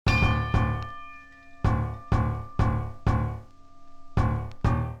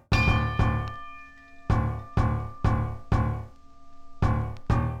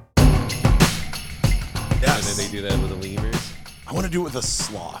they do that with the lemurs. I want to do it with a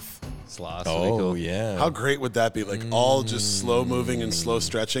sloth. Sloths would be cool. yeah. How great would that be? Like all just slow moving and slow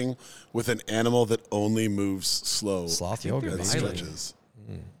stretching with an animal that only moves slow. Sloth they're yoga. and violent. stretches.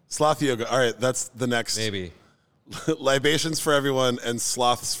 Sloth yoga. All right, that's the next. Maybe. Libations for everyone and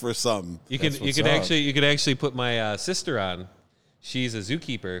sloths for some. You could what's you could up. actually put my sister on. She's a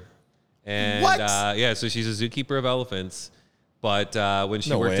zookeeper, and What? yeah, so she's a zookeeper of elephants. But when she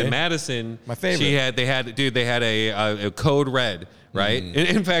No worked way. in Madison, My favorite. they had a code red, right?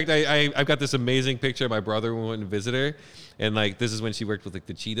 In fact, I've got this amazing picture of my brother when we went and visit her. And like this is when she worked with like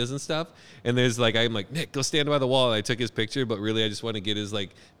the cheetahs and stuff. And there's like I'm like, Nick, go stand by the wall. And I took his picture, but really I just want to get his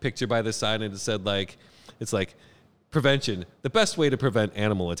like picture by the side, and it said like it's like prevention, the best way to prevent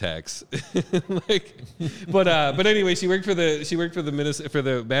animal attacks. But anyway, she worked for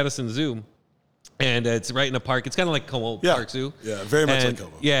the Madison Zoo. And it's right in a park. It's kind of like Como Park Zoo. Yeah, very much And- like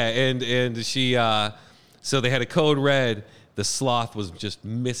Como. Yeah, and she so they had a code red. The sloth was just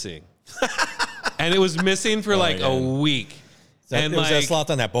missing. And it was missing for like a week. It was that sloth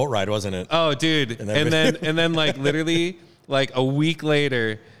on that boat ride, wasn't it? Oh, dude. And then like literally like a week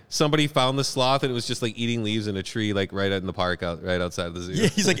later, somebody found the sloth and it was just like eating leaves in a tree like right out in the park right outside of the zoo. Yeah,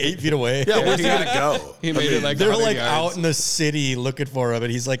 he's like 8 feet away. Yeah, where's he gonna go? He made it like They're 100 like yards. out in the city looking for him,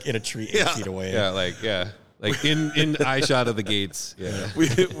 and he's like in a tree 8 feet away. Yeah. Like in eye shot of the gates. Yeah. We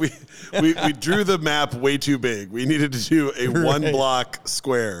drew the map way too big. We needed to do a one block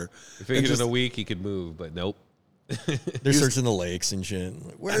square. I figured in a week he could move, but nope. They're searching the lakes and shit.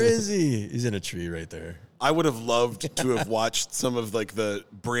 Like, where is he? He's in a tree right there. I would have loved to have watched some of like the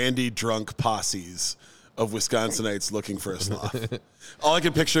brandy drunk posses of Wisconsinites looking for a sloth. All I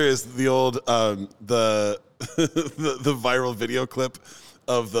can picture is the old the viral video clip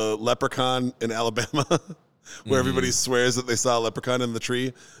of the leprechaun in Alabama where everybody swears that they saw a leprechaun in the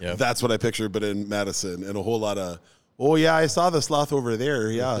tree. Yep. That's what I picture, but in Madison, and a whole lot of, oh yeah, I saw the sloth over there.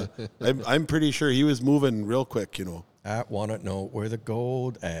 Yeah, I'm pretty sure he was moving real quick, you know. I want to know where the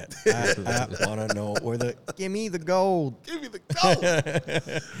gold at. I want to know where give me the gold. Give me the gold.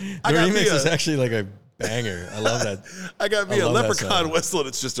 The I got me remix is a- actually like a banger. I love that. I got me I a love that leprechaun song. whistle, and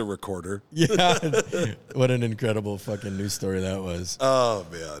it's just a recorder. Yeah. What an incredible fucking news story that was. Oh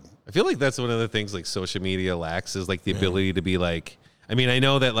man. I feel like that's one of the things like social media lacks is like the ability to be like, I mean, I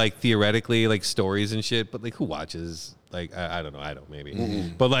know that like theoretically like stories and shit, but like who watches? Like, I don't know. I don't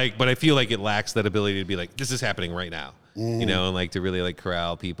maybe, but I feel like it lacks that ability to be like, this is happening right now, you know, and like to really like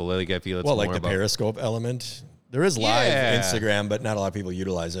corral people. Like I feel it's Well, more like the about, Periscope element. There is live Yeah. Instagram, but not a lot of people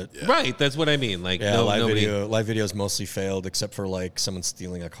utilize it. right. That's what I mean. Like, Yeah, live nobody, videos mostly failed except for like someone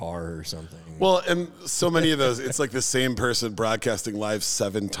stealing a car or something. Well, and so many of those, it's like the same person broadcasting live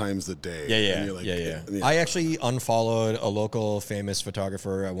 7 times a day. Yeah. And you're like, Yeah. I actually unfollowed a local famous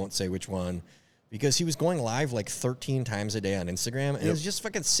photographer. I won't say which one, because he was going live like 13 times a day on Instagram, and he was just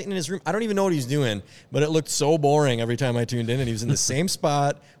fucking sitting in his room. I don't even know what he's doing, but it looked so boring every time I tuned in, and he was in the same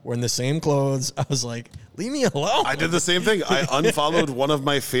spot, wearing the same clothes. I was like, leave me alone. I did the same thing. I unfollowed one of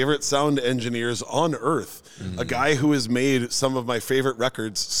my favorite sound engineers on earth, a guy who has made some of my favorite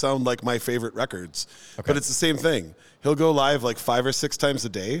records sound like my favorite records. But it's the same thing. He'll go live like 5 or 6 times a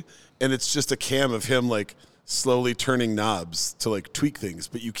day, and it's just a cam of him like slowly turning knobs to like tweak things,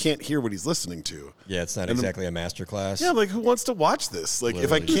 but you can't hear what he's listening to. Yeah, it's not And exactly a master class. Yeah, like who wants to watch this? Like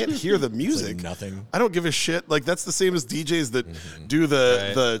if I Literally. can't hear the music, nothing. I don't give a shit. Like that's the same as DJs that do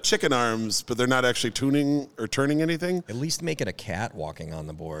the chicken arms, but they're not actually tuning or turning anything. At least make it a cat walking on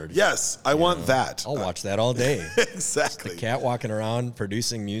the board. Yes, I want that. I'll watch that all day. Exactly. Cat walking around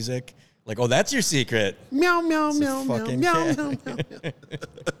producing music. Like, oh, that's your secret. Meow meow meow meow fucking meow cat. meow meow.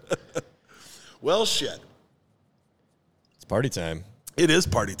 Well, shit. It's party time. It is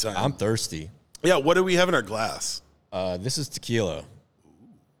party time. I'm thirsty. Yeah, what do we have in our glass? This is tequila.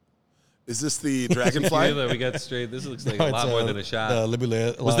 Is this the dragonfly? we got straight. This looks like No, a it's, lot more than a shot. The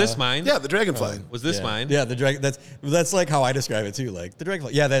Liboulet. Was this mine? Yeah, the dragonfly. Was this yeah. mine? Yeah, the dragon. That's like how I describe it too. Like the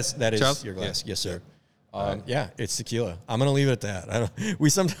dragonfly. Yeah, that is Charles? your glass. Yeah. Yes, sir. Yeah, it's tequila. I'm gonna leave it at that. We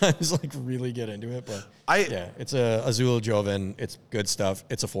sometimes like really get into it, but yeah, it's a Azul Joven. It's good stuff.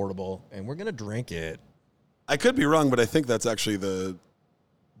 It's affordable, and we're gonna drink it. I could be wrong, but I think that's actually the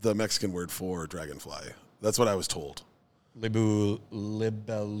Mexican word for dragonfly. That's what I was told.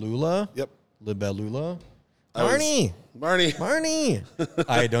 Libellula. Yep. Libellula. Marnie. Marnie.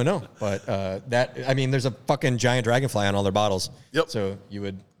 I don't know, but there's a fucking giant dragonfly on all their bottles. Yep. So you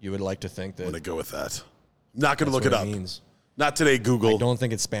would like to think that I'm going to go with that. Not going to that's look it what up. means. Not today, Google. I don't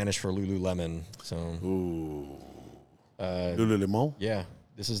think it's Spanish for Lululemon. So Lululemon? yeah,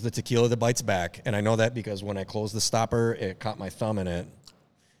 this is the tequila that bites back, and I know that because when I closed the stopper, it caught my thumb in it.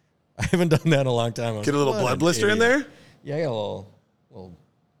 I haven't done that in a long time. Get a little What blood an blister in idiot. there? Yeah, I got a little,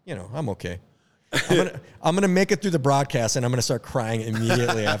 I'm okay. I'm gonna make it through the broadcast, and I'm gonna start crying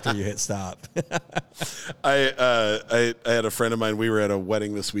immediately after you hit stop. I had a friend of mine. We were at a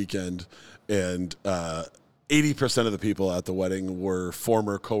wedding this weekend, and 80% of the people at the wedding were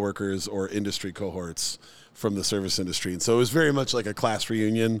former coworkers or industry cohorts from the service industry, and so it was very much like a class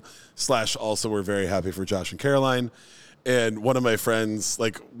reunion / also we're very happy for Josh and Caroline. And one of my friends,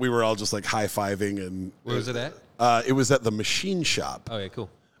 like, we were all just like high-fiving, and Where was it at? It was at the Machine Shop. Oh yeah, cool.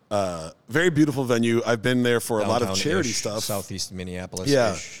 Very beautiful venue. I've been there for a lot of Downtown-ish, charity stuff. Southeast Minneapolis.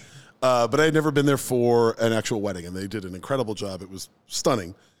 Yeah. But I had never been there for an actual wedding, and they did an incredible job. It was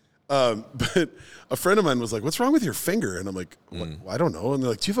stunning. But a friend of mine was like, "What's wrong with your finger?" And I'm like, "Well, I don't know." And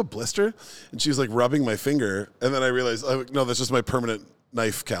they're like, "Do you have a blister?" And she's like rubbing my finger. And then I realized, no, that's just my permanent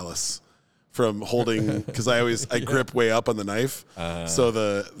knife callus from holding, because I grip way up on the knife. So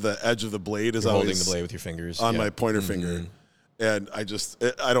the edge of the blade is Holding always the blade with your fingers on my pointer finger. And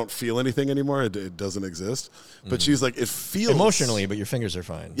I don't feel anything anymore. It doesn't exist. But she's like, it feels emotionally, but your fingers are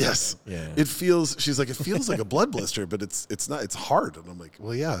fine. Yes. Yeah. She's like, it feels like a blood blister, but it's not, it's hard. And I'm like,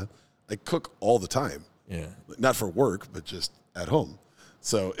 well, yeah, I cook all the time. Yeah. Not for work, but just at home.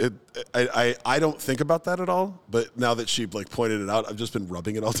 So I don't think about that at all. But now that she like pointed it out, I've just been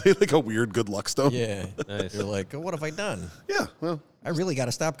rubbing it all day like a weird good luck stone. Yeah. Nice. You're like, what have I done? Yeah. Well, I really got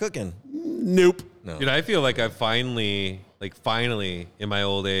to stop cooking. nope. No. Dude, I feel like I've finally in my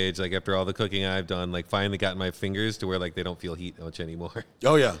old age, like after all the cooking I've done, like finally gotten my fingers to where like they don't feel heat much anymore.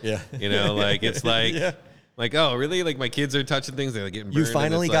 Oh yeah. Yeah. You know, like it's like, Yeah. like, oh, really? Like my kids are touching things, they're like getting burned. You and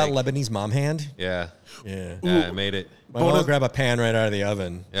finally it's got like, Lebanese mom hand? Yeah. Yeah. Yeah, I made it. My mom would grab a pan right out of the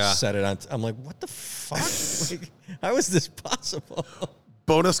oven, Yeah. set it on. I'm like, what the fuck? Like, how is this possible?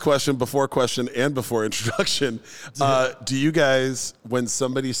 Bonus question before introduction. Do you guys, when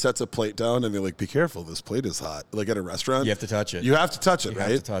somebody sets a plate down and they're like, be careful, this plate is hot, like at a restaurant? You have to touch it. You have to touch it, You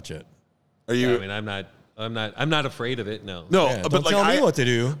right? have to touch it. Are Yeah, you? I mean, I'm not afraid of it. No. No, Yeah, but don't like tell me what to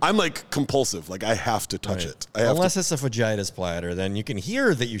do. I'm like compulsive. Like I have to touch it. I have Unless it's a vaginas platter, then you can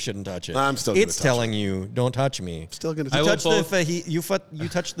hear that you shouldn't touch it. I'm still gonna It's touch telling you, don't touch me. still gonna I touch will it. Touch you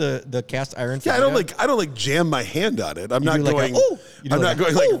touch the cast iron. Yeah, I don't like jam my hand on it. I'm not do like going. a, "Ooh!" You do I'm like not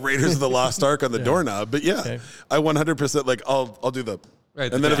a, going "Ooh!" like Raiders of the Lost Ark on the doorknob. But yeah, Okay. I 100% like I'll do the.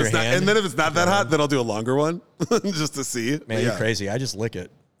 Right, and then if your it's not, hand. and then if it's not that hot, then I'll do a longer one just to see. Man, But you're crazy. I just lick it.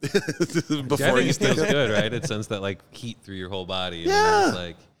 Yeah, I Before think you it stick feels it. good, right? It sends that like heat through your whole body. Yeah. It's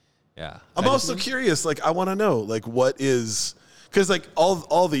like, yeah. I'm also curious. Like, I want to know, like, what is, because like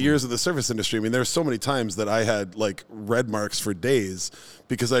all the years of the service industry. I mean, there's so many times that I had like red marks for days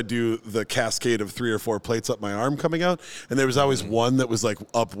because I do the cascade of 3 or 4 plates up my arm coming out, and there was always one that was like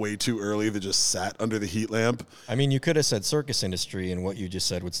up way too early that just sat under the heat lamp. I mean, you could have said circus industry, and what you just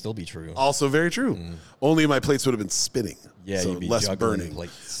said would still be true. Also very true. Only my plates would have been spinning. Yeah, so you'd be less juggling burning.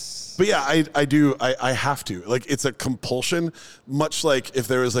 plates. But yeah, I have to. Like, it's a compulsion, much like if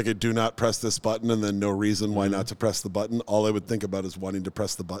there was like a do not press this button and then no reason why not to press the button, all I would think about is wanting to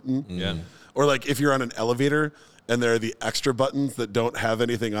press the button. Yeah. Or like if you're on an elevator and there are the extra buttons that don't have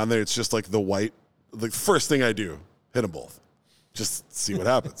anything on there, it's just like the white. The first thing I do, hit them both. Just see what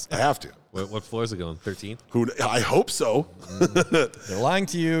happens. I have to. What floor is it going? 13? I hope so. They're lying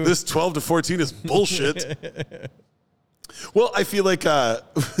to you. This 12 to 14 is bullshit. Well, I feel like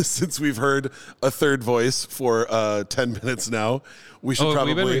since we've heard a third voice for 10 minutes now, we should Oh, have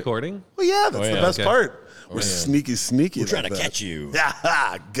probably. we been recording? Well, yeah, that's the best Okay. part. We're sneaky. We're trying like to that. catch you.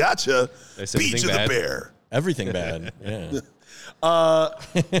 Yeah, gotcha. I said Beat you anything the bad? bear. Everything bad. Yeah.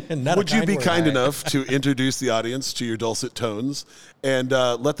 Not Would a you be word, kind I- enough to introduce the audience to your dulcet tones and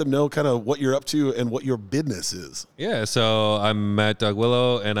let them know kind of what you're up to and what your business is? Yeah, so I'm Matt Doug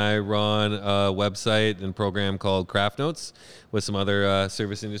Willow, and I run a website and program called Craft Notes with some other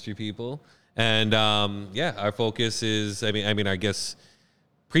service industry people. And yeah, our focus is, I mean, I guess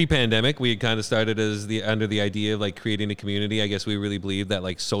pre-pandemic, we had kind of started as under the idea of like creating a community. I guess we really believe that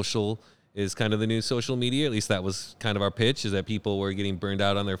like social is kind of the new social media. At least that was kind of our pitch, is that people were getting burned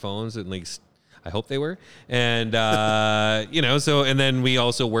out on their phones, at least I hope they were. And, you know, so, and then we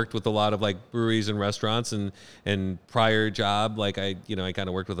also worked with a lot of like breweries and restaurants and prior job. Like I kind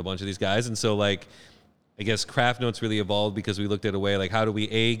of worked with a bunch of these guys. And so like, I guess Craft Notes really evolved because we looked at a way like, how do we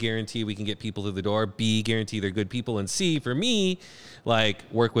A, guarantee we can get people through the door, B, guarantee they're good people, and C, for me, like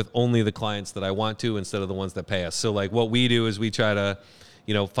work with only the clients that I want to instead of the ones that pay us. So like what we do is we try to,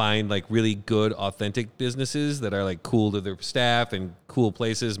 you know, find like really good, authentic businesses that are like cool to their staff and cool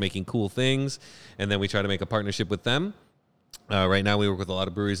places making cool things. And then we try to make a partnership with them. Right now, we work with a lot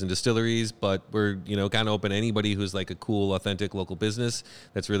of breweries and distilleries, but we're kind of open to anybody who's like a cool, authentic local business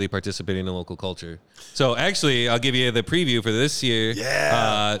that's really participating in local culture. So actually, I'll give you the preview for this year.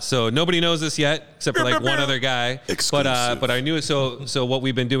 Yeah. So nobody knows this yet, except for like one other guy. Exclusive. But I knew it. So what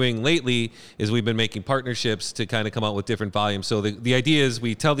we've been doing lately is we've been making partnerships to kind of come out with different volumes. So the idea is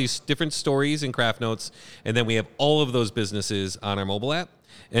we tell these different stories in Craft Notes, and then we have all of those businesses on our mobile app.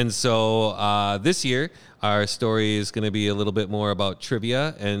 And so this year, our story is going to be a little bit more about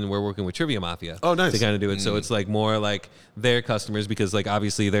trivia, and we're working with Trivia Mafia. Oh, nice. To kind of do it. So it's like more like their customers, because like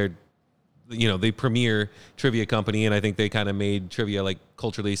obviously they're, they premier trivia company, and I think they kind of made trivia like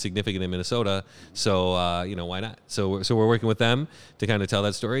culturally significant in Minnesota. So, why not? So we're working with them to kind of tell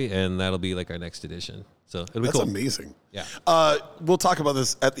that story, and that'll be like our next edition. So it'll be That's cool. amazing. Yeah. We'll talk about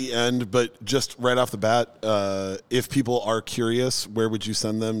this at the end, but just right off the bat, if people are curious, where would you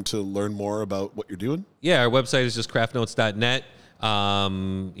send them to learn more about what you're doing? Yeah, our website is just craftnotes.net.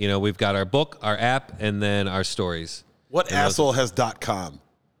 We've got our book, our app, and then our stories. What asshole has .com?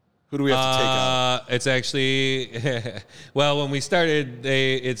 Who do we have to take out? It's actually, well, when we started,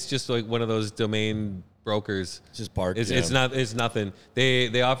 it's just like one of those domain brokers. It's just parked. It's nothing.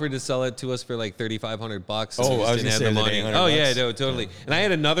 They offered to sell it to us for like $3,500. Oh, we I was just gonna didn't have say, the money. is it Oh $800? yeah, no, totally. And I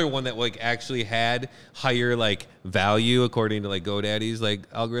had another one that like actually had higher like value according to like GoDaddy's like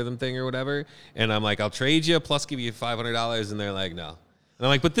algorithm thing or whatever. And I'm like, I'll trade you plus give you $500, and they're like, no. And I'm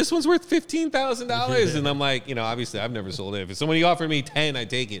like, but this one's worth $15,000, and I'm like, obviously I've never sold it. If somebody offered me 10,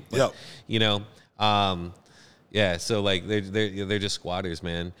 I'd take it. But, yeah, so like they're just squatters,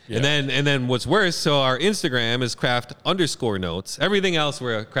 man. Yeah. And then what's worse, so our Instagram is craft_notes. Everything else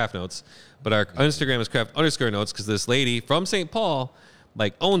we're Craft Notes, but our Instagram is craft_notes because this lady from St. Paul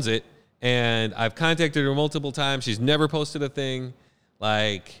like owns it, and I've contacted her multiple times. She's never posted a thing,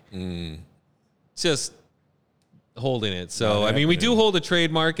 like just holding it. So I mean, we do hold a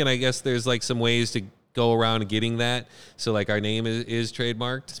trademark, and I guess there's like some ways to go around getting that. So like our name is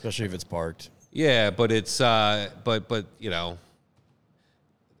trademarked, Especially if it's parked. yeah, but it's but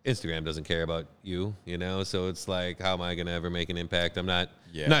Instagram doesn't care about you, so it's like, how am I gonna ever make an impact? I'm not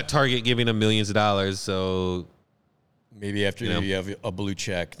Target giving them millions of dollars, so Maybe after you have a blue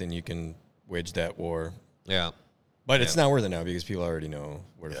check, then you can wage that war. yeah. But it's not worth it now because people already know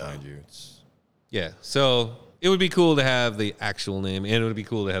where to find you. Yeah. So it would be cool to have the actual name, and it would be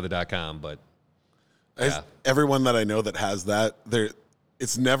cool to have the .com, but Everyone that I know that has that,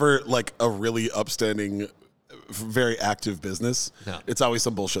 it's never like a really upstanding, very active business. No. It's always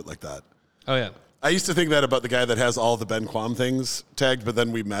some bullshit like that. oh yeah. I used to think that about the guy that has all the Ben Quam things tagged, but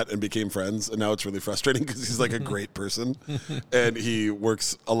then we met and became friends, and now it's really frustrating because he's like a great person, and he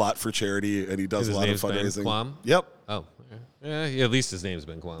works a lot for charity, and he does a lot of name's Ben fundraising. Quam? Yep. Oh, yeah. At least his name's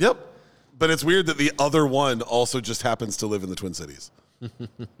Ben Quam. Yep. But it's weird that the other one also just happens to live in the Twin Cities.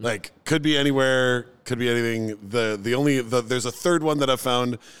 Like, could be anywhere, could be anything. There's a third one that I've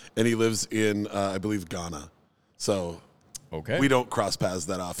found, and he lives in, I believe, Ghana. So Okay. we don't cross paths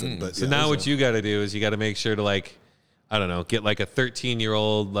that often. But So now what you got to do is you got to make sure to like, I don't know, get like a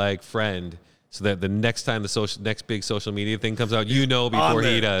 13-year-old like friend, so that the next time the next big social media thing comes out, before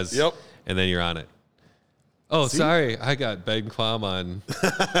he does. Yep. And then you're on it. Oh, sorry, I got Ben Quam on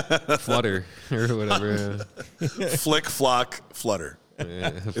Flutter or whatever. Flick, flock, flutter.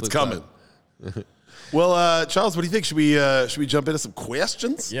 It's Flip coming. Well, Charles, what do you think? Should we jump into some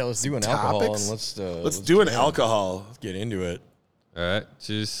questions? Yeah, let's do an Topics? alcohol and Let's do an alcohol. Let's get into it. All right,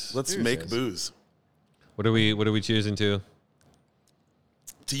 cheers. Let's Cheers, make guys. booze. What are we choosing to?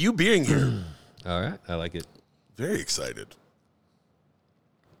 To you being here, All right, I like it. very excited.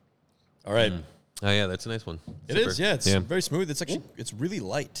 All right. Oh yeah, that's a nice one. It is. Yeah, it's Yeah. very smooth. It's actually really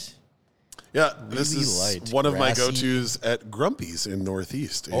light. Yeah, this Really is light, one of my grassy. go-tos at Grumpy's in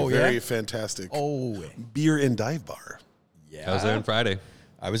Northeast. A Oh, yeah? very fantastic Oh, beer and dive bar. yeah. I was there on Friday.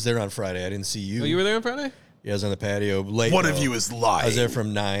 I was there on Friday. I didn't see you. Oh, you were there on Friday? Yeah, I was on the patio late. One though. of you is lying. I was there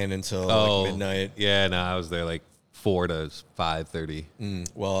from 9 until like midnight. Yeah, no, I was there like 4 to 5:30.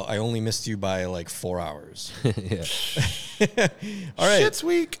 Well, I only missed you by like 4 hours. Yeah. All right. Shit's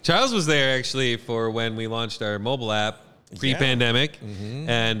week. Charles was there actually for when we launched our mobile app pre-pandemic,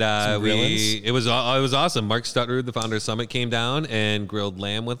 and grillins. it was awesome. Mark Stutterud, the founder of Summit, came down and grilled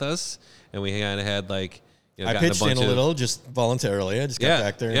lamb with us, and we kind of had like I gotten pitched bunch in a of- little just voluntarily. I just got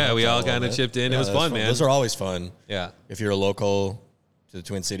back there. and Yeah, helped we out all a little kinda bit. chipped in. It was that fun, man. Those are always fun. Yeah, If you're a local to the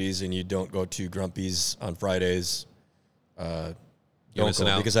Twin Cities and you don't go to Grumpy's on Fridays, don't missing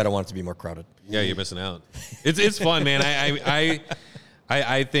go out. because I don't want it to be more crowded. yeah, you're missing out. It's fun, man.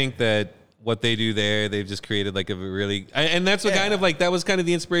 I think that what they do there, they've just created like a really, and that's what kind of like, that was kind of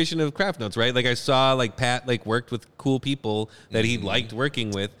the inspiration of Craft Notes, right? Like I saw like Pat like worked with cool people that he liked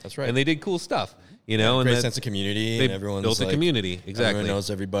working with. That's right. And they did cool stuff, you know, and Great that sense of community. they And everyone's built a like, community. Exactly. Everyone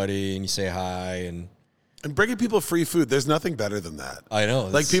knows everybody, and you say hi, and And bringing people free food, there's nothing better than that. I know.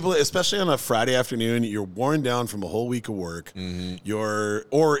 Like people, especially on a Friday afternoon, you're worn down from a whole week of work.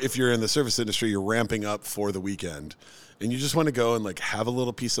 Or if you're in the service industry, you're ramping up for the weekend. And you just want to go and like have a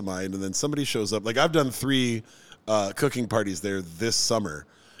little peace of mind. And then somebody shows up. Like I've done 3 cooking parties there this summer.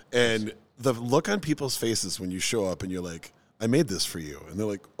 And the look on people's faces when you show up and you're like, I made this for you. And they're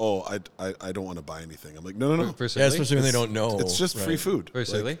like, oh, I don't want to buy anything. I'm like, no. For yeah, Surly? especially when they don't know. It's just free right? food. For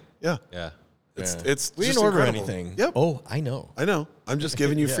Surly? Yeah. Yeah. It's We just didn't order incredible. anything. Yep. Oh, I know. I know. I'm just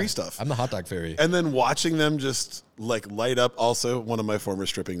giving you Yeah. free stuff. I'm the hot dog fairy. And then watching them just like light up, also one of my former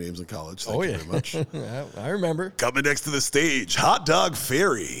stripping names in college. Thank you very much. I remember. Coming next to the stage, Hot Dog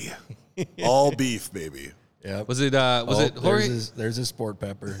Fairy. All beef, baby. Yeah. Was it Jorge? There's a sport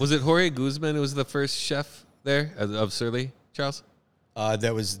pepper. Was it Jorge Guzman who was the first chef there of Surly, Charles?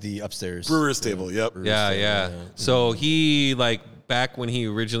 That was the upstairs. Brewer's Table, yep. Yeah. So he like back when he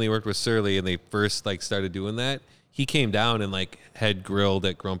originally worked with Surly and they first like started doing that, he came down and like had grilled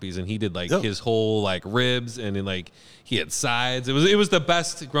at Grumpy's and he did like his whole like ribs and then like he had sides. It was the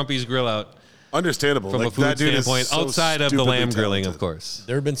best Grumpy's grill out Understandable. from like, a food that dude is standpoint, so outside of the stupidly lamb grilling, talented. of course.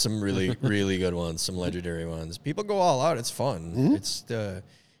 There have been some really, really good ones, some legendary ones. People go all out. It's fun.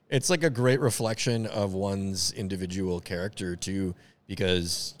 It's like a great reflection of one's individual character too,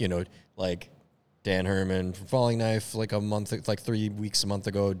 because like Dan Herman from Falling Knife, like 3 weeks, a month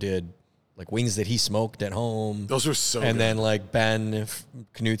ago, did like wings that he smoked at home. Those were so And good. then like Ben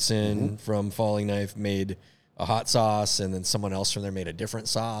Knutson from Falling Knife made a hot sauce, and then someone else from there made a different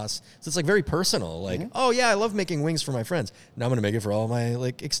sauce. So it's like very personal. Like, oh yeah, I love making wings for my friends. Now I'm gonna make it for all my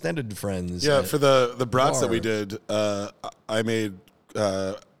like extended friends. Yeah, for the brats that we bar. did,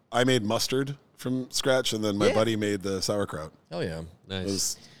 I made mustard from scratch, and then my buddy made the sauerkraut. Oh yeah, It Nice.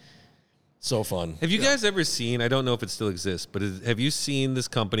 was so fun. Have you guys ever seen? I don't know if it still exists, but have you seen this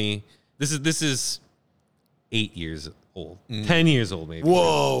company? This is 8 years old, 10 years old, maybe.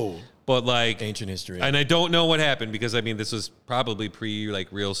 whoa. But like Ancient history. and I don't know what happened because I mean this was probably pre like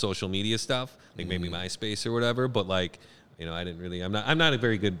real social media stuff, like maybe MySpace or whatever. But like I didn't really. I'm not a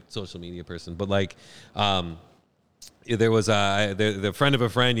very good social media person. But like there was the friend of a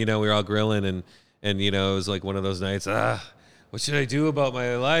friend. We were all grilling and it was like one of those nights. What should I do about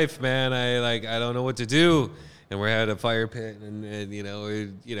my life, man? I don't know what to do. And we're at a fire pit, and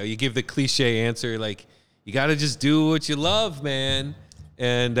you give the cliche answer like you got to just do what you love, man.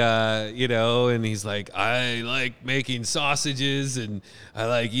 And and he's like, I like making sausages and I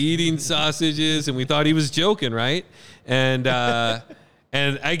like eating sausages, and we thought he was joking, right? And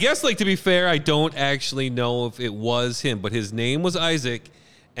and I guess like to be fair, I don't actually know if it was him, but his name was Isaac,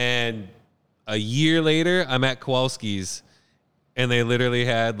 and a year later, I'm at Kowalski's. And they literally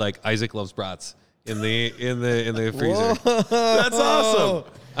had like Isaac Loves Brats in the freezer. That's awesome.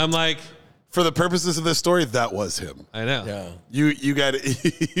 I'm like, For the purposes of this story, that was him. I know. Yeah. You got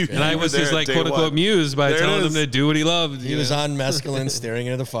it. And I was his like quote unquote muse by There it telling him is. to do what he loved. He was on mescaline, staring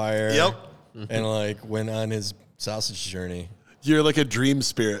into the fire. Yep. And like went on his sausage journey. You're like a dream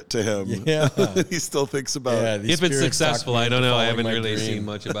spirit to him. Yeah. He still thinks about Yeah. it. these If it's spirits talk successful, me I don't into know. I following haven't my really dream. seen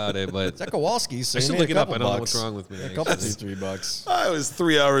much about it, but It's at Kowalski's. So I you should made look a it up. couple I don't know bucks. what's wrong with me. A couple $2-3. I was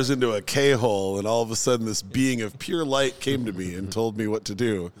 3 hours into a K-hole, and all of a sudden this being of pure light came to me and told me what to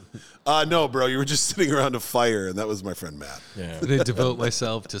do. No, bro, you were just sitting around a fire, and that was my friend Matt. Yeah. I'm gonna devote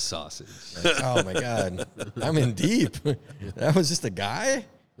myself to sausage. Oh my God. I'm in deep. That was just a guy?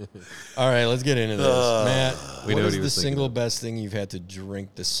 All right, let's get into this. Matt, We know what what is he the was thinking single of. best thing you've had to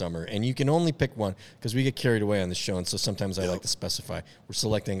drink this summer? And you can only pick one because we get carried away on the show, and so sometimes I like to specify. We're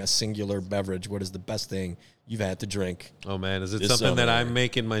selecting a singular beverage. What is the best thing you've had to drink? Oh man, is it This something that summer. I'm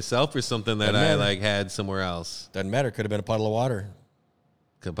making myself or something that Doesn't I matter. like had somewhere else? Doesn't matter. Could have been a puddle of water.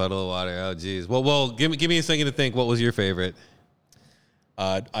 A puddle of water. Oh geez. Well, give me a second to think. What was your favorite?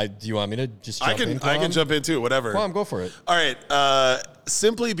 Do you want me to just jump I in, can Quam? jump in too, whatever. Quam, go for it. All right.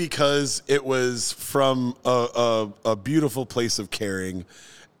 Simply because it was from a beautiful place of caring,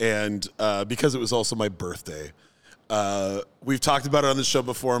 and because it was also my birthday. We've talked about it on the show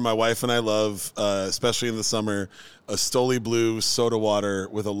before. My wife and I love, especially in the summer, a Stoli Blue soda water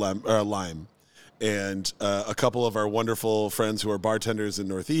with a lime. And a couple of our wonderful friends who are bartenders in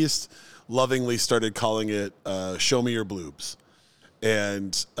Northeast lovingly started calling it Show Me Your Bloobs.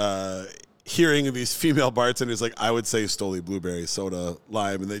 And hearing these female bartenders, like I would say Stoli Blueberry Soda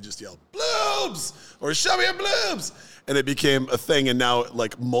Lime, and they just yelled, Bloobs! boobs or show me your boobs. And it became a thing. And now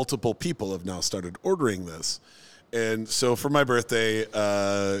like multiple people have now started ordering this. And so for my birthday,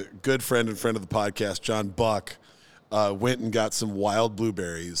 good friend and friend of the podcast, John Buck, went and got some wild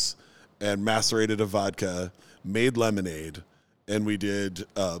blueberries and macerated a vodka, made lemonade, and we did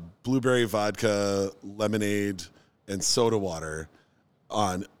blueberry vodka, lemonade, and soda water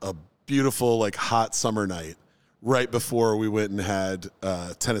on a beautiful, like, hot summer night right before we went and had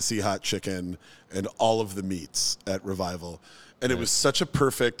Tennessee hot chicken and all of the meats at Revival. And it was such a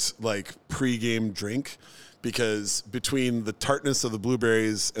perfect, like, pregame drink because between the tartness of the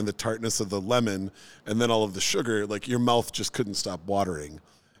blueberries and the tartness of the lemon and then all of the sugar, like, your mouth just couldn't stop watering.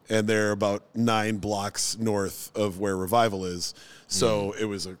 And they're about 9 blocks north of where Revival is. So it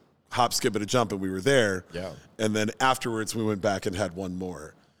was a hop, skip, and a jump, and we were there. Yeah. And then afterwards, we went back and had one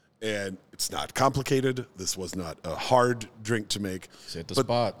more. And it's not complicated. This was not a hard drink to make. Hit the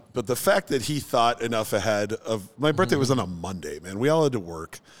spot. But the fact that he thought enough ahead of my birthday was on a Monday, man. We all had to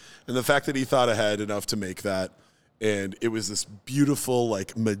work. And the fact that he thought ahead enough to make that, and it was this beautiful,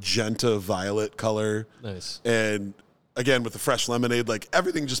 like, magenta violet color. Nice. And again, with the fresh lemonade, like,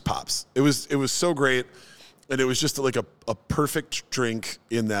 everything just pops. It was so great. And it was just like a perfect drink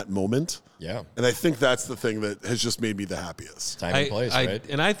in that moment. Yeah. And I think that's the thing that has just made me the happiest. Time and place, right?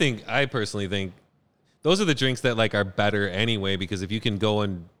 And I personally think those are the drinks that, like, are better anyway, because if you can go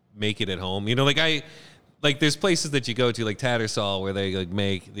and make it at home, you know, like there's places that you go to, like Tattersall, where they, like,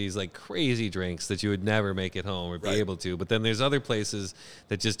 make these, like, crazy drinks that you would never make at home or be able to. But then there's other places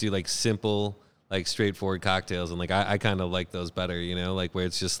that just do, like, simple, like, straightforward cocktails. And, like, I kind of like those better, you know, like, where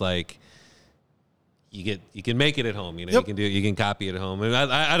it's just like, you can make it at home, you know. Yep. You can copy it at home. And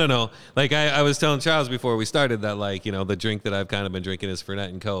I don't know. Like, I was telling Charles before we started that, like, you know, the drink that I've kind of been drinking is Fernet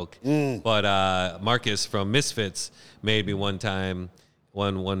and Coke. But Marcus from Misfits made me one time,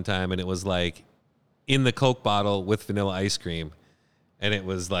 and it was like in the Coke bottle with vanilla ice cream, and it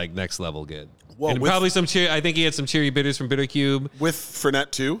was like next level good. Well, and probably some I think he had some cherry bitters from Bitter Cube With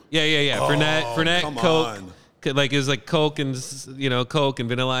Fernet too? Yeah. Fernet, come Coke, on. like it was like Coke and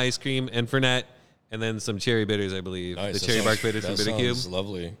vanilla ice cream and Fernet. And then some cherry bitters, I believe. Nice. The cherry bark bitters from Bitter Cube.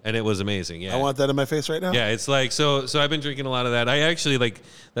 Lovely. And it was amazing. Yeah. I want that in my face right now. Yeah, it's like so I've been drinking a lot of that. I actually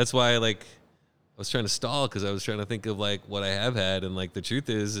that's why I was trying to stall because I was trying to think of like what I have had, and like the truth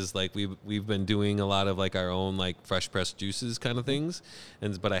is like we've been doing a lot of like our own like fresh pressed juices kind of things,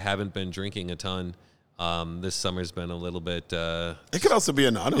 but I haven't been drinking a ton. This summer's been a little bit It could also be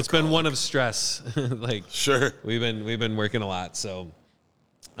a non. it's been one of stress. Like Sure. we've been working a lot, so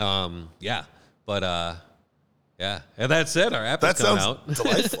yeah. But yeah, and that's it. Our app That is coming sounds out.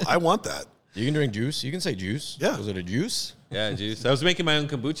 delightful. I want that. You can drink juice. You can say juice. Yeah. Was it a juice? Yeah, juice. I was making my own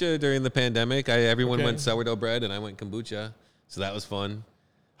kombucha during the pandemic. Everyone Okay. went sourdough bread, and I went kombucha, so that was fun.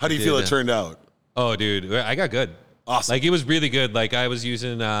 How do you feel it turned out? Oh, dude, I got good. Awesome. Like it was really good. Like I was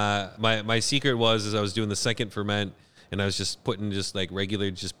using my secret was I was doing the second ferment, and I was just putting just like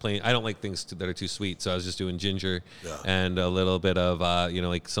regular, just plain. I don't like things that are too sweet, so I was just doing ginger and a little bit of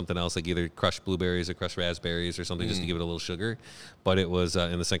like something else, like either crushed blueberries or crushed raspberries or something, just to give it a little sugar. But it was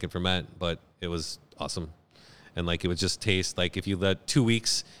in the second ferment, but it was awesome, and like it would just taste like if you let 2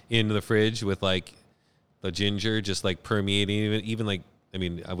 weeks into the fridge with like the ginger just like permeating, even like I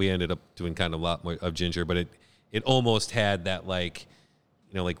mean we ended up doing kind of a lot more of ginger, but it almost had that like.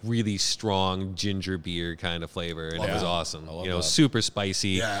 Like really strong ginger beer kind of flavor, and it was awesome. that. Super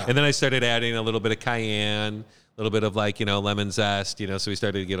spicy. Yeah. And then I started adding a little bit of cayenne, a little bit of like lemon zest. So we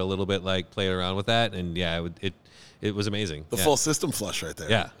started to get a little bit like play around with that, and yeah, it was amazing. The full system flush right there.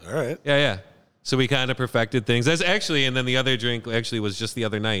 Yeah. All right. Yeah. So we kind of perfected things. That's actually, and then the other drink actually was just the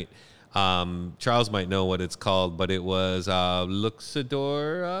other night. Charles might know what it's called, but it was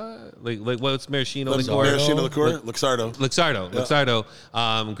Luxador, like what's maraschino liqueur? Maraschino liqueur? Luxardo.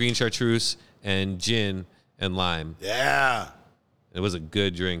 Luxardo, green chartreuse and gin and lime. Yeah. It was a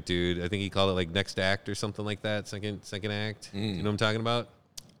good drink, dude. I think he called it like next act or something like that. Second act. You know what I'm talking about?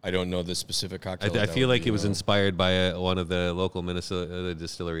 I don't know the specific cocktail. I feel like it was inspired by one of the local Minnesota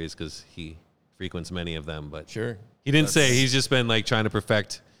distilleries because he frequents many of them. But Sure. he didn't say. He's just been like trying to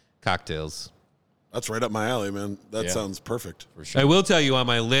perfect cocktails. That's right up my alley, man. That sounds perfect. For sure. I will tell you on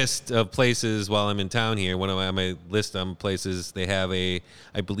my list of places while I'm in town here, one of my list of places, they have I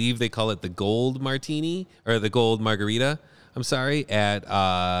believe they call it the Gold Martini or the Gold Margarita. I'm sorry,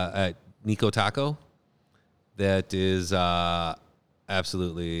 at Nico Taco. That is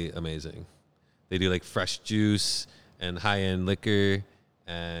absolutely amazing. They do like fresh juice and high-end liquor.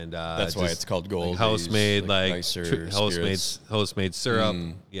 And that's why it's called Gold. House-made, like like nicer house-made syrup.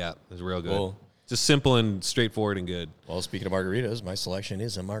 Yeah, it's real good. Cool. Just simple and straightforward and good. Well, speaking of margaritas, my selection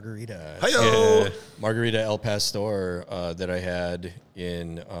is a margarita. Hi-yo! Margarita El Pastor that I had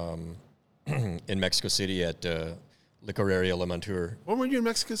in in Mexico City at Licoreria La Montour. When were you in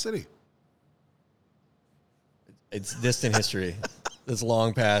Mexico City? It's distant history. It's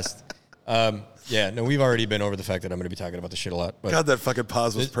long past. We've already been over the fact that I'm going to be talking about this shit a lot. But God, that fucking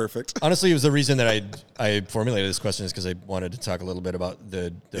pause was perfect. honestly, it was the reason that I formulated this question is because I wanted to talk a little bit about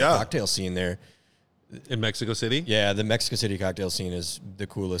the cocktail scene there. In Mexico City? Yeah, the Mexico City cocktail scene is the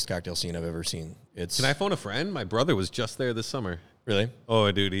coolest cocktail scene I've ever seen. Can I phone a friend? My brother was just there this summer. Really?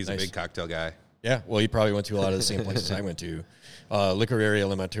 Oh, dude, he's Nice. a big cocktail guy. Yeah, well, you probably went to a lot of the same places I went to. Licoreria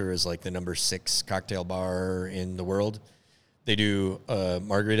La Montour is like the number 6 cocktail bar in the world. They do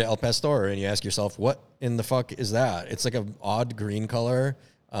Margarita El Pastor, and you ask yourself, what in the fuck is that? It's like an odd green color,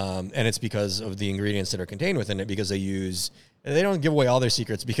 and it's because of the ingredients that are contained within it, because they don't give away all their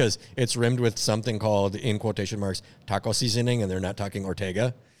secrets, because it's rimmed with something called, in quotation marks, taco seasoning, and they're not talking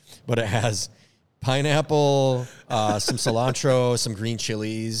Ortega, but it has pineapple, some cilantro, some green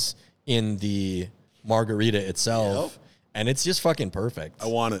chilies in the margarita itself, and it's just fucking perfect. I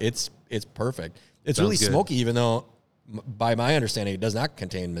want it. It's perfect. It's Sounds really good. smoky, even though, by my understanding, it does not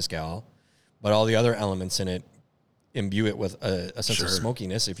contain mezcal, but all the other elements in it imbue it with a sense of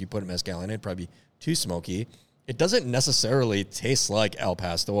smokiness. If you put mezcal in it, it'd probably be too smoky. It doesn't necessarily taste like El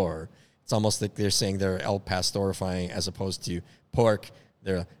Pastor. It's almost like they're saying they're El Pastorifying as opposed to pork.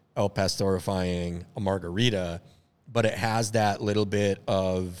 They're El Pastorifying a margarita, but it has that little bit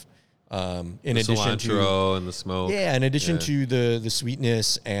of, in addition Cilantro to and the smoke. yeah, in addition to the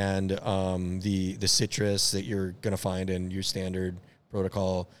sweetness and the citrus that you're gonna find in your standard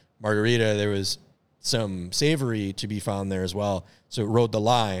protocol margarita, there was some savory to be found there as well. So it rode the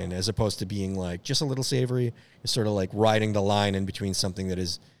line as opposed to being like just a little savory. It's sort of like riding the line in between something that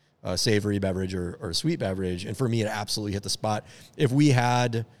is a savory beverage or a sweet beverage. And for me, it absolutely hit the spot. If we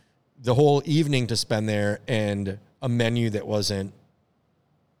had the whole evening to spend there and a menu that wasn't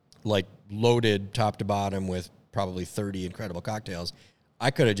like loaded top to bottom with probably 30 incredible cocktails, I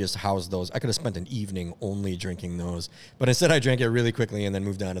could have just housed those. I could have spent an evening only drinking those. But instead I drank it really quickly and then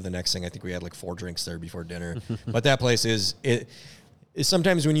moved on to the next thing. I think we had like 4 drinks there before dinner. But that place is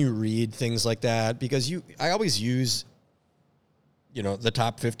sometimes when you read things like that, because I always use, the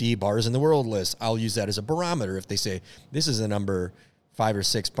top 50 bars in the world list. I'll use that as a barometer. If they say this is the number 5 or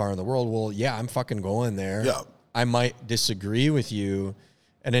 6 bar in the world, well, yeah, I'm fucking going there. Yeah. I might disagree with you.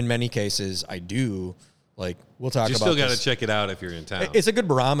 And in many cases I do. Like, we'll talk about You still got to this. check it out if you're in town. It's a good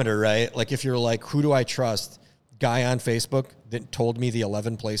barometer, right? Like, if you're like, who do I trust? Guy on Facebook that told me the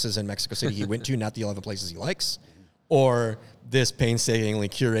 11 places in Mexico City he went to, not the 11 places he likes, or this painstakingly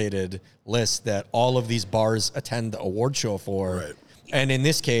curated list that all of these bars attend the award show for. Right. And in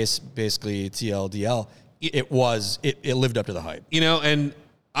this case, basically TLDL, it lived up to the hype. And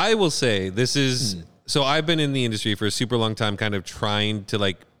I will say this is so I've been in the industry for a super long time, kind of trying to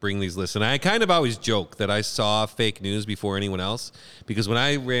like bring these lists. And I kind of always joke that I saw fake news before anyone else, because when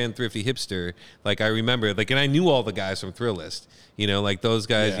I ran Thrifty Hipster, like I remember, like, and I knew all the guys from Thrillist, like those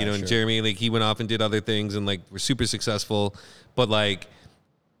guys, Yeah, and sure. Jeremy, like he went off and did other things and like were super successful. But like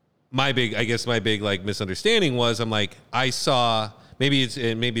my big like misunderstanding was I'm like, I saw, maybe it's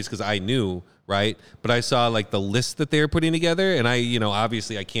because I knew, right? But I saw like the list that they were putting together, and I,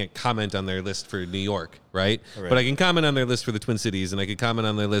 obviously I can't comment on their list for New York, right? But I can comment on their list for the Twin Cities, and I could comment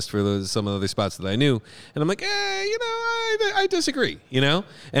on their list for some of the other spots that I knew. And I'm like, I disagree,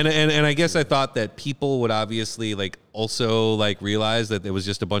 And I guess I thought that people would obviously like also like realize that there was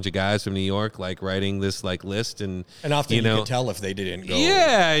just a bunch of guys from New York like writing this like list, and often you can tell if they didn't go.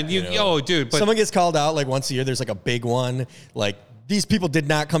 Yeah, and dude, but someone gets called out like once a year. There's like a big one, like these people did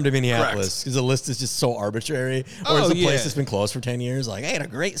not come to Minneapolis because the list is just so arbitrary. Or it's a place that's been closed for 10 years. Like, I had a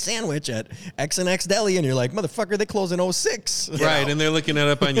great sandwich at X and X Deli, and you're like, motherfucker, they closed in 06. Right, and they're looking it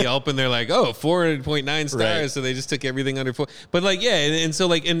up on Yelp, and they're like, 4.9 stars, Right. so they just took everything under 4. But like, yeah, and so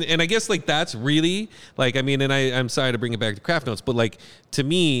like, and I guess like that's really like, I mean, and I'm sorry to bring it back to Craft Notes, but like to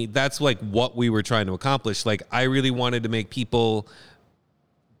me, that's like what we were trying to accomplish. Like, I really wanted to make people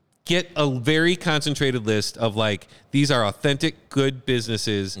get a very concentrated list of like, these are authentic, good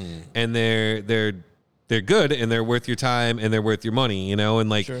businesses, and they're good, and they're worth your time, and they're worth your money, and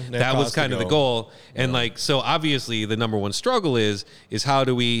like Sure. that was kind of the goal. And like, so obviously the number one struggle is how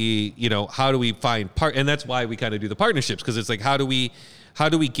do we find part, and that's why we kind of do the partnerships, because it's like, how do we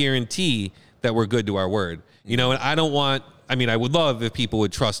guarantee that we're good to our word, and I would love if people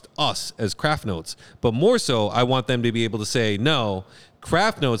would trust us as Craft Notes, but more so, I want them to be able to say no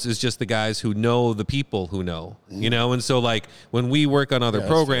Craft Notes is just the guys who know the people who know, you know? And so like when we work on other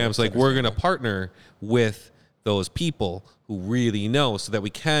programs, like we're going to partner with those people who really know so that we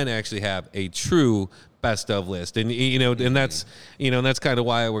can actually have a true best of list. And, you know, and that's kind of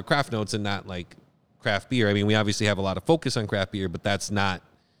why we're Craft Notes and not like craft beer. I mean, we obviously have a lot of focus on craft beer, but that's not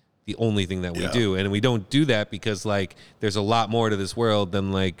the only thing that we do. And we don't do that because like there's a lot more to this world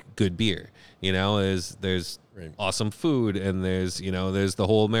than like good beer, you know, there's awesome food and there's the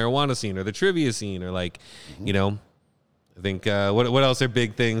whole marijuana scene or the trivia scene or like, you know, I think what else are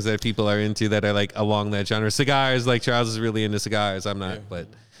big things that people are into that are like along that genre? Cigars, like Charles is really into cigars. I'm not, but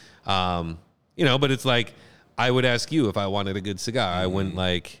you know, but it's like I would ask you if I wanted a good cigar. I wouldn't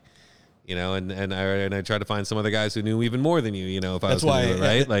like, you know, and I try to find some other guys who knew even more than you, you know, if I was going to do it,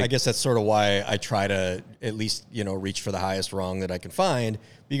 right? Like, I guess that's sort of why I try to at least, you know, reach for the highest rung that I can find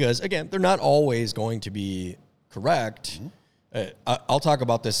because, again, they're not always going to be correct. I'll talk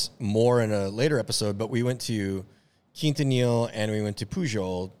about this more in a later episode, but we went to Quintanil and we went to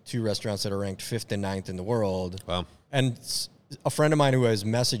Pujol, 2 restaurants that are ranked 5th and 9th in the world. Wow. And a friend of mine who I was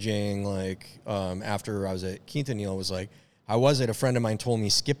messaging, like, after I was at Quintanil was like, how was it? A friend of mine told me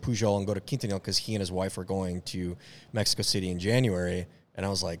skip Pujol and go to Quintanil because he and his wife are going to Mexico City in January. And I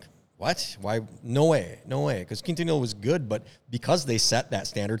was like, what? Why? No way. Because Quintanil was good, but because they set that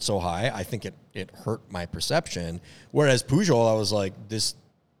standard so high, I think it hurt my perception. Whereas Pujol, I was like, this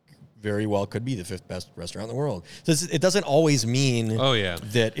very well could be the 5th best restaurant in the world. So it doesn't always mean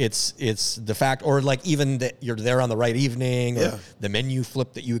that it's the fact, or like even that you're there on the right evening, or the menu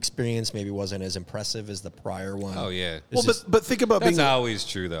flip that you experienced maybe wasn't as impressive as the prior one. Oh yeah. Well, but think about that's being always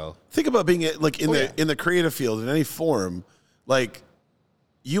true though. Think about being like in the creative field in any form, like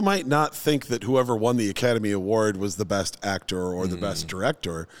you might not think that whoever won the Academy Award was the best actor or the best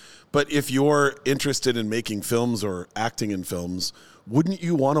director, but if you're interested in making films or acting in films, wouldn't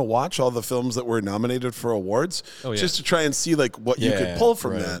you want to watch all the films that were nominated for awards just to try and see like what you could pull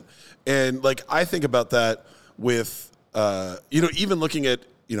from that? And like I think about that with you know, even looking at,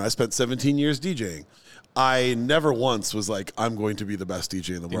 you know, I spent 17 years DJing. I never once was like, I'm going to be the best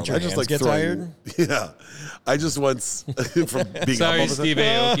DJ in the world. I just like get tired. Yeah, I just once from being sorry, up all the Steve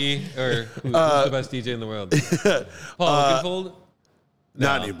time. Aoki, or who's the best DJ in the world? Paul Oakenfold?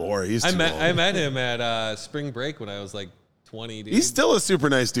 Not anymore. He's too old. I met him at spring break when I was like 20. Dude. He's still a super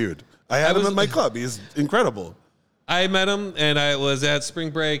nice dude. I had him in my club. He's incredible. I met him and I was at spring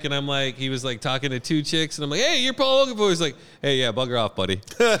break and I'm like, he was like talking to 2 chicks and I'm like, hey, you're Paul Oakenfold. He's like, hey, yeah, bugger off, buddy.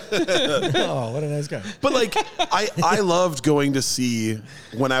 Oh, what a nice guy. But like, I loved going to see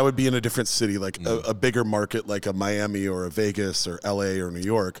when I would be in a different city, like a bigger market, like a Miami or a Vegas or LA or New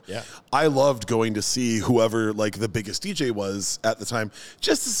York. Yeah. I loved going to see whoever like the biggest DJ was at the time,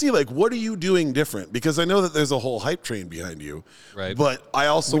 just to see like, what are you doing different? Because I know that there's a whole hype train behind you. Right. But I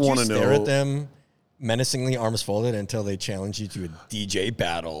also want to know. Stare at them menacingly, arms folded, until they challenge you to a DJ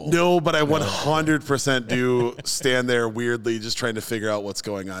battle. No, but I 100% do stand there weirdly just trying to figure out what's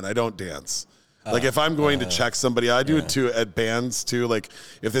going on. I don't dance. Like if I'm going to check somebody, I do it too at bands too. Like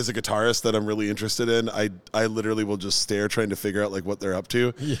if there's a guitarist that I'm really interested in, I literally will just stare trying to figure out like what they're up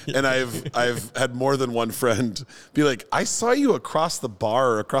to. And I've had more than one friend be like, I saw you across the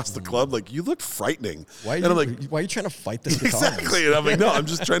bar or across the club. Like you looked frightening. Why I'm like, why are you trying to fight this guitarist? Exactly. And I'm like, no, I'm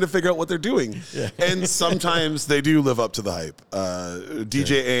just trying to figure out what they're doing. And sometimes they do live up to the hype.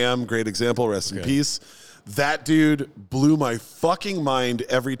 DJ AM, great example, rest in peace. That dude blew my fucking mind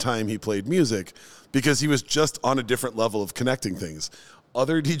every time he played music because he was just on a different level of connecting things.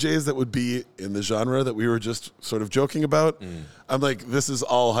 Other DJs that would be in the genre that we were just sort of joking about, I'm like, this is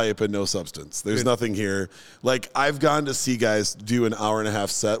all hype and no substance. There's nothing here. Like, I've gone to see guys do an hour-and-a-half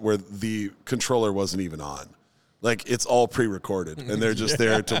set where the controller wasn't even on. Like, it's all pre-recorded, and they're just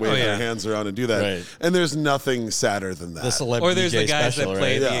there to wave their hands around and do that. Right. And there's nothing sadder than that. The celebrity Or there's DJ the guys special, that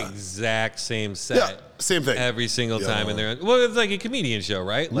play right? the exact same set. Yeah, same thing. Every single time, and they're well, it's like a comedian show,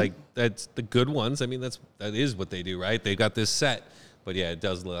 right? Like that's the good ones. I mean, that is what they do, right? They've got this set, but yeah, it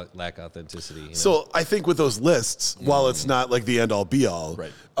does lack authenticity. You know? So I think with those lists, while it's not like the end all be all,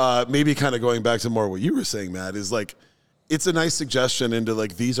 maybe kind of going back to more what you were saying, Matt, is like it's a nice suggestion into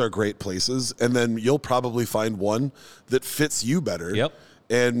like these are great places, and then you'll probably find one that fits you better. Yep.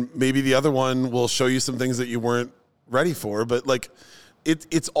 And maybe the other one will show you some things that you weren't ready for, but like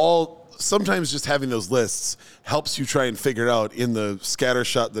it's all. Sometimes just having those lists helps you try and figure out in the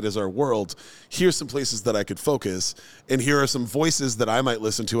scattershot that is our world, here's some places that I could focus, and here are some voices that I might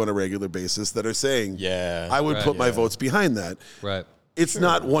listen to on a regular basis that are saying, I would put my votes behind that. Right. It's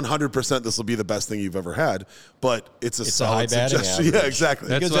not 100% this will be the best thing you've ever had, but it's a solid suggestion. Yeah, exactly.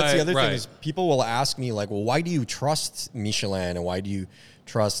 Because that's the other thing is people will ask me like, well, why do you trust Michelin and why do you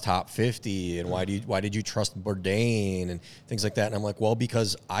trust Top 50 and why did you trust Bourdain and things like that? And I'm like, well,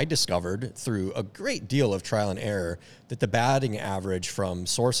 because I discovered through a great deal of trial and error that the batting average from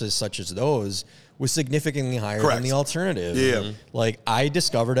sources such as those was significantly higher than the alternative. Yeah. Like I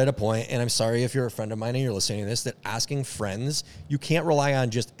discovered at a point, and I'm sorry if you're a friend of mine and you're listening to this, that asking friends, you can't rely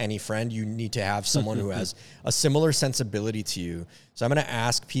on just any friend. You need to have someone who has a similar sensibility to you. So I'm going to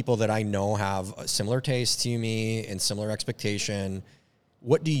ask people that I know have a similar taste to me and similar expectation.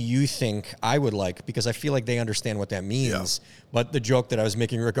 What do you think I would like? Because I feel like they understand what that means. Yeah. But the joke that I was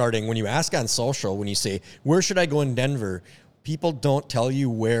making regarding when you ask on social, when you say, where should I go in Denver? People don't tell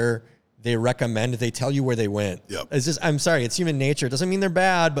you where they recommend, they tell you where they went. Yep. It's just, I'm sorry, it's human nature. It doesn't mean they're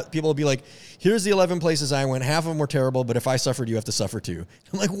bad, but people will be like, here's the 11 places I went. Half of them were terrible, but if I suffered, you have to suffer too.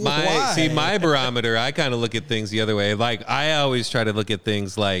 I'm like, why? See, my barometer, I kind of look at things the other way. Like, I always try to look at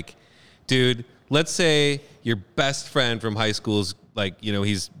things like, dude, let's say your best friend from high school's like, you know,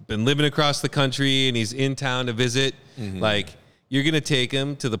 he's been living across the country and he's in town to visit. Mm-hmm. Like, you're going to take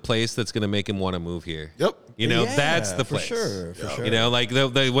him to the place that's going to make him want to move here. Yep. You know, that's the place. For sure. You know, like,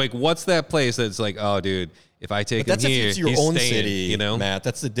 like, what's that place that's like, oh, dude, if I take him here, it's your he's own staying, city, you know? Matt.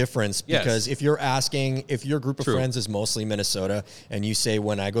 That's the difference. Because if you're asking, if your group of friends is mostly Minnesota, and you say,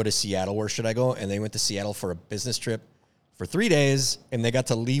 when I go to Seattle, where should I go? And they went to Seattle for a business trip for 3 days, and they got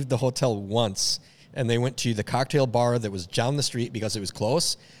to leave the hotel once, and they went to the cocktail bar that was down the street because it was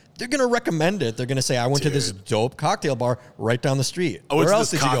close. They're going to recommend it. They're going to say, I went to this dope cocktail bar right down the street. I went to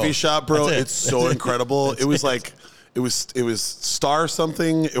this coffee shop, bro. It's so incredible. It was like, it was Star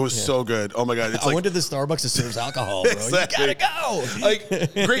something. It was so good. Oh my God. It's I went to the Starbucks that serves alcohol, bro. Exactly. You gotta go.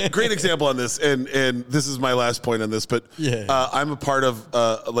 Like, great example on this. And this is my last point on this, but I'm a part of,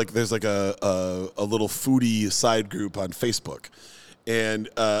 like, there's like a little foodie side group on Facebook. And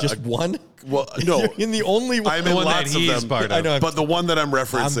just one? Well, no. You're in the only one. I'm in lots of them. Part of. I know, but the one that I'm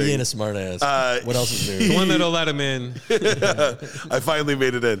referencing. I'm being a smart ass. What else is there? The one that'll let him in. I finally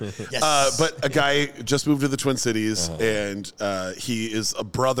made it in. Yes. But a guy just moved to the Twin Cities, and he is a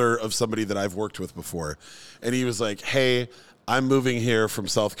brother of somebody that I've worked with before. And he was like, hey, I'm moving here from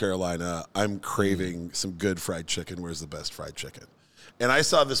South Carolina. I'm craving some good fried chicken. Where's the best fried chicken? And I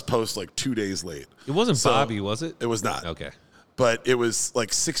saw this post like 2 days late. It wasn't Bobby, was it? It was not. Okay. But it was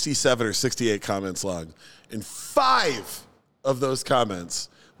like 67 or 68 comments long. And 5 of those comments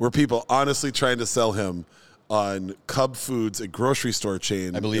were people honestly trying to sell him on Cub Foods, a grocery store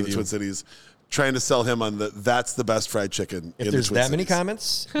chain in the Twin Cities, trying to sell him on that's the best fried chicken in the Twin Cities. If there's that many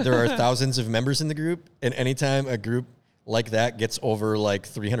comments, there are thousands of members in the group. And anytime a group like that gets over like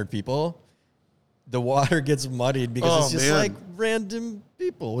 300 people, the water gets muddied because it's just like random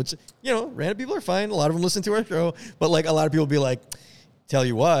people, which, you know, random people are fine. A lot of them listen to our show, but like a lot of people be like, tell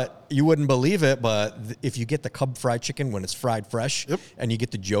you what, you wouldn't believe it, but if you get the Cub fried chicken when it's fried fresh and you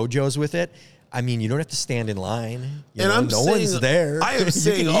get the JoJo's with it, I mean, you don't have to stand in line. No one's there. I am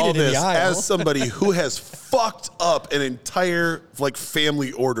saying all this as somebody who has fucked up an entire like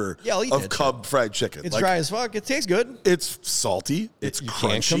family order of Cub fried chicken. It's like, dry as fuck. It tastes good. It's salty. It's crunchy.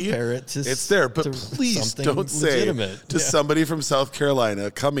 Can't compare it to it's there, but please don't say to somebody from South Carolina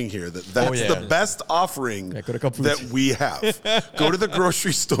coming here that's the best offering that we have. Go to the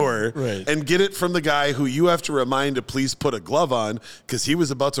grocery store and get it from the guy who you have to remind to please put a glove on because he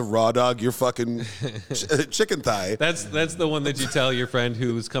was about to raw dog your fucking chicken thigh. That's the one that you tell your friend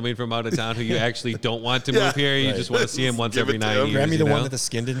who's coming from out of town who you actually don't want to move here. You just want to see him once every 9 years. Grab me the one that the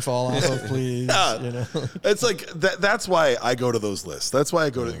skin didn't fall off of, please. You know? It's like that's why I go to those lists. That's why I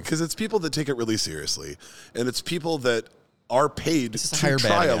go to because it's people that take it really seriously, and it's people that are paid to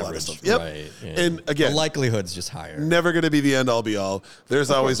try a lot of stuff. Yep. Right, and again, the likelihood's just higher. Never going to be the end all be all. There's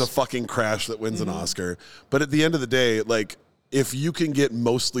always a fucking crash that wins an Oscar. But at the end of the day, like, if you can get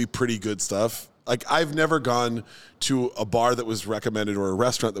mostly pretty good stuff, like I've never gone to a bar that was recommended or a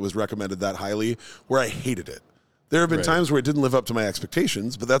restaurant that was recommended that highly where I hated it. There have been times where it didn't live up to my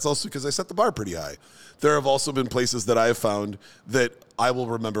expectations, but that's also because I set the bar pretty high. There have also been places that I have found that I will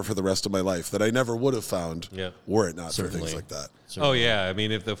remember for the rest of my life that I never would have found were it not for things like that. Oh, yeah. I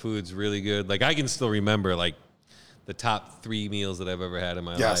mean, if the food's really good, like I can still remember like the top 3 meals that I've ever had in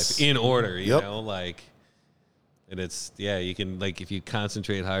my life in order, you know, like. And it's, you can, like, if you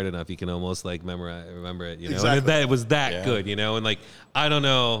concentrate hard enough, you can almost, like, remember it, you know? Exactly. And it was that good, you know? And, like, I don't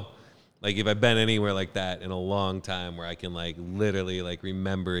know, like, if I've been anywhere like that in a long time where I can, like, literally, like,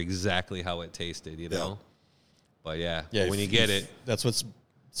 remember exactly how it tasted, you know? But, when you get it. That's what's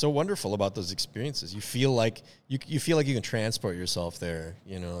so wonderful about those experiences. You feel like you feel like you can transport yourself there.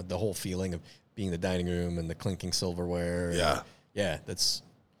 You know, the whole feeling of being in the dining room and the clinking silverware. Yeah. Yeah, that's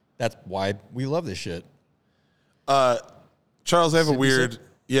why we love this shit. Charles, I have a Sip, weird. sip.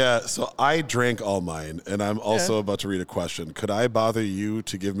 Yeah, so I drank all mine, and I'm also about to read a question. Could I bother you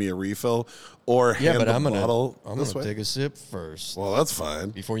to give me a refill or Yeah, hand but the I'm bottle gonna this way? take a sip first. Well, that's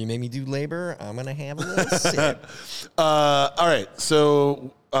fine. Before you make me do labor, I'm gonna have a little sip. All right,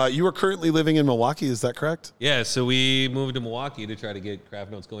 so you are currently living in Milwaukee, is that correct? Yeah, so we moved to Milwaukee to try to get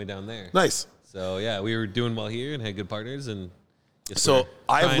Craft Notes going down there. Nice. So yeah, we were doing well here and had good partners, and guess So we're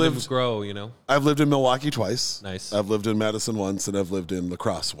I've trying to lived- grow, you know. I've lived in Milwaukee twice. Nice. I've lived in Madison once, and I've lived in La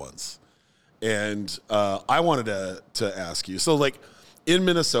Crosse once. And I wanted to ask you. So, like, in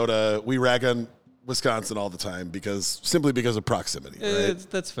Minnesota, we rag on Wisconsin all the time simply because of proximity, right?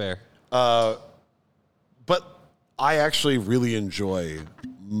 That's fair. But I actually really enjoy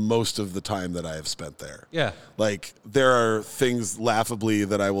most of the time that I have spent there. Yeah. Like, there are things laughably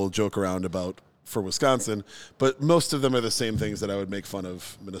that I will joke around about for Wisconsin, but most of them are the same things that I would make fun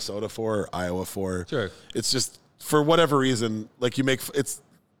of Minnesota for or Iowa for. Sure. It's just, for whatever reason, like, you make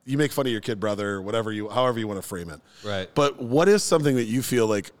fun of your kid brother, however you want to frame it. Right. But what is something that you feel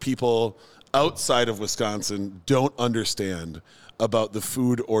like people outside of Wisconsin don't understand about the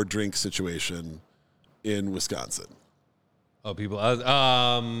food or drink situation in Wisconsin? Oh, people.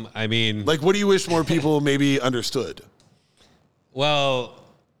 I mean, Like, what do you wish more people maybe understood? well,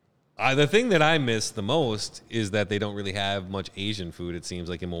 the thing that I miss the most is that they don't really have much Asian food. It seems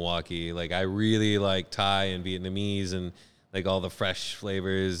like in Milwaukee. Like, I really like Thai and Vietnamese and like all the fresh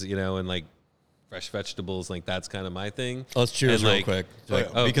flavors, you know, and like fresh vegetables. Like, that's kind of my thing. Let's cheers And, real like, quick,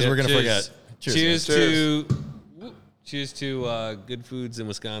 Oh, because yeah, we're gonna cheers. forget. Cheers guys. Cheers to good foods in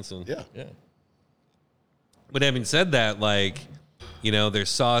Wisconsin. Yeah. Yeah. But having said that, like, you know, their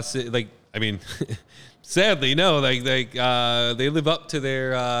sauce, like, I mean, sadly, no, like they live up to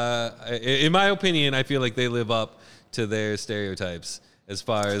their, in my opinion, I feel like they live up to their stereotypes as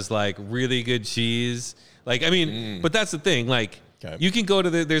far as like really good cheese. Like, I mean, but that's the thing. Like, Okay. you can go to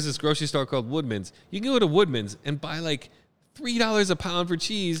there's this grocery store called Woodman's. You can go to Woodman's and buy like $3 a pound for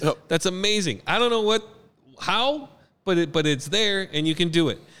cheese. Oh. That's amazing. I don't know how, but it's there and you can do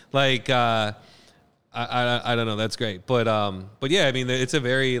it. Like, I don't know. That's great. But yeah, I mean, it's a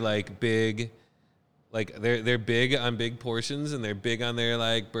very like big, like they're big on big portions and they're big on their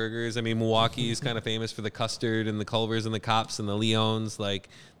like burgers. I mean, Milwaukee is kind of famous for the custard and the Culvers and the Cops and the Leons. Like,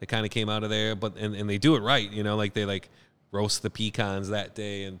 they kind of came out of there, but and they do it right. You know, like they like roast the pecans that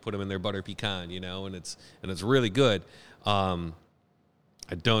day and put them in their butter pecan. You know, and it's really good.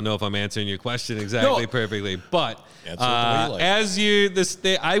 I don't know if I'm answering your question exactly perfectly, but Answer it the way you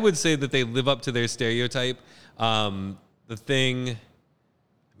like. I would say that they live up to their stereotype. The thing,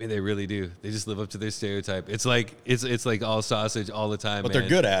 I mean, they really do. They just live up to their stereotype. It's like it's like all sausage all the time. But man. they're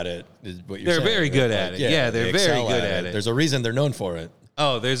good at it. Is what you're They're saying, very right? good Like, at it. Yeah, they're they very excel good at it. There's a reason they're known for it.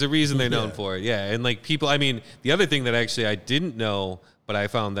 Oh, there's a reason they're known for it. Yeah. And like people, I mean, the other thing that actually I didn't know, but I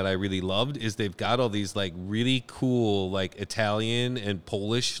found that I really loved is they've got all these like really cool, like Italian and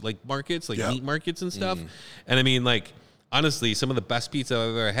Polish like markets, like meat markets and stuff. And I mean, like, honestly, some of the best pizza I've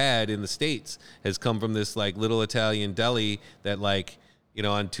ever had in the States has come from this like little Italian deli that like, you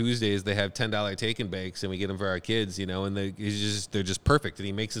know, on Tuesdays they have $10 take and bakes and we get them for our kids, you know, and they're just perfect. And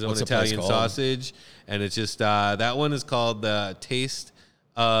he makes his own What's the place Italian called? sausage. And it's just, that one is called the Taste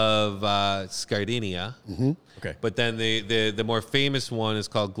of Sardinia. Okay. But then the more famous one is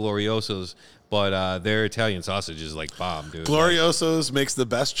called Glorioso's. But their Italian sausage is like bomb, dude. Glorioso's makes the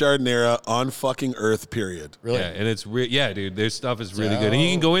best giardiniera on fucking earth, period. Really? Yeah, and it's dude. Their stuff is really good, and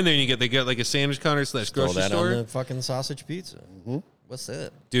you can go in there and they got like a sandwich counter / Throw grocery that store. on the fucking sausage pizza. What's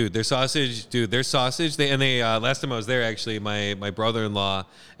that? Dude, their sausage. They last time I was there, actually, my brother-in-law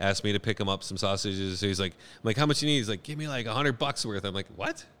asked me to pick him up some sausages. So he's like, I'm like, how much you need? He's like, give me like $100 worth. I'm like,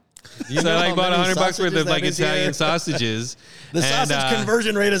 what? Do you So know I like how bought many $100 worth sausages of like that is here? Italian sausages. The And, sausage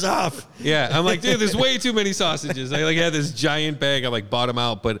conversion rate is off. Yeah, I'm like, dude, there's way too many sausages. I like had this giant bag. I like bought them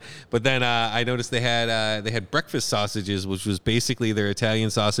out, but then I noticed they had breakfast sausages, which was basically their Italian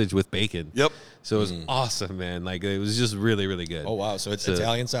sausage with bacon. Yep. So it was awesome, man. Like, it was just really, really good. Oh wow! So it's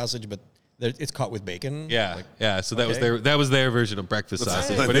Italian sausage, but it's caught with bacon. Yeah, Like, yeah. So that okay. was their version of breakfast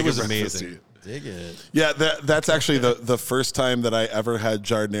sausage, I but it think was of breakfast amazing. dig it. Yeah, that's actually the first time that I ever had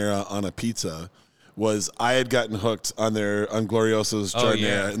giardiniera on a pizza. Was I had gotten hooked on Glorioso's giardiniera,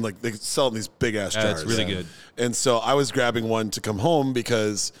 yeah. and like they sell in these big ass Yeah, jars. it's really good. And so I was grabbing one to come home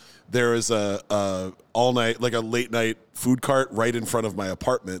because there was a all night, like a late night food cart right in front of my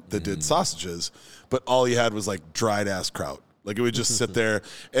apartment that did sausages, but all you had was like dried ass kraut. Like it would just sit there.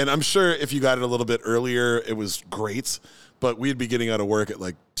 And I'm sure if you got it a little bit earlier, it was great. But we'd be getting out of work at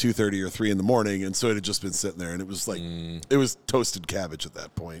like 2:30 or 3 in the morning. And so it had just been sitting there. And it was like, it was toasted cabbage at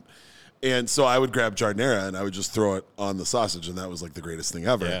that point. And so I would grab giardiniera and I would just throw it on the sausage. And that was like the greatest thing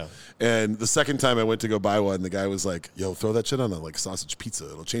ever. Yeah. And the second time I went to go buy one, the guy was like, yo, throw that shit on a like sausage pizza.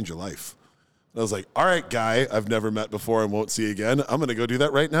 It'll change your life. And I was like, all right, guy I've never met before and won't see again. I'm going to go do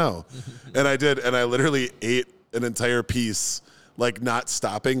that right now. And I did. And I literally ate an entire piece, like not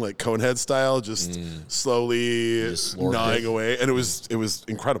stopping, like Conehead style, just slowly Just slurped gnawing it. away. And it was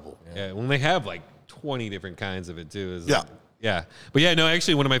incredible. Yeah, when they have like 20 different kinds of it too. It's Yeah. like- yeah. But yeah, no,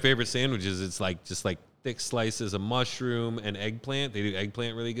 actually one of my favorite sandwiches, it's like just like thick slices of mushroom and eggplant. They do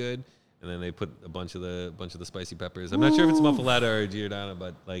eggplant really good. And then they put a bunch of the spicy peppers. I'm not sure if it's muffaletta or Giordano,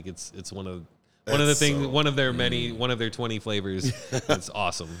 but like it's one of the things, one of their 20 flavors. It's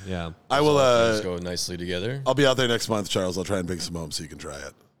awesome. Yeah. I will. These go nicely together. I'll be out there next month, Charles. I'll try and bring some home so you can try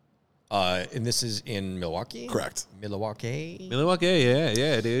it. And this is in Milwaukee? Correct. Milwaukee? Milwaukee,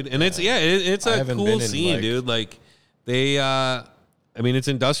 yeah, dude. And it's it's I a haven't cool been in, scene, like- dude. Like they I mean, it's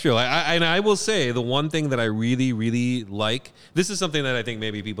industrial. And I will say the one thing that I really, really like, this is something that I think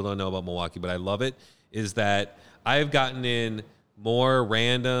maybe people don't know about Milwaukee, but I love it, is that I've gotten in more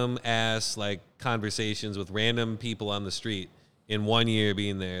random ass like conversations with random people on the street in 1 year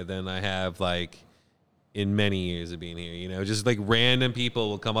being there than I have like in many years of being here. You know, just like random people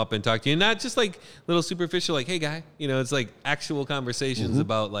will come up and talk to you, not just like little superficial, like, hey guy, you know, it's like actual conversations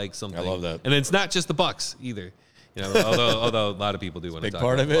about like something. I love that. And it's not just the Bucks either. You know, although a lot of people do want to Big talk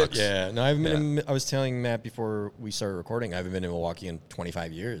part about of the it. Bucks. Yeah. No, I haven't been in, I was telling Matt before we started recording, I haven't been in Milwaukee in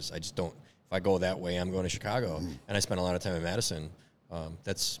 25 years. I just don't, if I go that way, I'm going to Chicago. And I spent a lot of time in Madison.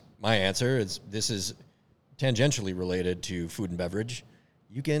 That's my answer. This is tangentially related to food and beverage.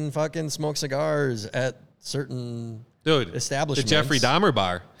 You can fucking smoke cigars at certain Dude, the establishments. Jeffrey Dahmer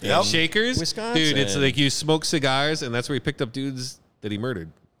bar. Yep. Shakers. Wisconsin. Dude, it's like you smoke cigars, and that's where he picked up dudes that he murdered.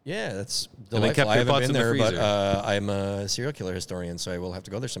 Yeah, that's And they delightful. kept I their haven't butts been in the there, but freezer. I'm a serial killer historian, so I will have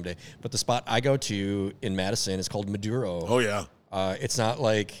to go there someday. But the spot I go to in Madison is called Maduro. Oh yeah. It's not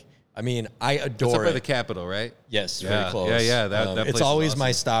like, I mean, I It's adore up by it. the Capitol, right? Yes, Yeah, very close. yeah, that place it's is always my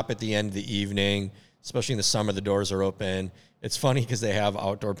awesome. stop at the end of the evening, especially in the summer. The doors are open. It's funny because they have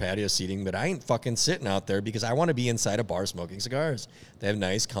outdoor patio seating, but I ain't fucking sitting out there because I want to be inside a bar smoking cigars. They have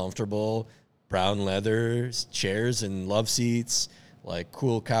nice, comfortable brown leather chairs and love seats, like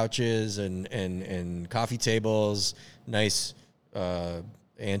cool couches and coffee tables, nice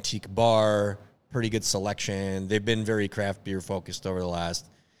antique bar, pretty good selection. They've been very craft beer focused over the last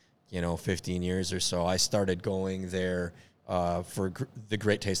 15 years or so. I started going there for the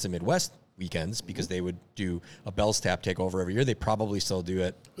Great Taste of Midwest weekends because they would do a Bell's Tap takeover every year. They probably still do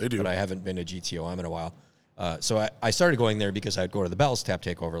it. They do. But I haven't been to GTOM in a while. So I started going there because I'd go to the Bell's Tap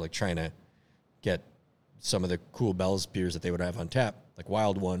takeover, like trying to get some of the cool Bell's beers that they would have on tap, like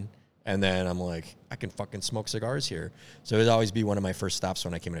Wild One. And then I'm like, I can fucking smoke cigars here. So it would always be one of my first stops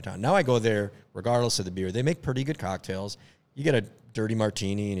when I came into town. Now I go there regardless of the beer. They make pretty good cocktails. You get a dirty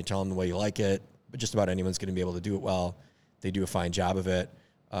martini and you tell them the way you like it, but just about anyone's going to be able to do it well. They do a fine job of it.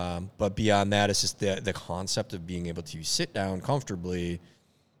 But beyond that, it's just the concept of being able to sit down comfortably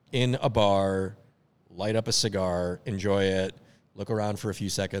in a bar, light up a cigar, enjoy it, look around for a few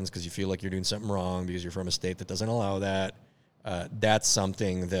seconds because you feel like you're doing something wrong because you're from a state that doesn't allow that. That's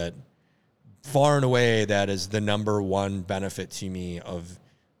something that far and away that is the number one benefit to me of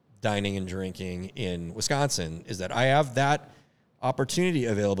dining and drinking in Wisconsin is that I have that opportunity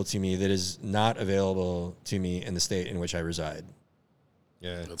available to me that is not available to me in the state in which I reside.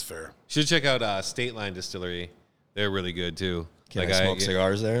 Yeah. That's fair. Should check out State Line Distillery. They're really good too. Can I smoke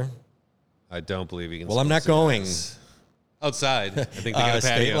cigars there? I don't believe you can. Well, I'm smoke not going. cigars. Outside. I think they got a State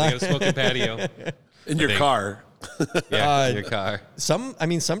patio. They Line? got a smoking patio. In your think. car. Yeah, in your car. Some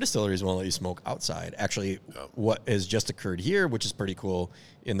distilleries won't let you smoke outside. Actually, what has just occurred here, which is pretty cool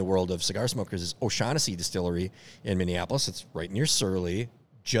in the world of cigar smokers, is O'Shaughnessy Distillery in Minneapolis. It's right near Surly.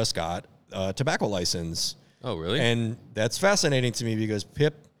 Just got a tobacco license. Oh, really? And that's fascinating to me because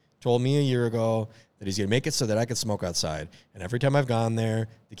Pip told me a year ago that he's going to make it so that I can smoke outside. And every time I've gone there,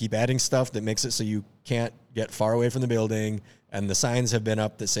 they keep adding stuff that makes it so you can't get far away from the building. And the signs have been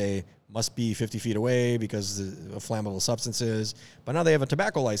up that say, must be 50 feet away because of flammable substances. But now they have a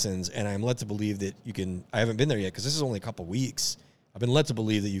tobacco license, and I'm led to believe that you can, I haven't been there yet because this is only a couple weeks. I've been led to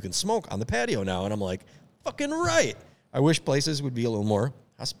believe that you can smoke on the patio now. And I'm like, fucking right. I wish places would be a little more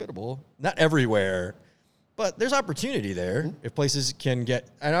hospitable. Not everywhere, but there's opportunity there if places can get.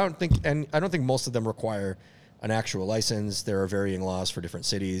 I don't think most of them require an actual license. There are varying laws for different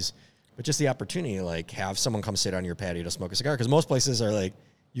cities. but just the opportunity to like have someone come sit on your patio to smoke a cigar. Because most places are like,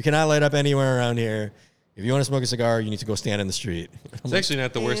 you cannot light up anywhere around here. If you want to smoke a cigar, you need to go stand in the street. It's actually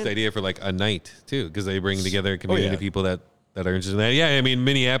not the worst idea for like a night too, because they bring together a community of people that are interested in that. Yeah, I mean,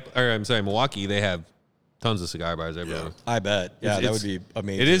 Milwaukee, they have tons of cigar bars everywhere. Yeah. I bet. Yeah, that would be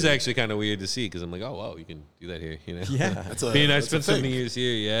amazing. It is actually kind of weird to see because I'm like, oh, wow, you can do that here. You know? Yeah. I spent so many years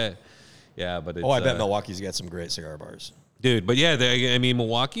here. Yeah. Yeah, but it's, I bet Milwaukee's got some great cigar bars. Dude, but yeah,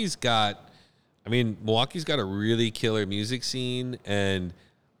 Milwaukee's got a really killer music scene. And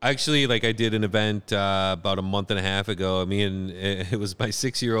actually, like I did an event about a month and a half ago. It was my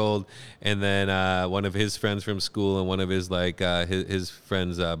 6-year-old and then one of his friends from school and one of his his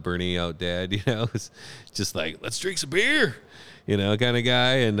friends, Bernie out dad, you know, was just like, let's drink some beer, you know, kind of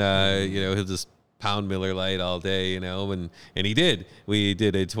guy. And, you know, he'll just pound Miller Lite all day, you know, and he did. We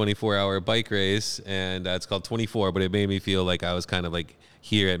did a 24-hour bike race, and it's called 24, but it made me feel like I was kind of like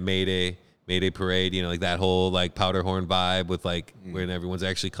here at May Day Parade, you know, like that whole like powder horn vibe with like when everyone's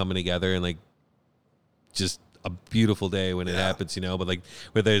actually coming together and like just a beautiful day when it happens, you know, but like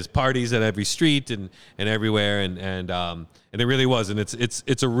where there's parties at every street and everywhere and it really was, and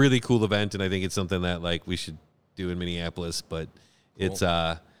it's a really cool event, and I think it's something that like we should do in Minneapolis, but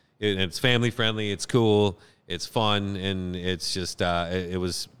cool. It's family friendly, it's cool, it's fun, and it's just it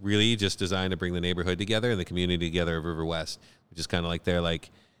was really just designed to bring the neighborhood together and the community together of River West, which is kind of like their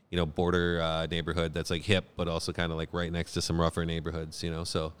like, you know, border neighborhood that's like hip, but also kind of like right next to some rougher neighborhoods, you know.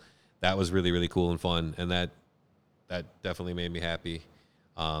 So that was really, really cool and fun, and that definitely made me happy.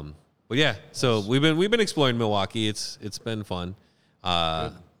 But yeah, so we've been exploring Milwaukee. It's been fun.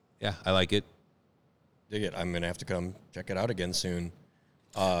 Yeah, I like it. Dig it. I'm gonna have to come check it out again soon.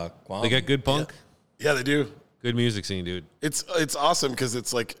 They got good punk. Yeah, they do. Good music scene, dude. It's awesome because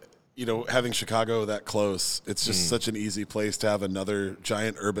it's like, you know, having Chicago that close, it's just such an easy place to have another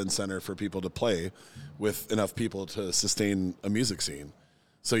giant urban center for people to play with enough people to sustain a music scene.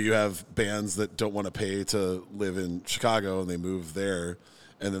 So you have bands that don't want to pay to live in Chicago and they move there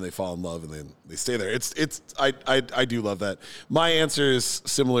and then they fall in love and then they stay there. I do love that. My answer is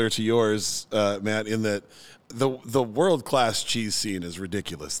similar to yours, Matt, in that the world-class cheese scene is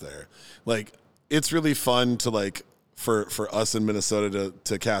ridiculous there. Like, it's really fun to like, for us in Minnesota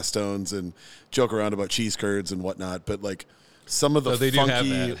to cast stones and joke around about cheese curds and whatnot, but like some of the they funky,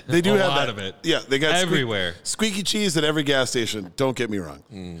 do have that. they do a have lot that. of it. Yeah, they got everywhere. Squeaky cheese at every gas station. Don't get me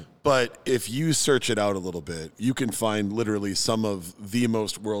wrong, but if you search it out a little bit, you can find literally some of the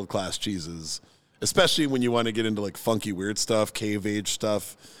most world-class cheeses, especially when you want to get into like funky weird stuff, cave age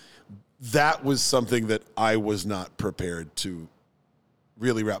stuff. That was something that I was not prepared to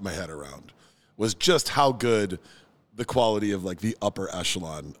really wrap my head around, was just how good the quality of like the upper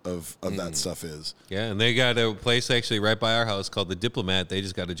echelon of that stuff is. Yeah, and they got a place actually right by our house called The Diplomat. They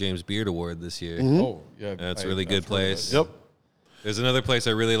just got a James Beard Award this year. Oh, yeah. That's a really good place. Yep. There's another place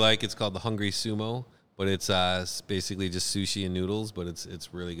I really like. It's called The Hungry Sumo, but it's basically just sushi and noodles, but it's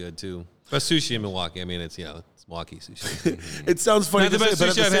really good too. But sushi in Milwaukee, I mean, it's, you know, it's Milwaukee sushi. It sounds funny. Not the best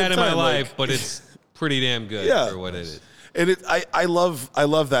sushi I've had in my life, like, but it's pretty damn good for what it is. And I love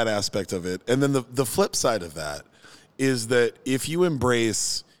that aspect of it. And then the flip side of that is that if you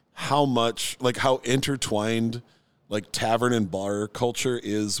embrace how intertwined like tavern and bar culture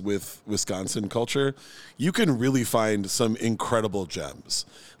is with Wisconsin culture, you can really find some incredible gems.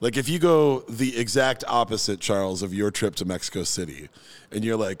 Like if you go the exact opposite, Charles, of your trip to Mexico City, and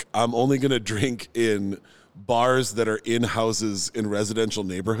you're like, I'm only going to drink in bars that are in houses in residential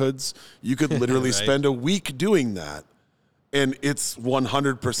neighborhoods, you could literally Right. spend a week doing that. And it's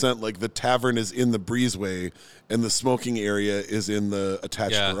 100% like the tavern is in the breezeway and the smoking area is in the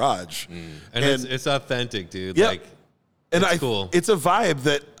attached garage. And it's authentic, dude. Yeah. Like, And it's cool. It's a vibe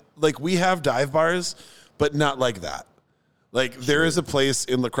that like we have dive bars, but not like that. Like there is a place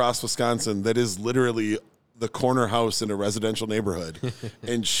in La Crosse, Wisconsin that is literally the corner house in a residential neighborhood.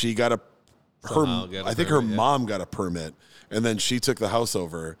 And she got I think her mom got a permit and then she took the house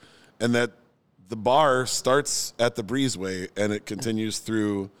over, and that the bar starts at the breezeway and it continues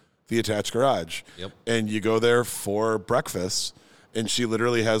through the attached garage. Yep. And you go there for breakfast, and she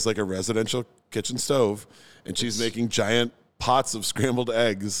literally has like a residential kitchen stove, and she's making giant pots of scrambled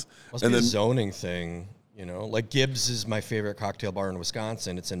eggs. Must and be then a zoning thing, you know. Like Gibbs is my favorite cocktail bar in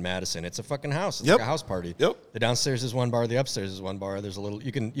Wisconsin. It's in Madison. It's a fucking house. It's like a house party. Yep. The downstairs is one bar. The upstairs is one bar. There's a little.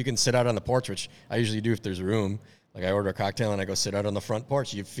 You can sit out on the porch, which I usually do if there's room. Like I order a cocktail and I go sit out on the front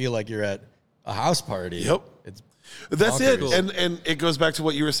porch. You feel like you're at a house party. Yep. That's bonkers. it. And it goes back to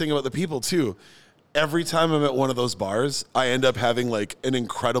what you were saying about the people too. Every time I'm at one of those bars, I end up having like an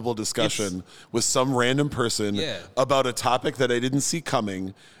incredible discussion with some random person about a topic that I didn't see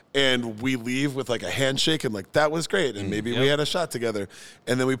coming. and we leave with like a handshake and like, that was great. And maybe we had a shot together,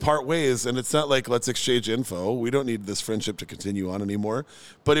 and then we part ways, and it's not like, let's exchange info. We don't need this friendship to continue on anymore.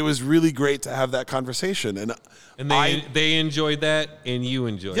 But it was really great to have that conversation. And they enjoyed that, and you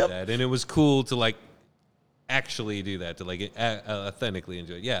enjoyed that. And it was cool to like actually do that, to like authentically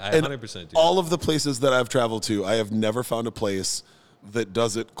enjoy it. Yeah, I 100% do. All of the places that I've traveled to, I have never found a place that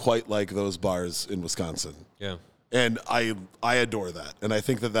does it quite like those bars in Wisconsin. Yeah. And I adore that. And I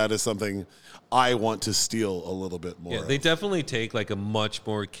think that is something I want to steal a little bit more. Yeah, they definitely take like a much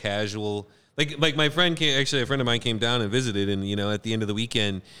more casual, like my friend a friend of mine came down and visited, and at the end of the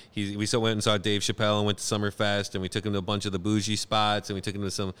weekend we went and saw Dave Chappelle and went to Summerfest, and we took him to a bunch of the bougie spots, and we took him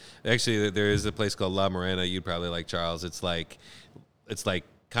to some, actually there is a place called La Morena, you'd probably like, Charles. It's like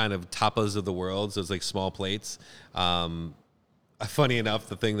kind of tapas of the world, so it's like small plates. Funny enough,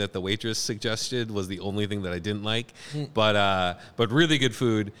 the thing that the waitress suggested was the only thing that I didn't like, but really good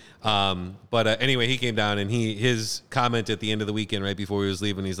food. Anyway, he came down, and his comment at the end of the weekend, right before he was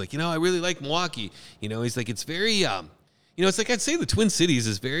leaving, he's like, I really like Milwaukee. He's like, it's very, it's like, I'd say the Twin Cities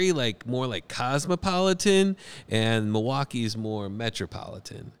is very like more like cosmopolitan, and Milwaukee's more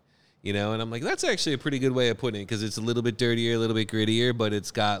metropolitan. And I'm like, that's actually a pretty good way of putting it, because it's a little bit dirtier, a little bit grittier, but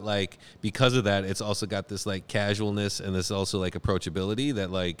it's got like, because of that, it's also got this like casualness and this also like approachability that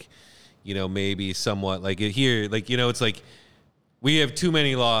like, maybe somewhat like here, like, it's like we have too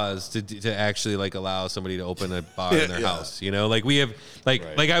many laws to actually like allow somebody to open a bar in their house. Like we have like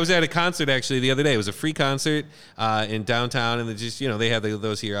I was at a concert actually the other day. It was a free concert in downtown, and they have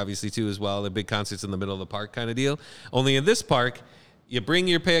those here obviously too as well. The big concerts in the middle of the park kind of deal. Only in this park, you bring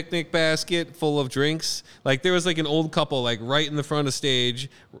your picnic basket full of drinks. Like there was like an old couple like right in the front of stage.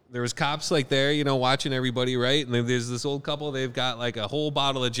 There was cops like there, watching everybody, right? And then there's this old couple. They've got like a whole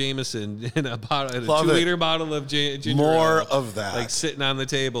bottle of Jameson and a 2-liter bottle of ginger more ale, of that, like sitting on the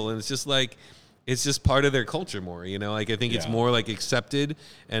table. And it's just like, it's just part of their culture more, Like I think it's more like accepted,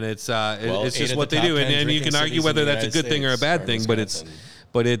 and it's just what they do. And you can argue whether that's a good thing or a bad thing, but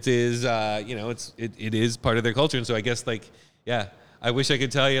it is it is part of their culture. And so I guess like, yeah. I wish I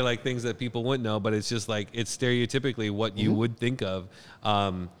could tell you like things that people wouldn't know, but it's just like, it's stereotypically what you would think of.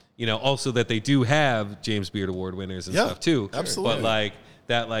 Also that they do have James Beard Award winners and stuff too. Absolutely. But like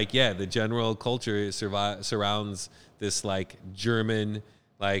that, like, the general culture surrounds this like German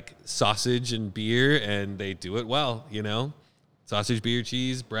like sausage and beer, and they do it well, sausage, beer,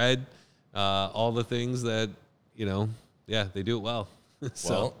 cheese, bread, all the things that, they do it well.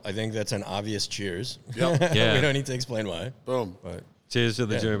 So. Well, I think that's an obvious cheers. Yep. Yeah. We don't need to explain why. Boom. But Cheers to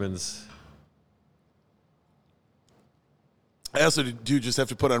the Germans. I also do just have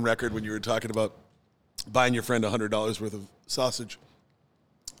to put on record when you were talking about buying your friend $100 worth of sausage.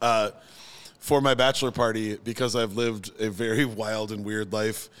 For my bachelor party, because I've lived a very wild and weird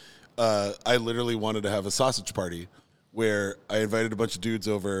life, I literally wanted to have a sausage party where I invited a bunch of dudes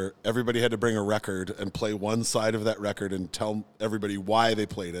over. Everybody had to bring a record and play one side of that record and tell everybody why they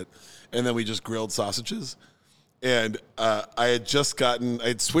played it. And then we just grilled sausages. And I had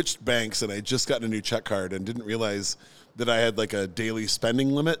switched banks, and I had just gotten a new check card and didn't realize that I had like a daily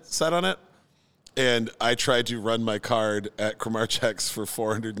spending limit set on it. And I tried to run my card at Kramarczek's for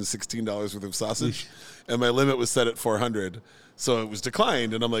 $416 worth of sausage, and my limit was set at $400. So it was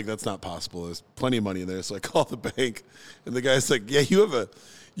declined, and I'm like, that's not possible. There's plenty of money in there. So I called the bank, and the guy's like, yeah, you have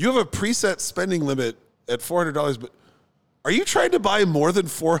a preset spending limit at $400, but are you trying to buy more than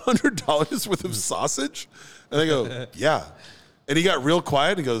 $400 worth of sausage? And I go, yeah. And he got real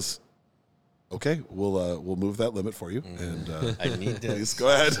quiet. He goes, okay, we'll move that limit for you, and I need to please go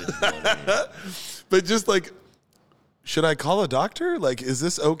ahead. But just like, should I call a doctor? Like, is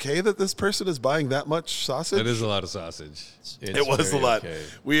this okay that this person is buying that much sausage? That is a lot of sausage. It was a lot. Okay.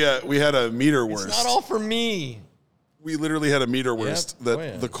 We had a meter worst. It's not all for me. We literally had a meter worst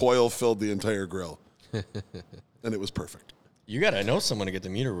that the coil filled the entire grill, and it was perfect. You gotta know someone to get the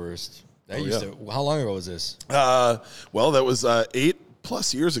meter worst. How long ago was this? Well, that was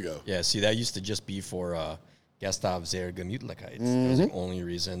 8+ years ago. Yeah, see, that used to just be for Gustav sehr Gemütlichkeit. That was the only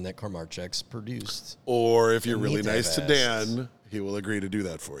reason that Kramarczek's produced. Or if you're really Meat nice to divests. Dan, he will agree to do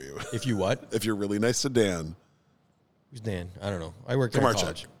that for you. If you what? If you're really nice to Dan. Who's Dan? I don't know. I worked there in Kramarczek.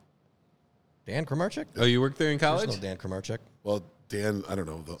 college. Dan Kramarczek? Oh, you worked there in college? There's no Dan Kramarczek. Well, Dan, I don't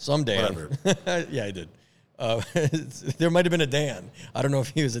know. Some Dan. Whatever. Yeah, I did. There might have been a Dan. I I don't know if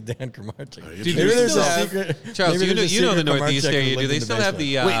he was a Dan Kramarczek. Dude, Maybe you there's still a have- secret. Charles, maybe you there's a know the secret Northeast Kramarczek area. who Do lived they in still have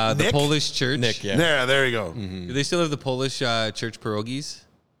basement. the Nick? Polish church? Nick, yeah. There you go. Do they still have the Polish church pierogies?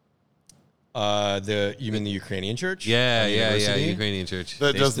 You mean the Ukrainian church? Yeah, On the yeah, university? Ukrainian church.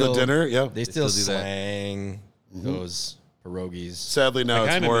 That They does still- the dinner, yeah. They still still do that. slang those pierogies. Sadly, now I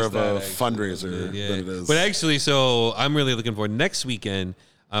it's kinda more miss of that, a actually. fundraiser Yeah. than it is. But actually, so I'm really looking forward next weekend.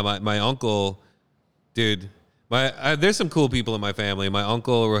 My uncle, dude, there's some cool people in my family. My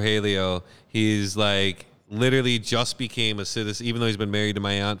uncle Rogelio, he's like literally just became a citizen, even though he's been married to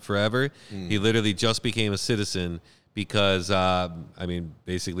my aunt forever. He literally just became a citizen because,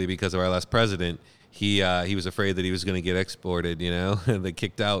 basically because of our last president. He was afraid that he was going to get exported, and they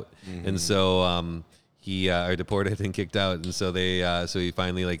kicked out, and so he are deported and kicked out, and so so he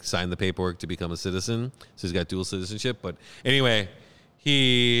finally like signed the paperwork to become a citizen. So he's got dual citizenship. But anyway,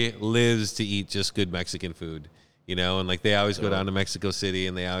 he lives to eat just good Mexican food, and like they always go down to Mexico City,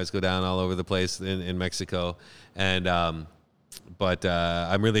 and they always go down all over the place in Mexico, and But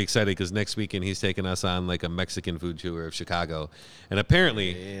I'm really excited because next weekend he's taking us on like a Mexican food tour of Chicago, and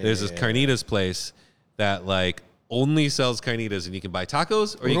apparently there's this carnitas place that like only sells carnitas, and you can buy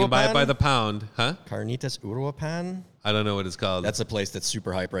tacos or you can buy it by the pound, huh? Carnitas Uruapan? I don't know what it's called. That's a place that's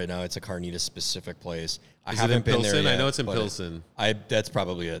super hype right now. It's a carnitas specific place. I Is it haven't in been there Pilsen? yet. I know it's in but Pilsen. That's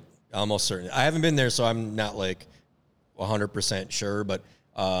probably it. Almost certain. I haven't been there, so I'm not like 100% sure, but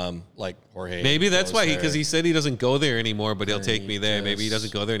like Jorge. Maybe that's goes why there. because he said he doesn't go there anymore, but he'll take me there. Maybe he Carnitas.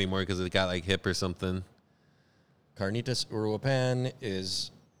 doesn't go there anymore because it got like hip or something. Carnitas Uruapan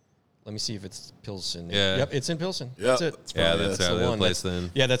is. Let me see if it's Pilsen. Yeah. Yep, it's in Pilsen. Yeah, That's it. that's Yeah, probably that's it. the one. place That's-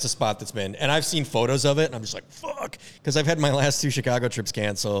 then. Yeah, that's a spot that's been. And I've seen photos of it, and I'm just like, fuck. Because I've had my last 2 Chicago trips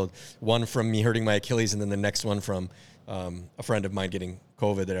canceled. One from me hurting my Achilles, and then the next one from a friend of mine getting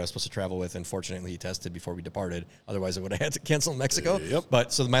COVID that I was supposed to travel with. And fortunately, he tested before we departed. Otherwise, I would have had to cancel in Mexico. Yep.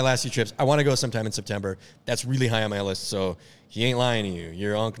 But so my last 2 trips, I want to go sometime in September. That's really high on my list. So he ain't lying to you.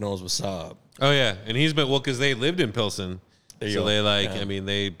 Your uncle knows what's up. Oh yeah, and he's been because they lived in Pilsen, There you so go. they like. Yeah. I mean,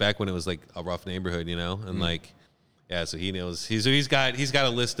 they back when it was like a rough neighborhood, and like, yeah. So he knows. He's got a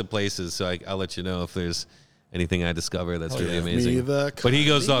list of places. So I'll let you know if there's anything I discover that's really Give me amazing. the But he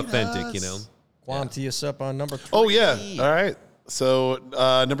goes carnitas. authentic, Quam, tee us up on number 3. Oh yeah. All right. So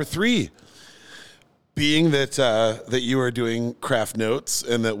number 3, being that that you are doing craft notes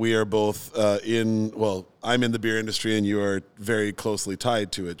and that we are both I'm in the beer industry and you are very closely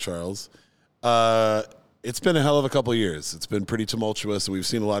tied to it, Charles. It's been a hell of a couple of years. It's been pretty tumultuous, and we've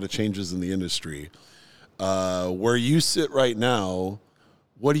seen a lot of changes in the industry. Where you sit right now,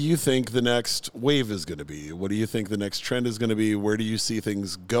 what do you think the next wave is going to be? What do you think the next trend is going to be? Where do you see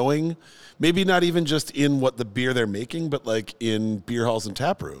things going? Maybe not even just in what the beer they're making, but like in beer halls and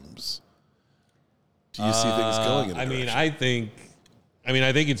tap rooms. Do you see things going in a direction? I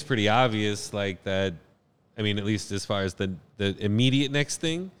think it's pretty obvious, like that. I mean, at least as far as the immediate next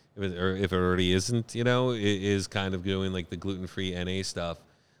thing, if it already isn't, it is kind of doing like the gluten-free NA stuff.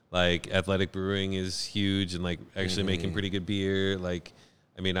 Like Athletic Brewing is huge and like actually making pretty good beer. Like,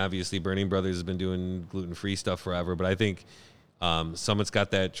 I mean, obviously Burning Brothers has been doing gluten-free stuff forever, but I think Summit's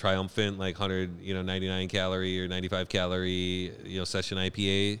got that triumphant like 99 calorie or 95 calorie, session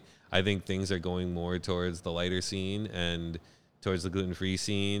IPA. I think things are going more towards the lighter scene and towards the gluten-free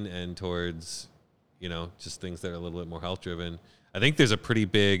scene and towards, just things that are a little bit more health-driven. I think there's a pretty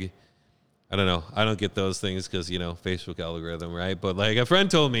big, I don't know, I don't get those things because, Facebook algorithm, right? But like a friend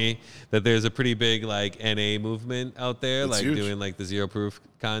told me that there's a pretty big like NA movement out there, It's like huge. doing like the zero proof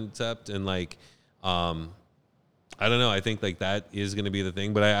concept. And like, I don't know, I think like that is going to be the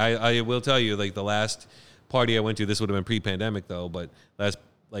thing. But I will tell you, like the last party I went to, this would have been pre-pandemic though, but last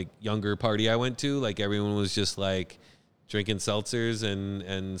like younger party I went to, like everyone was just like drinking seltzers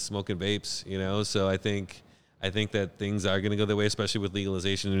and smoking vapes, So I think that things are going to go that way, especially with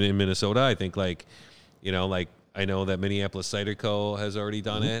legalization in Minnesota. I think like I know that Minneapolis Cider Co. has already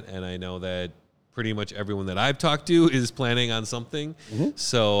done it, and I know that pretty much everyone that I've talked to is planning on something.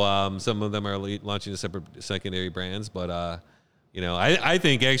 So some of them are launching separate secondary brands, but I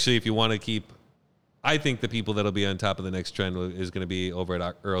think actually if you want to keep, I think the people that'll be on top of the next trend is going to be over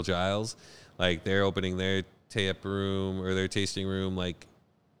at Earl Giles. Like they're opening their tap room or their tasting room like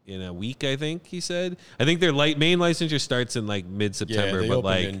in a week, I think he said. I think their main licensure starts in like mid-September, they but opened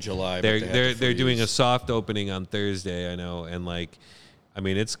like in July, but they had to they're doing a freeze. soft opening on Thursday, I know, and like I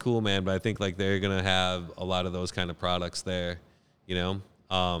mean it's cool, man, but I think like they're gonna have a lot of those kind of products there, I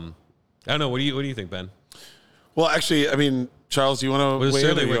don't know. What do you think, Ben? Well, actually, I mean, Charles, do you want to What is weigh in or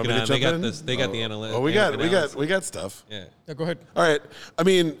Shirley you want working me to on? jump They got in? this. They got the analytics. Oh, we got stuff. Yeah. Yeah, go ahead. All right. I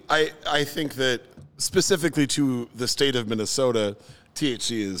mean, I think that specifically to the state of Minnesota,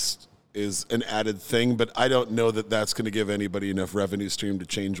 THC is an added thing, but I don't know that that's going to give anybody enough revenue stream to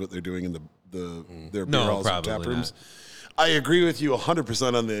change what they're doing in their beer No, halls and probably tap rooms. I agree with you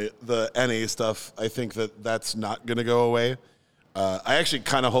 100% on the NA stuff. I think that's not going to go away. I actually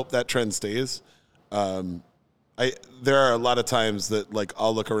kind of hope that trend stays. there are a lot of times that like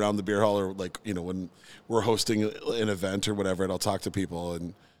I'll look around the beer hall or like, you know, when we're hosting an event or whatever, and I'll talk to people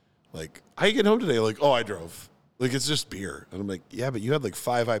and like, how you get home today? Like, oh, I drove. Like, it's just beer. And I'm like, yeah, but you had like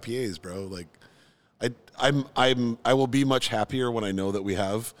 5 IPAs, bro. Like, I will be much happier when I know that we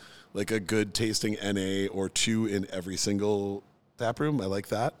have like a good tasting NA or 2 in every single tap room. I like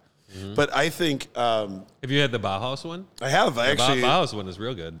that. Mm-hmm. But I think have you had the Bauhaus one? I have. I actually Bauhaus one is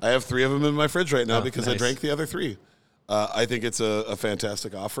real good. I have 3 of them in my fridge right now because nice. I drank the other 3. I think it's a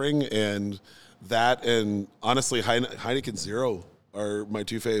fantastic offering, and that and honestly Heineken Zero are my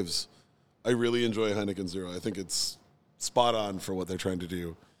 2 faves. I really enjoy Heineken Zero. I think it's spot on for what they're trying to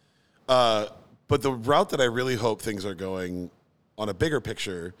do. But the route that I really hope things are going on a bigger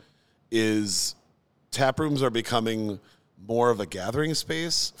picture is tap rooms are becoming more of a gathering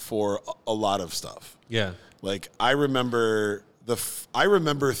space for a lot of stuff. Yeah. Like I remember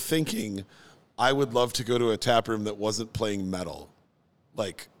thinking I would love to go to a tap room that wasn't playing metal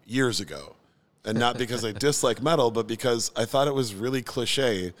like years ago. And not because I dislike metal, but because I thought it was really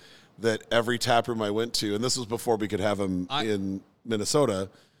cliche that every tap room I went to, and this was before we could have them in Minnesota,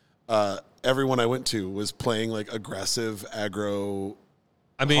 everyone I went to was playing like aggressive aggro.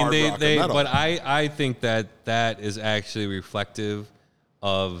 I mean, hard rock and metal. but I think that is actually reflective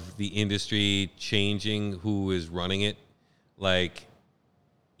of the industry changing who is running it. Like,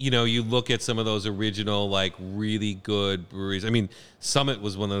 you know, you look at some of those original, like, really good breweries. I mean, Summit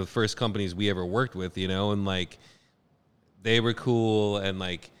was one of the first companies we ever worked with, you know, and, like, they were cool. And,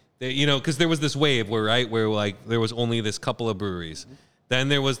 like, they, you know, because there was this wave where, like, there was only this couple of breweries. Mm-hmm. Then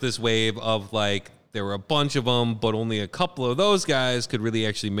there was this wave of, like, there were a bunch of them, but only a couple of those guys could really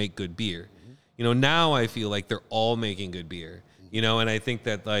actually make good beer. Mm-hmm. You know, now I feel like they're all making good beer, you know, and I think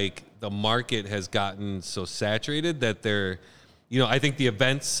that, like, the market has gotten so saturated that they're, you know, I think the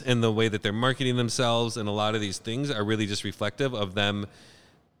events and the way that they're marketing themselves and a lot of these things are really just reflective of them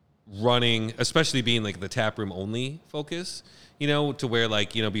running, especially being like the tap room only focus, you know, to where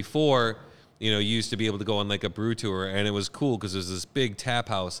like, you know, before, you know, you used to be able to go on like a brew tour and it was cool because there's this big tap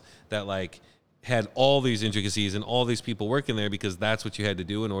house that like had all these intricacies and all these people working there because that's what you had to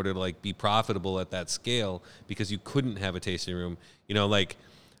do in order to like be profitable at that scale because you couldn't have a tasting room. You know, like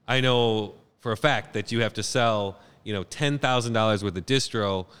I know for a fact that you have to sell, you know, $10,000 worth of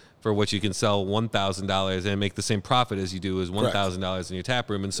distro for what you can sell $1,000 and make the same profit as you do as $1,000 in your tap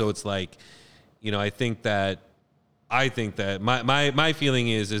room. And so it's like, you know, I think that my feeling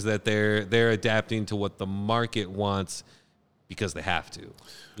is that they're adapting to what the market wants because they have to,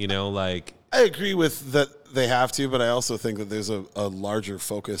 you know, like. I agree with that they have to, but I also think that there's a larger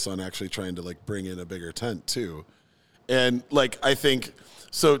focus on actually trying to like bring in a bigger tent too. And like, I think,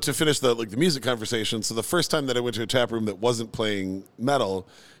 so to finish the music conversation, so the first time that I went to a tap room that wasn't playing metal,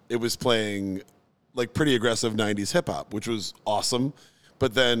 it was playing like pretty aggressive 90s hip hop, which was awesome.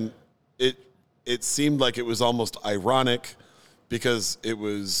 But then it seemed like it was almost ironic because it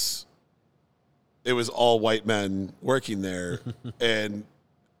was all white men working there and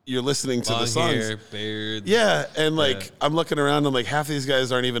you're listening to long the songs. Hair, beards. Yeah, and like I'm looking around and like half these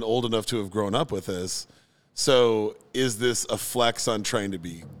guys aren't even old enough to have grown up with this. So is this a flex on trying to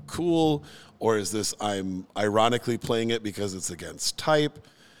be cool, or is this I'm ironically playing it because it's against type?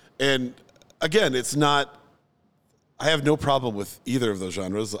 And again, it's not. I have no problem with either of those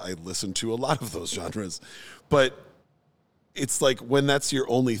genres. I listen to a lot of those genres, but it's like when that's your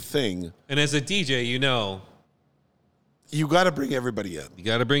only thing. And as a DJ, you know, you got to bring everybody in. You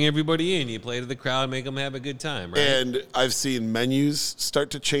got to bring everybody in. You play to the crowd, make them have a good time, right? And I've seen menus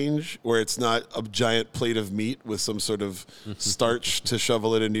start to change where it's not a giant plate of meat with some sort of starch to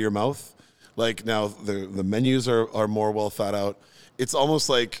shovel it into your mouth. Like now the menus are more well thought out. It's almost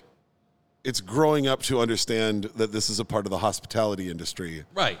like it's growing up to understand that this is a part of the hospitality industry.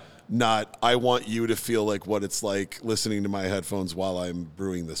 Right. Not, I want you to feel like what it's like listening to my headphones while I'm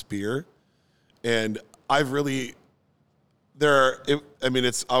brewing this beer. And I've really...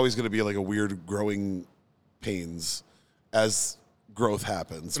 it's always going to be like a weird growing pains as growth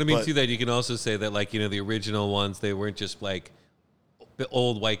happens. But I mean, too, that you can also say that, like, you know, the original ones, they weren't just like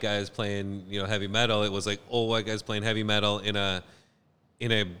old white guys playing, you know, heavy metal. It was like old white guys playing heavy metal in a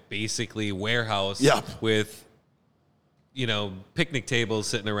basically warehouse with, you know, picnic tables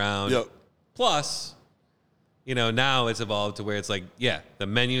sitting around. Yep. Plus, you know, now it's evolved to where it's like, yeah, the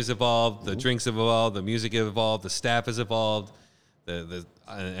menus evolved, the drinks have evolved, the music have evolved, the staff has evolved,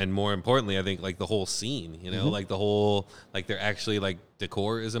 and more importantly, I think like the whole scene, you know, like the whole, like they're actually like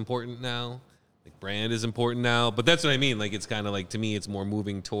decor is important now, like brand is important now. But that's what I mean. Like it's kind of like, to me, it's more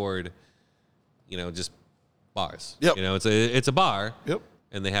moving toward, you know, just bars. Yep. You know, it's a bar. Yep.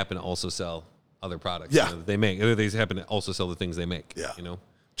 And they happen to also sell other products Yeah. that they make. They happen to also sell the things they make. Yeah. You know?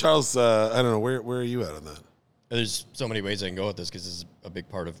 Charles, I don't know, where are you at on that? There's so many ways I can go with this because this is a big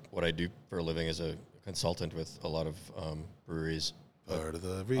part of what I do for a living as a consultant with a lot of breweries. Part of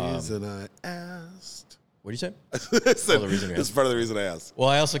the reason I asked. What do you say? I said, the reason you it's asked. part of the reason I asked. Well,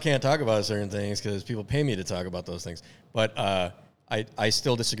 I also can't talk about certain things because people pay me to talk about those things. But I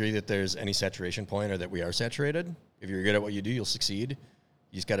still disagree that there's any saturation point or that we are saturated. If you're good at what you do, you'll succeed.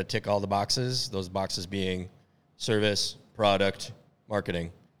 You just got to tick all the boxes, those boxes being service, product,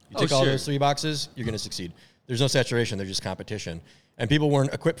 marketing. You tick all sure. those 3 boxes, you're going to succeed. There's no saturation. There's just competition. And people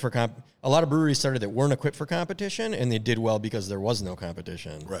weren't equipped for a lot of breweries started that weren't equipped for competition, and they did well because there was no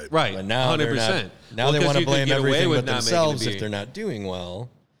competition. Right. Right. But now 100%. Now they want to blame everything but not making the themselves if beer. they're not doing well.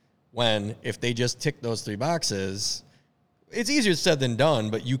 When if they just tick those 3 boxes, it's easier said than done.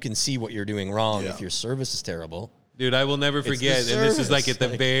 But you can see what you're doing wrong Yeah. if your service is terrible. Dude, I will never the forget, and this is like at the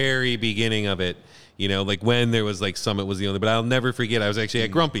service, like- very beginning of it, you know, like when there was like Summit was the only, but I'll never forget, I was actually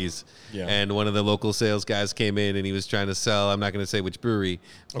at Grumpy's, Yeah. and one of the local sales guys came in and he was trying to sell, I'm not going to say which brewery,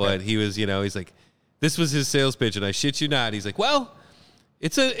 but he was, you know, he's like, this was his sales pitch, and I shit you not, he's like, well,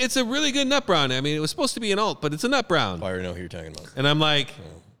 it's a really good nut brown. I mean, it was supposed to be an alt, but it's a nut brown. I already know who you're talking about. And I'm like,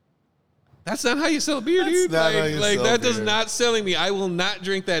 that's not how you sell beer, That's dude. not how you Like sell that does beer. not selling me. I will not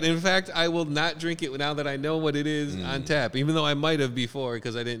drink that. In fact, I will not drink it now that I know what it is on tap, even though I might have before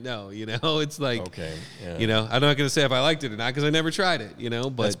because I didn't know. You know, it's like, Okay, yeah. you know, I'm not going to say if I liked it or not because I never tried it. You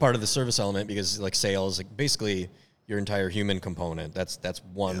know, but That's part of the service element because like sales, like basically your entire human component. That's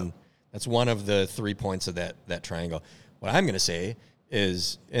one of the 3 points of that triangle. What I'm going to say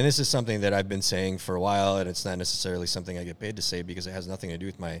is, and this is something that I've been saying for a while, and it's not necessarily something I get paid to say because it has nothing to do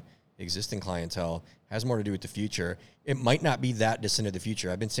with my existing clientele. It has more to do with the future. It might not be that distant in the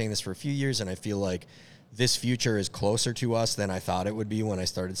future. I've been saying this for a few years, and I feel like this future is closer to us than I thought it would be when I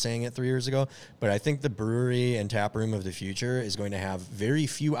started saying it 3 years ago. But I think the brewery and tap room of the future is going to have very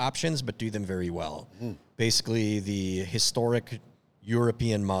few options, but do them very well. Basically, the historic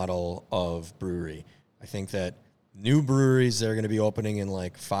European model of brewery. I think that new breweries that are going to be opening in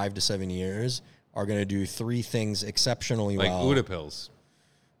like 5 to 7 years are going to do 3 things exceptionally like well. Uda Pills.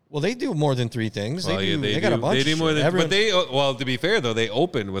 Well, they do more than 3 things. Well, yeah, They got a bunch. They do of more shit. than, Everyone- but they, well, to be fair though, they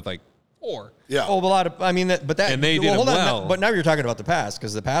opened with like 4. Yeah. Oh, a lot of. I mean, but that. And they did hold them on, well. But now you're talking about the past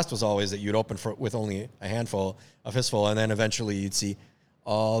because the past was always that you'd open with only a handful, a fistful, and then eventually you'd see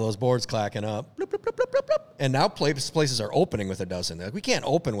all those boards clacking up. Bloop, bloop, bloop, bloop, bloop, bloop. And now places are opening with a dozen. Like, we can't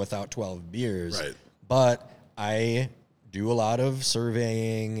open without 12 beers. Right. But I do a lot of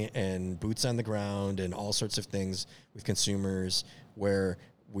surveying and boots on the ground and all sorts of things with consumers where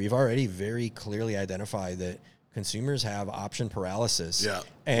we've already very clearly identified that consumers have option paralysis. Yeah.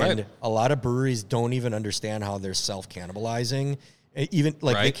 And Right. a lot of breweries don't even understand how they're self-cannibalizing. Even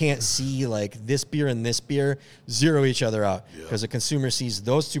like they Right. can't see like this beer and this beer zero each other out because a consumer sees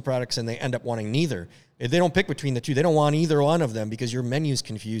those 2 products and they end up wanting neither. If they don't pick between the 2, they don't want either one of them because your menu's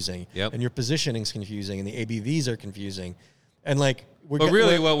confusing and your positioning's confusing and the ABVs are confusing. And like, But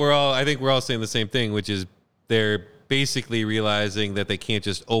really, what I think we're all saying the same thing, which is they're basically realizing that they can't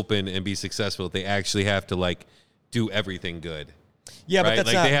just open and be successful. They actually have to like do everything good. yeah, Right? but that's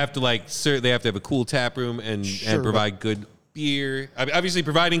like not, they have to they have to have a cool tap room and Sure, provide good beer. I mean, obviously,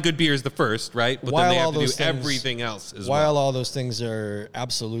 providing good beer is the first, right? But While then they have all to do those things- everything else as While well. all those things are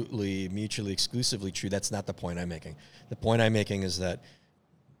absolutely mutually exclusively true, that's not the point I'm making. The point I'm making is that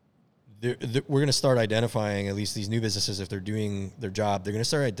we're going to start identifying, at least these new businesses, if they're doing their job, they're going to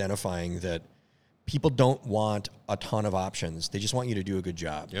start identifying that people don't want a ton of options. They just want you to do a good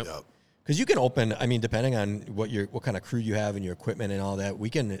job. Yep. Yep. Because you can open, I mean, depending on what kind of crew you have and your equipment and all that,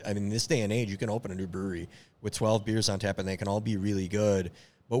 this day and age, you can open a new brewery with 12 beers on tap and they can all be really good.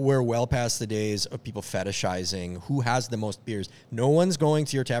 But we're well past the days of people fetishizing who has the most beers. No one's going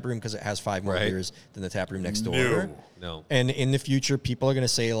to your tap room because it has 5 more Right. beers than the tap room next door. No. And in the future, people are going to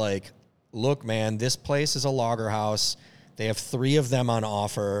say like, look, man, this place is a lager house. They have 3 of them on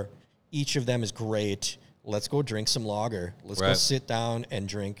offer. Each of them is great. Let's go drink some lager. Let's go Right. sit down and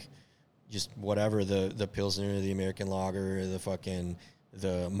drink just whatever, the Pilsner, the American Lager, the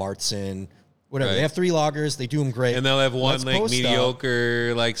Martzen, whatever. Right. They have 3 lagers. They do them great. And they'll have one Let's like post up.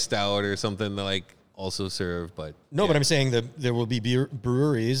 mediocre like stout or something to like also serve. But No, yeah. but I'm saying that there will be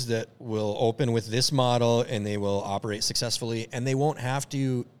breweries that will open with this model and they will operate successfully and they won't have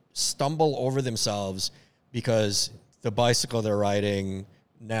to stumble over themselves because the bicycle they're riding,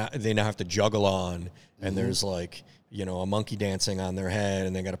 they now have to juggle on and there's like, you know, a monkey dancing on their head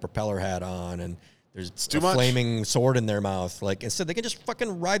and they got a propeller hat on and there's too a much. flaming sword in their mouth. Like instead they can just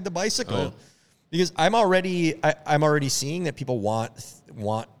fucking ride the bicycle. Oh, yeah. Because I'm already seeing that people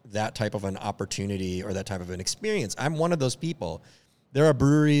want that type of an opportunity or that type of an experience. I'm one of those people. There are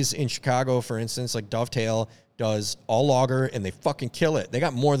breweries in Chicago, for instance, like Dovetail does all lager and they fucking kill it. They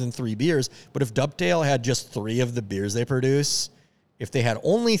got more than 3 beers, but if Dovetail had just 3 of the beers they produce, if they had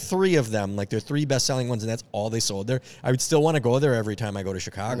only 3 of them, like their 3 best-selling ones, and that's all they sold there, I would still want to go there every time I go to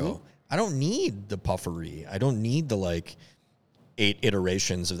Chicago. Mm-hmm. I don't need the puffery. I don't need the 8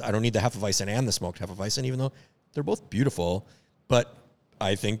 iterations. I don't need the Hefeweizen and the smoked Hefeweizen, even though they're both beautiful. But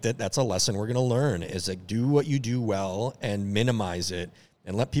I think that that's a lesson we're going to learn is do what you do well and minimize it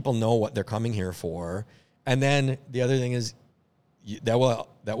and let people know what they're coming here for. And then the other thing is that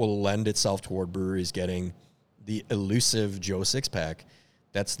will lend itself toward breweries getting the elusive Joe 6-pack.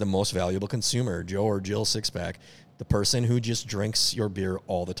 That's the most valuable consumer, Joe or Jill 6-pack. The person who just drinks your beer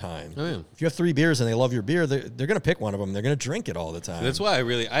all the time. Oh, yeah. If you have 3 beers and they love your beer, they're going to pick one of them. They're going to drink it all the time. That's why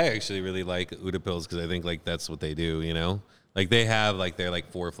I actually really like Udapils because I think that's what they do, they have their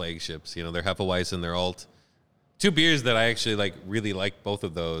 4 flagships, their Hefeweizen, their Alt. 2 beers that I actually really like both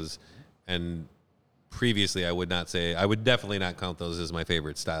of those. And previously I would definitely not count those as my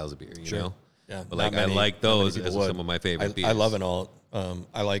favorite styles of beer, you know? Yeah. But I like those as some of my favorite beers. I love an Alt.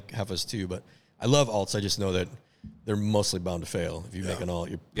 I like Hefes too, but I love Alts. I just know that they're mostly bound to fail. If you make an Alt,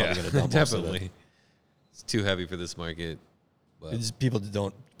 you're probably going to dump definitely. Most of it. It's too heavy for this market. People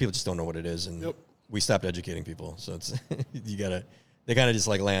just don't know what it is, and we stopped educating people. So it's they kind of just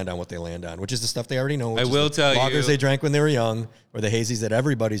land on what they land on, which is the stuff they already know. I will tell you, lagers they drank when they were young, or the hazies that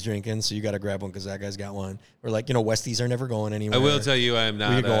everybody's drinking. So you got to grab one because that guy's got one. Or Westies are never going anywhere. I will tell you, I'm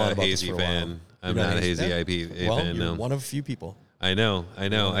not a hazy fan. I'm not a hazy IPA fan. You're no. one of a few people. I know.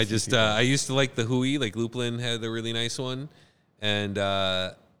 I just I used to like the Hui, Lupulin had a really nice one, and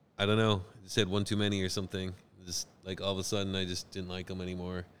I don't know, just had one too many or something. Just all of a sudden, I just didn't like them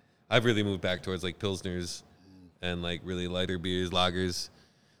anymore. I've really moved back towards Pilsners and really lighter beers, lagers.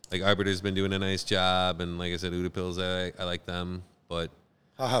 Arbiter's been doing a nice job, and like I said, Udapils, I like them, but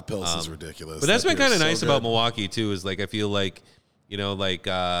Pils is ridiculous. But that's been kind of nice about Milwaukee too. Is I feel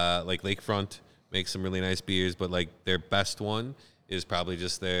Lakefront makes some really nice beers, but their best one is probably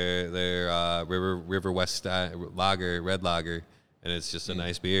just their River West lager, red lager, and it's just a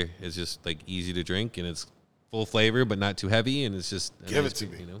nice beer. It's just easy to drink, and it's full flavor but not too heavy, and it's just give it to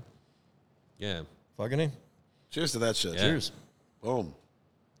me. Yeah. Fucking A. Cheers to that shit. Yeah. Cheers. Boom.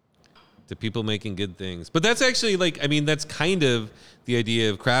 To people making good things. But that's actually that's kind of the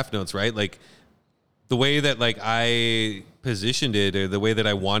idea of craft notes, right? The way that I positioned it or the way that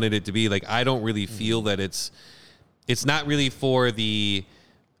I wanted it to be, I don't really feel that it's not really for the,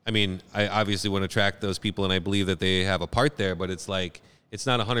 I obviously want to attract those people and I believe that they have a part there, but it's it's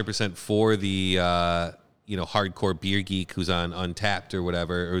not 100% for the, hardcore beer geek who's on Untapped or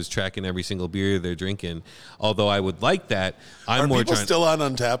whatever, or who's tracking every single beer they're drinking. Although I would like that. Are people still on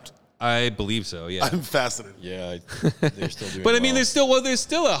Untapped? I believe so. Yeah, I'm fascinated. Yeah, they're still doing. But there's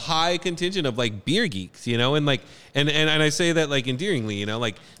still a high contingent of beer geeks, and I say that endearingly,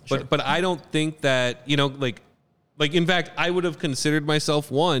 Sure. but I don't think that in fact I would have considered myself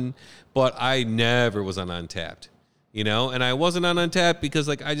one, but I never was on Untapped, and I wasn't on Untapped because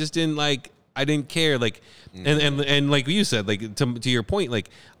I just didn't I didn't care and like you said, to your point,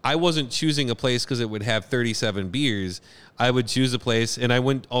 I wasn't choosing a place because it would have 37 beers. I would choose a place, and I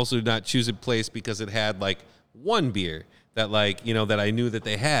wouldn't also not choose a place because it had one beer that that I knew that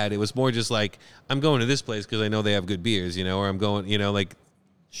they had. It was more just I'm going to this place because I know they have good beers, or I'm going,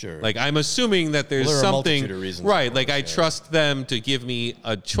 Sure. I'm assuming that there's there are something, a multitude of reasons, right? of course, I trust them to give me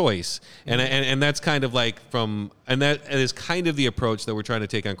a choice, and that's kind of that is kind of the approach that we're trying to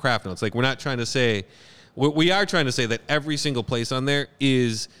take on Craft Notes. We're not trying to say, we are trying to say that every single place on there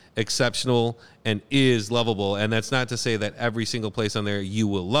is exceptional and is lovable, and that's not to say that every single place on there you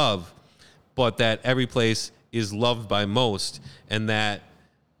will love, but that every place is loved by most, and that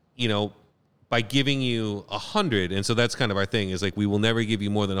by giving you 100, and so that's kind of our thing, is we will never give you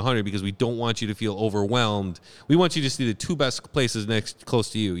more than 100 because we don't want you to feel overwhelmed. We want you to see the 2 best places close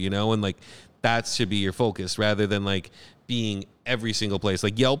to you, and that should be your focus rather than being every single place.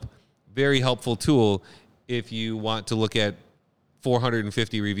 Yelp, very helpful tool if you want to look at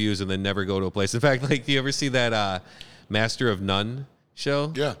 450 reviews and then never go to a place. In fact, do you ever see that Master of None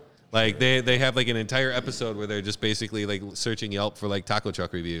show? Yeah. They have an entire episode where they're just basically searching Yelp for taco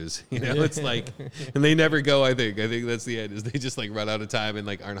truck reviews. It's and they never go. I think that's the end. Is they just run out of time and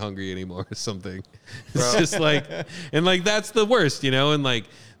aren't hungry anymore or something. It's just and that's the worst, and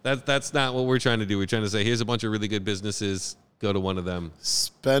that's not what we're trying to do. We're trying to say here's a bunch of really good businesses. Go to one of them.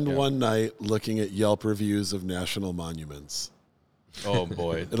 Spend one night looking at Yelp reviews of national monuments. Oh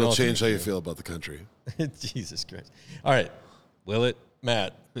boy, It'll change how you feel about the country. Jesus Christ! All right, Will it?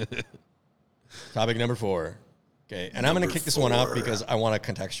 Matt. Topic number 4. Okay, and I'm going to kick this one off because I want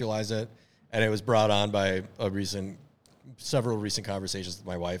to contextualize it, and it was brought on by several recent conversations with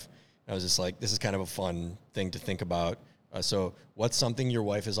my wife. I was just like, this is kind of a fun thing to think about. So, what's something your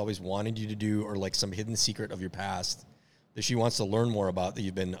wife has always wanted you to do, or like some hidden secret of your past that she wants to learn more about that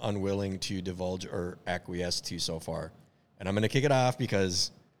you've been unwilling to divulge or acquiesce to so far? And I'm going to kick it off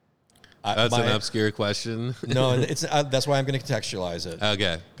because That's an obscure question. no, it's that's why I'm going to contextualize it.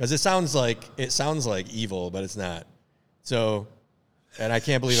 Okay. Because it sounds like evil, but it's not. So, and I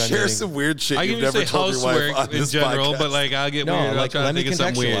can't believe I'm Share getting, some weird shit I can you've just never say told your wife on housework in this general, podcast. but like I'll get no, weird. I'll like try let to me think of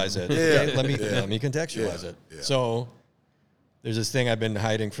something weird. contextualize it. Yeah. Okay? Let me contextualize it. Yeah. So, there's this thing I've been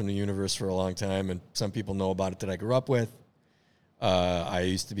hiding from the universe for a long time, and some people know about it that I grew up with. I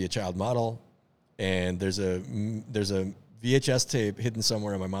used to be a child model, and there's a VHS tape hidden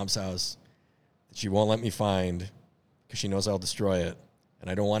somewhere in my mom's house that she won't let me find because she knows I'll destroy it, and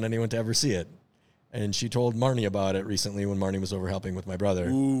I don't want anyone to ever see it. And she told Marnie about it recently when Marnie was over helping with my brother.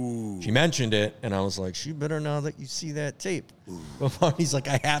 Ooh. She mentioned it, and I was like, she better now that you see that tape. But Marnie's like,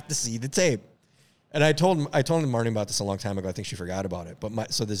 I have to see the tape. And I told Marnie about this a long time ago. I think she forgot about it.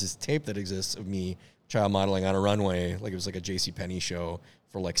 But so there's this tape that exists of me child modeling on a runway, like it was like a JCPenney show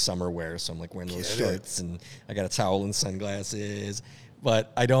for like summer wear. So I'm like wearing those shorts, and I got a towel and sunglasses.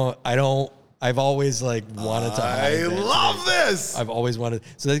 But I've always like wanted to hide I that love tape. this. I've always wanted.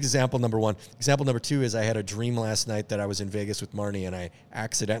 So that's example number 1. Example number 2 is I had a dream last night that I was in Vegas with Marnie, and I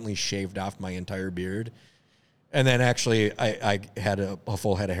accidentally shaved off my entire beard. And then actually I had a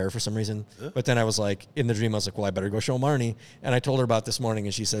full head of hair for some reason. But then I was like, in the dream, I was like, well, I better go show Marnie. And I told her about this morning,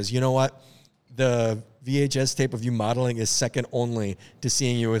 and she says, you know what? The VHS tape of you modeling is second only to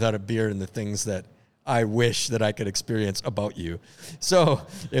seeing you without a beard and the things that I wish that I could experience about you. So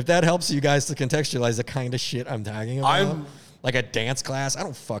if that helps you guys to contextualize the kind of shit I'm talking about, like a dance class, I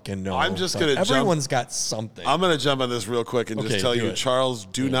don't fucking know. I'm just But gonna jump- everyone's got something. I'm going to jump on this real quick and Okay, just tell do you, it. Charles,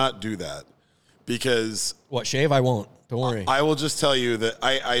 do not do that. Because What, shave? I won't. Don't worry. I will just tell you that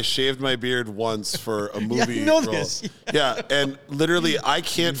I shaved my beard once for a movie you know role. this. Yeah, and literally I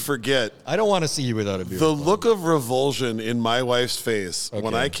can't forget I don't want to see you without a beard. the look of revulsion in my wife's face when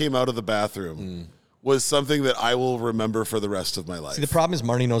Okay. I came out of the bathroom was something that I will remember for the rest of my life. See, the problem is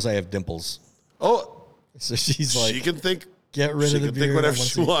Marnie knows I have dimples. Oh, So she's like, she can think. get rid She of the can beard. think whatever I wanna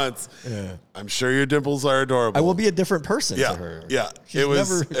she see- wants. Yeah. I'm sure your dimples are adorable. I will be a different person Yeah, to her. yeah. She's It was.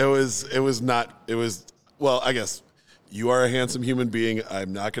 never- It was not. It was. Well, I guess you are a handsome human being.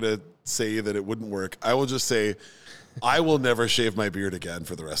 I'm not going to say that it wouldn't work. I will just say, I will never shave my beard again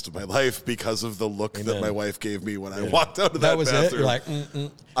for the rest of my life because of the look that Amen. my wife gave me when I walked out of that was bathroom. it. You're like, I I'm was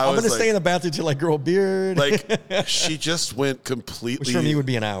going to like- stay in the bathroom till I grow a beard. like she just went which completely for me would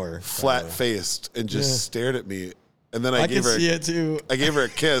be an hour. flat faced and just Yeah. stared at me. And then I gave can her see it too. I gave her a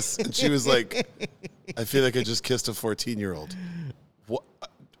kiss, and she was like, I feel like I just kissed a 14-year-old. What?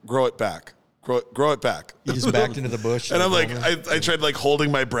 Grow it back. Grow it back. You just backed into the bush. And I'm like, over. I tried like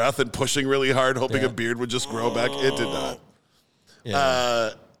holding my breath and pushing really hard, hoping Yeah. a beard would just grow back. It did not.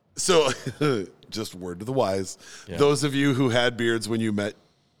 Yeah. So just word to the wise. Yeah. Those of you who had beards when you met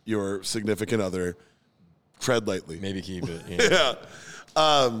your significant other, tread lightly. Maybe keep it. Yeah.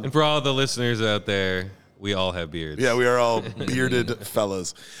 Yeah. And for all the listeners out there, we all have beards. Yeah, we are all bearded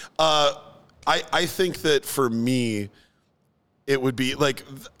fellas. I think that for me, it would be like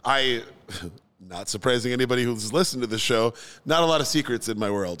not surprising anybody who's listened to the show, not a lot of secrets in my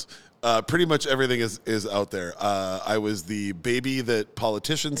world. Pretty much everything is out there. I was the baby that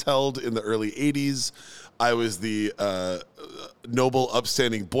politicians held in the early 80s. I was the noble,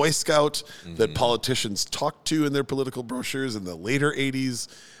 upstanding Boy Scout that politicians talked to in their political brochures in the later 80s.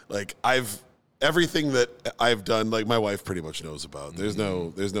 Like everything that I've done, like my wife pretty much knows about. There's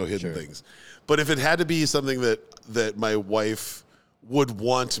no hidden things. But if it had to be something that my wife would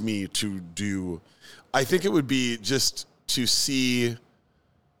want me to do, I think it would be just to see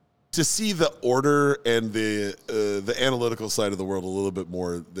the order and the analytical side of the world a little bit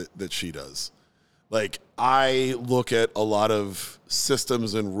more that she does. Like I look at a lot of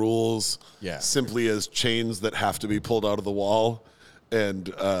systems and rules simply as chains that have to be pulled out of the wall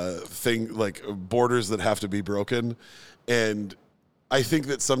and like borders that have to be broken. And I think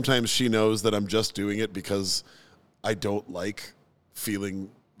that sometimes she knows that I'm just doing it because I don't like feeling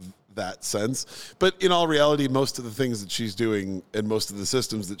that sense. But in all reality, most of the things that she's doing and most of the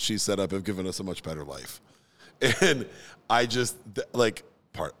systems that she's set up have given us a much better life. And I just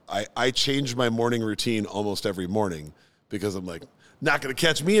I change my morning routine almost every morning because I'm like, not going to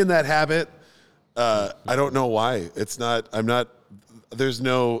catch me in that habit. I don't know why. I'm not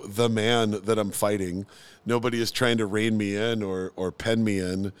the man that I'm fighting. Nobody is trying to rein me in or pen me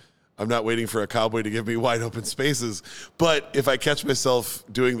in. I'm not waiting for a cowboy to give me wide open spaces. But if I catch myself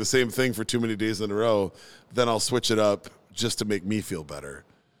doing the same thing for too many days in a row, then I'll switch it up just to make me feel better.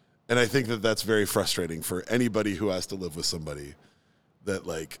 And I think that that's very frustrating for anybody who has to live with somebody, that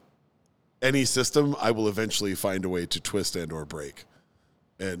like any system, I will eventually find a way to twist and or break.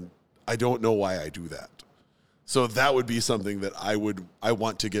 And I don't know why I do that. So that would be something that I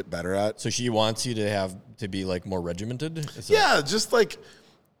want to get better at. So she wants you to be like more regimented? Yeah, just like,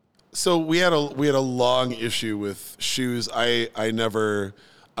 so we had a long issue with shoes. I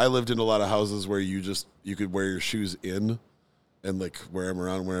lived in a lot of houses where you could wear your shoes in and like wear them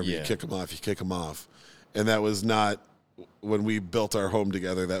around wherever you kick them off. And that was not, when we built our home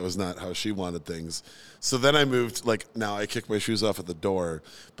together, that was not how she wanted things. So then I moved, like now I kick my shoes off at the door,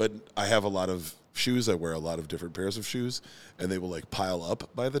 but I have a lot of shoes. I wear a lot of different pairs of shoes and they will like pile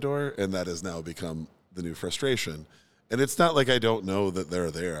up by the door. And that has now become the new frustration. And it's not like I don't know that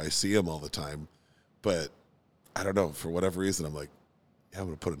they're there. I see them all the time, but I don't know, for whatever reason, I'm like, yeah, I'm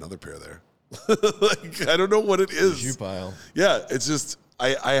going to put another pair there. Like, I don't know what it is. Shoe pile. Yeah. It's just,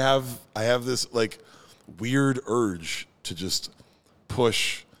 I have this like weird urge to just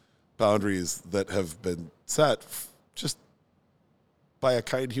push boundaries that have been set just by a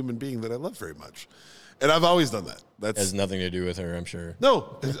kind human being that I love very much. And I've always done that. That has nothing to do with her, I'm sure.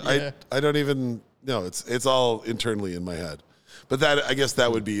 No, yeah. I don't even, no, it's all internally in my head. But that, I guess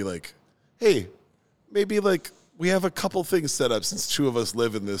that would be like, hey, maybe like we have a couple things set up since two of us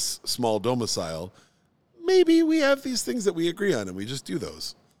live in this small domicile. Maybe we have these things that we agree on and we just do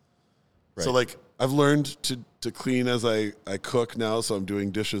those. Right. So like I've learned to clean as I cook now, so I'm doing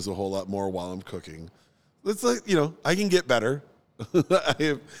dishes a whole lot more while I'm cooking. It's like, you know, I can get better.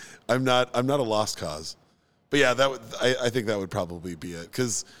 I'm not a lost cause. But yeah, I think that would probably be it,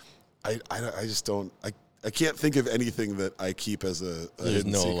 because I just don't, I can't think of anything that I keep as a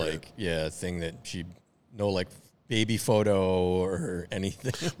hidden secret. Like thing that no like baby photo or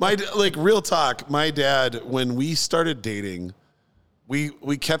anything. Like real talk, my dad, when we started dating,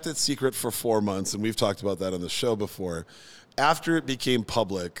 we kept it secret for 4 months, and we've talked about that on the show before. After it became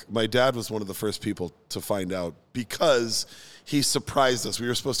public, my dad was one of the first people to find out, because he surprised us. We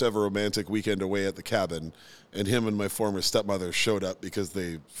were supposed to have a romantic weekend away at the cabin, and him and my former stepmother showed up because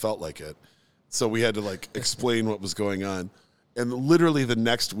they felt like it. So we had to like explain what was going on. And literally the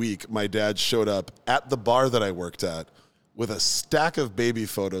next week, my dad showed up at the bar that I worked at with a stack of baby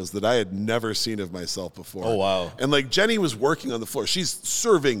photos that I had never seen of myself before. Oh, wow. And like Jenny was working on the floor. She's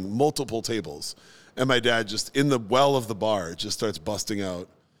serving multiple tables. And my dad just, in the well of the bar, just starts busting out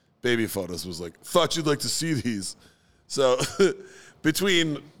baby photos. Was like, thought you'd like to see these. So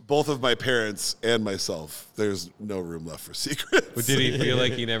between both of my parents and myself, there's no room left for secrets. But did he feel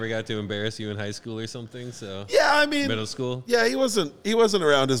like he never got to embarrass you in high school or something? So yeah, I mean, middle school. Yeah, he wasn't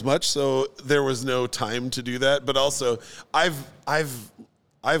around as much, so there was no time to do that. But also, I've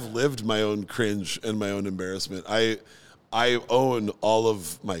lived my own cringe and my own embarrassment. I own all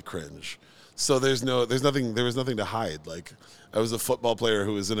of my cringe. So there was nothing to hide. Like, I was a football player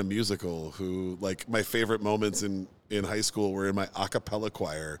who was in a musical, who, like, my favorite moments in high school were in my a cappella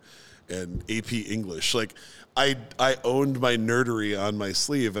choir and AP English. Like, I owned my nerdery on my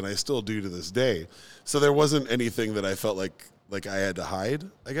sleeve, and I still do to this day. So there wasn't anything that I felt like I had to hide,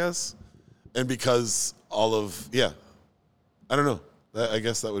 I guess. And because I don't know. I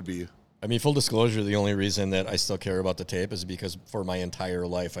guess that would be. I mean, full disclosure, the only reason that I still care about the tape is because for my entire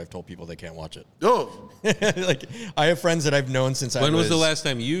life, I've told people they can't watch it. Oh. Like, I have friends that I've known since When was the last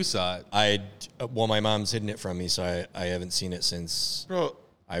time you saw it? Well, my mom's hidden it from me, so I haven't seen it since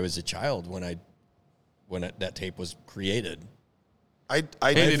I was a child when that tape was created. Did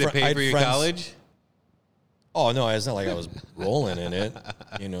it pay for your college? Oh, no, it's not like I was rolling in it.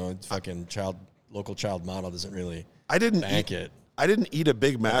 You know, fucking local child model doesn't really bank it. I didn't eat a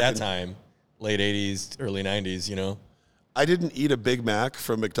Big Mac. At that time, late 80s, early 90s, you know? I didn't eat a Big Mac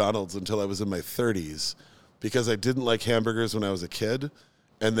from McDonald's until I was in my 30s because I didn't like hamburgers when I was a kid.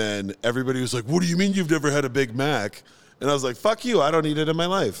 And then everybody was like, what do you mean you've never had a Big Mac? And I was like, fuck you, I don't eat it in my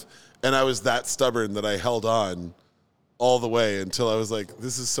life. And I was that stubborn that I held on all the way until I was like,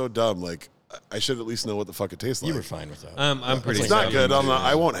 this is so dumb. Like, I should at least know what the fuck it tastes like. You were fine with that. I'm pretty. It's not good.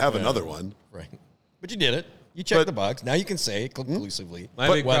 I won't have another one. Right. But you did it. You checked the box. Now you can say conclusively. My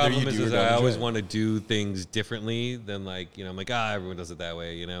big problem is I always want to do things differently than, like, you know, I'm like, everyone does it that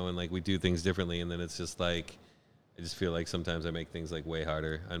way, you know, and like we do things differently, and then it's just like, I just feel like sometimes I make things like way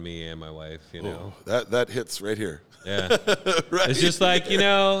harder on me and my wife, you know. That hits right here. Yeah. Right. It's just like, you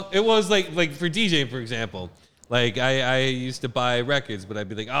know, it was like for DJing, for example, Like I used to buy records, but I'd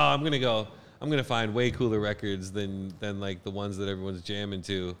be like, oh, I'm gonna find way cooler records than like the ones that everyone's jamming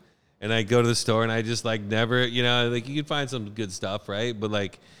to. And I go to the store and I just like never, like you could find some good stuff, right? But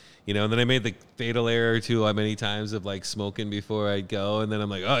like, and then I made the fatal error too many times of like smoking before I'd go. And then I'm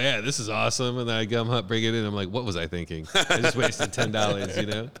like, oh yeah, this is awesome. And then I come up, bring it in. I'm like, what was I thinking? I just wasted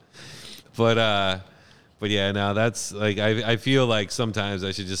 $10, But yeah, no, that's like, I feel like sometimes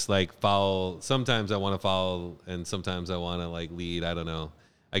I should just like follow. Sometimes I want to follow and sometimes I want to like lead. I don't know.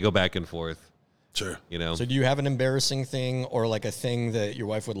 I go back and forth. Sure. So do you have an embarrassing thing or like a thing that your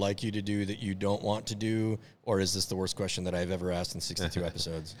wife would like you to do that you don't want to do? Or is this the worst question that I've ever asked in 62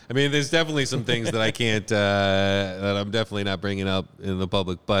 episodes? I mean, there's definitely some things that I can't, that I'm definitely not bringing up in the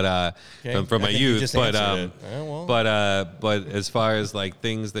public, but from my youth. But but as far as like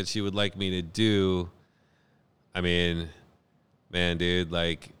things that she would like me to do, I mean, man, dude,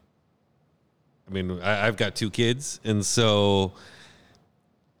 like, I've got 2 kids, and so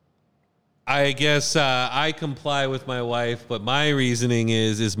I guess I comply with my wife, but my reasoning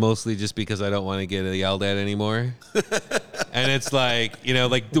is mostly just because I don't want to get yelled at anymore. And it's like,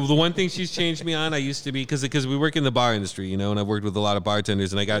 like the one thing she's changed me on, I used to be, because we work in the bar industry, and I've worked with a lot of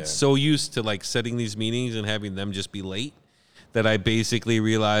bartenders, and I got so used to like setting these meetings and having them just be late that I basically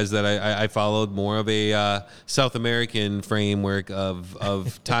realized that I followed more of a South American framework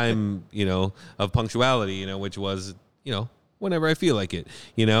of time, of punctuality, which was, whenever I feel like it,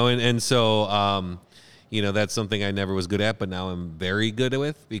 and so, that's something I never was good at, but now I'm very good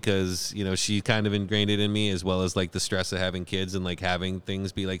with because, she kind of ingrained it in me, as well as like the stress of having kids and like having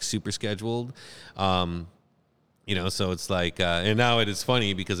things be like super scheduled. So it's like, and now it is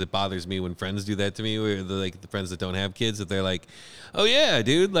funny because it bothers me when friends do that to me, where the friends that don't have kids, that they're like, oh yeah,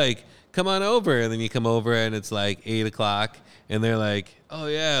 dude, like come on over. And then you come over and it's like 8 o'clock and they're like, oh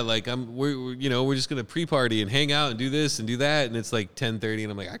yeah, like we're just going to pre-party and hang out and do this and do that. And it's like 10:30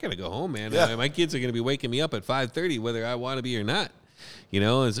 and I'm like, I got to go home, man. Yeah. My kids are going to be waking me up at 5:30, whether I want to be or not. And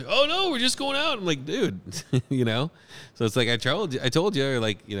it's like, oh no, we're just going out. I'm like, dude, so it's like, I told you, or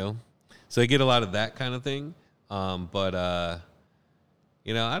like, so I get a lot of that kind of thing. But I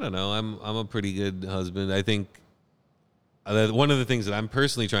don't know. I'm a pretty good husband. I think one of the things that I'm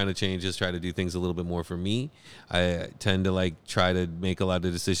personally trying to change is try to do things a little bit more for me. I tend to like try to make a lot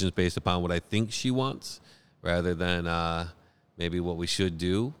of decisions based upon what I think she wants rather than, maybe what we should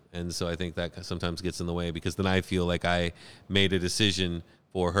do. And so I think that sometimes gets in the way because then I feel like I made a decision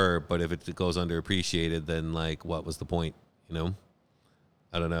for her, but if it goes underappreciated, then like, what was the point? I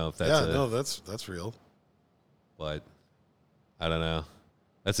don't know if that's, that's real. But I don't know.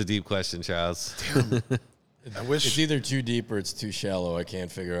 That's a deep question, Charles. I wish it's either too deep or it's too shallow. I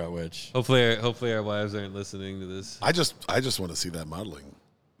can't figure out which. Hopefully our wives aren't listening to this. I just want to see that modeling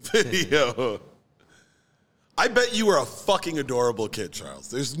video. I bet you were a fucking adorable kid,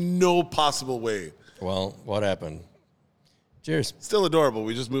 Charles. There's no possible way. Well, what happened? Cheers. Still adorable.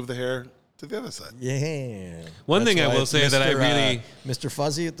 We just moved the hair to the other side. Yeah. One thing I will say that I really... Mr.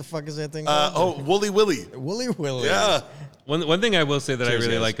 Fuzzy, what the fuck is that thing called? Wooly Willy. Wooly Willy. Yeah. One thing I will say that Cheers, I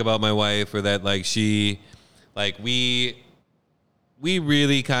really guys. like about my wife, or that like she... Like we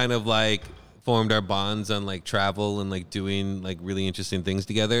really kind of like formed our bonds on like travel and like doing like really interesting things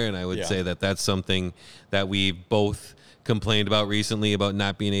together. And I would say that that's something that we both complained about recently about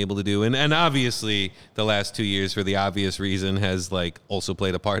not being able to do. And obviously the last 2 years, for the obvious reason, has like also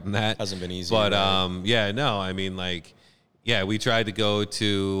played a part in that. Hasn't been easy. But right? we tried to go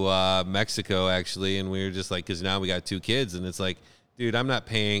to Mexico actually. And we were just like, cause now we got 2 kids and it's like, dude, I'm not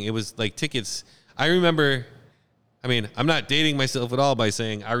paying. It was like tickets. I remember, I'm not dating myself at all by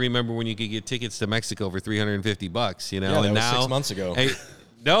saying I remember when you could get tickets to Mexico for $350, Yeah, that and was now 6 months ago. Hey,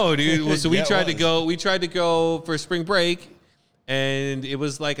 no, dude. Well, so we Yeah, tried to go. We tried to go for spring break, and it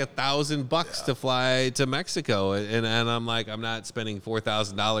was like $1,000 to fly to Mexico. And I'm like, I'm not spending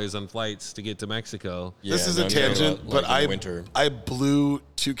 $4,000 on flights to get to Mexico. Yeah, This is no, a tangent, like but in the winter. I blew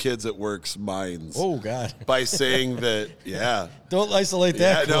 2 kids at work's minds. Oh God! By saying that, Don't isolate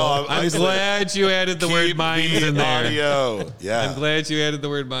that. Yeah, no, I'm glad you added the word mines in there. Audio. Yeah. I'm glad you added the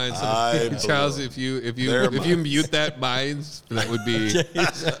word mines. Charles, if you mute that mines, that would be.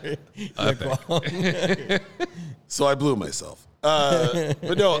 So I blew myself.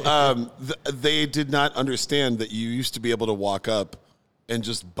 But no, they did not understand that you used to be able to walk up and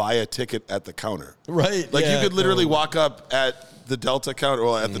just buy a ticket at the counter. Right. Like you could literally walk up at the Delta counter,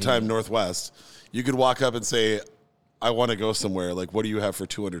 or at the time Northwest. You could walk up and say, I want to go somewhere. Like, what do you have for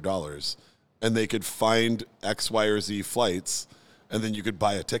 $200? And they could find X, Y, or Z flights and then you could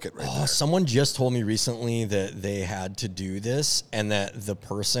buy a ticket right there. Someone just told me recently that they had to do this, and that the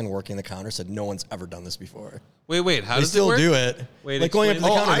person working the counter said no one's ever done this before. Wait, how They does it still work? do it. Wait, like going up to the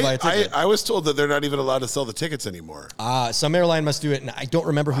explain. counter to buy a ticket. I was told that they're not even allowed to sell the tickets anymore. Some airline must do it, and I don't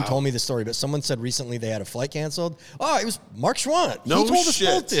remember who told me the story, but someone said recently they had a flight canceled. Oh, it was Mark Schwandt. No he told us shit.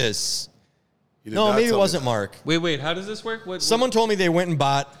 both this. You did No, not maybe it tell me wasn't that. Mark. Wait, how does this work? Someone told me they went and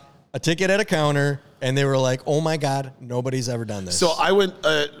bought a ticket at a counter, and they were like, "Oh my god, nobody's ever done this." So I went,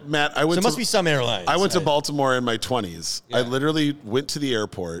 Matt. I went. So it to, must be some airlines. I went to Baltimore in my 20s. I Yeah. literally went to the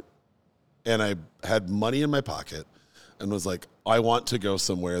airport, and I had money in my pocket, and was like, "I want to go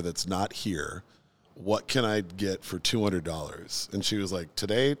somewhere that's not here. What can I get for $200?" And she was like,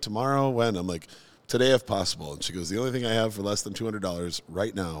 "Today, tomorrow, when?" I'm like, "Today, if possible." And she goes, "The only thing I have for less than $200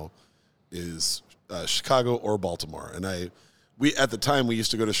 right now is Chicago or Baltimore." And we at the time we used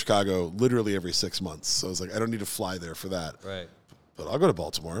to go to Chicago literally every 6 months. So I was like, I don't need to fly there for that. Right. But I'll go to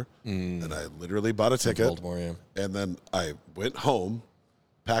Baltimore. And I literally bought a ticket. Baltimore, yeah. And then I went home,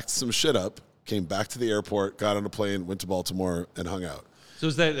 packed some shit up, came back to the airport, got on a plane, went to Baltimore, and hung out. So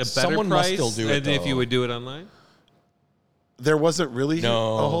is that a better Someone must price still do it, than if you though. would do it online? There wasn't really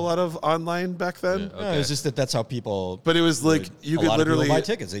No. a whole lot of online back then. Yeah. No, it's just that's how people. But it was like you a could lot literally of people buy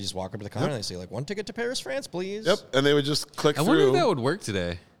tickets. They just walk up to the counter and they say like, "1 ticket to Paris, France, please." Yep. And they would just click I through. wonder if that would work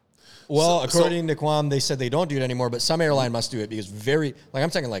today. Well, So- according to Quam, they said they don't do it anymore, but some airline must do it because I'm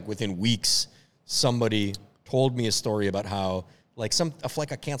talking like within weeks, somebody told me a story about how like a flight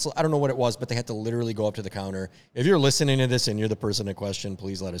got canceled. I don't know what it was, but they had to literally go up to the counter. If you're listening to this and you're the person in question,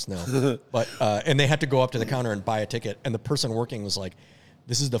 please let us know. But and they had to go up to the counter and buy a ticket, and the person working was like,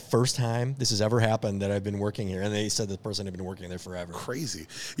 "This is the first time this has ever happened that I've been working here," and they said the person had been working there forever. Crazy.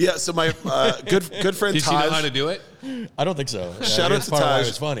 Yeah. So my good friend Did she Taj. know how to do it? I don't think so. Shout out That's to part of why Taj.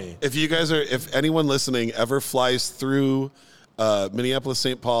 It's funny. If anyone listening ever flies through Minneapolis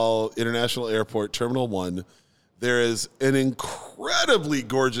St. Paul International Airport Terminal 1, there is an incredibly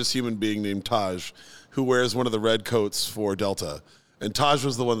gorgeous human being named Taj who wears one of the red coats for Delta. And Taj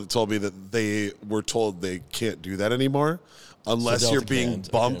was the one that told me that they were told they can't do that anymore unless Delta you're being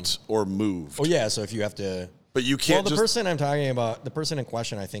can't, bumped or moved. Oh yeah, so if you have to. But you Well, can't the just... person I'm talking about, the person in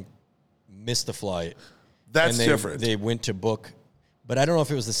question, I think, missed the flight. That's and different. They went to book, but I don't know if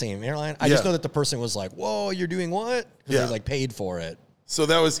it was the same airline. I just Yeah. know that the person was like, "Whoa, you're doing what?" 'Cause Yeah. they like paid for it. So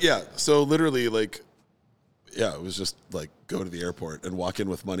that was, yeah. So literally, like, yeah, it was just like go to the airport and walk in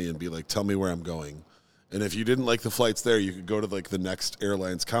with money and be like, tell me where I'm going. And if you didn't like the flights there, you could go to like the next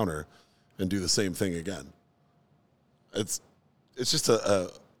airline's counter and do the same thing again. It's just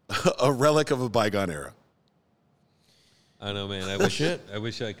a relic of a bygone era. I don't know, man. I wish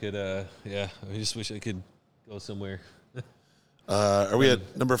I could. I just wish I could go somewhere. Are we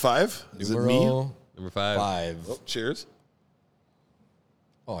at number 5? Is it me? Numero Number 5. 5. Oh, cheers.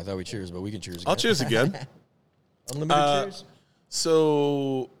 Oh, I thought we cheers, but we can cheers again. I'll cheers again. Unlimited cheers.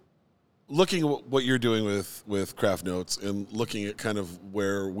 So, looking at what you're doing with Craft Notes and looking at kind of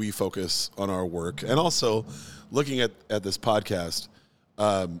where we focus on our work, and also looking at this podcast,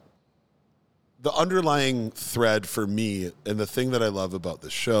 the underlying thread for me and the thing that I love about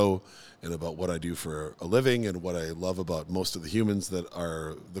the show and about what I do for a living and what I love about most of the humans that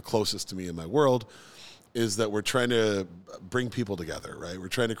are the closest to me in my world is that we're trying to bring people together, right? We're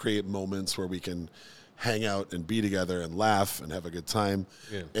trying to create moments where we can hang out and be together and laugh and have a good time.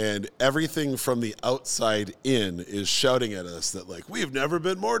 Yeah. And everything from the outside in is shouting at us that like, we've never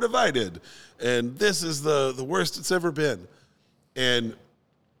been more divided. And this is the worst it's ever been. And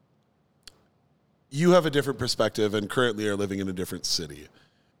you have a different perspective and currently are living in a different city.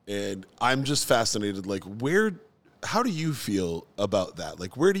 And I'm just fascinated, like how do you feel about that?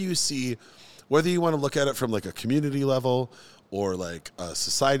 Like, where do you see, whether you want to look at it from like a community level or like a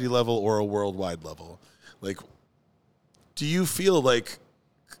society level or a worldwide level, like, do you feel like,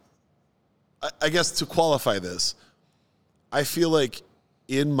 I guess to qualify this, I feel like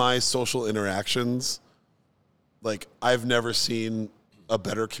in my social interactions, like I've never seen a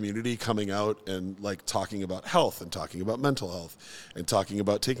better community coming out and like talking about health and talking about mental health and talking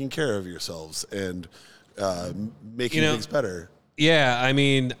about taking care of yourselves and making things better. Yeah, I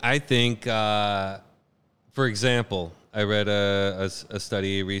mean, I think, for example, I read a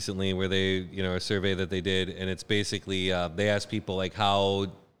study recently where they, a survey that they did, and it's basically they asked people like, how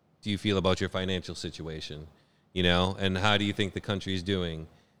do you feel about your financial situation, and how do you think the country's doing?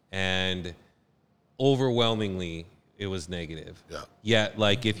 And overwhelmingly, it was negative. Yeah. Yet,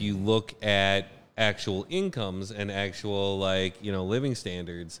 like, if you look at actual incomes and actual, living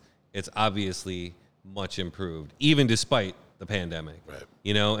standards, it's obviously much improved, even despite the pandemic. Right.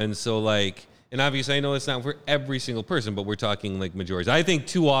 And so, like, And obviously, I know it's not for every single person, but we're talking like majorities. I think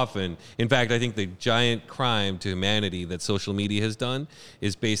too often, in fact, I think the giant crime to humanity that social media has done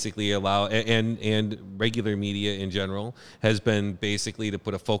is basically and regular media in general has been basically to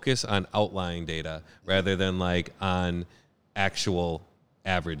put a focus on outlying data rather than like on actual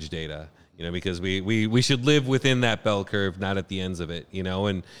average data. You know, because we should live within that bell curve, not at the ends of it. You know,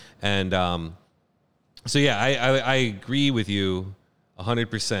 and so yeah, I agree with you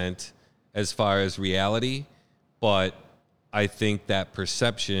 100%. As far as reality, but I think that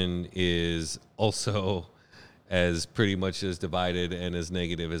perception is also as pretty much as divided and as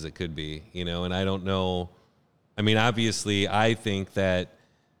negative as it could be, you know, and I don't know. I mean, obviously, I think that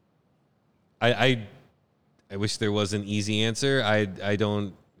I wish there was an easy answer. I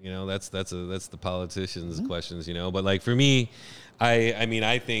don't, you know, that's the politicians' questions, you know, but like for me, I mean,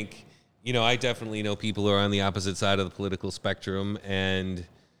 I think, you know, I definitely know people who are on the opposite side of the political spectrum, and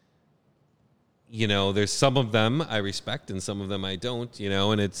you know, there's some of them I respect and some of them I don't, you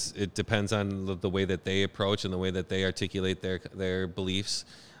know, and it depends on the way that they approach and the way that they articulate their beliefs.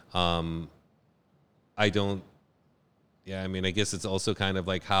 I mean, I guess it's also kind of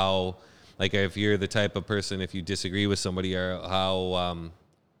like how, like if you're the type of person, if you disagree with somebody, or how,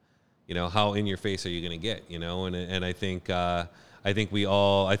 you know, how in your face are you going to get, you know, and I think the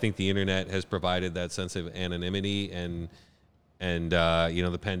internet has provided that sense of anonymity, and you know,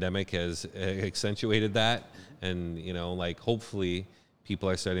 the pandemic has accentuated that, and you know, like hopefully people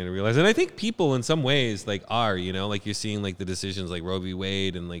are starting to realize, and I think people in some ways like are, you know, like you're seeing like the decisions like Roe v.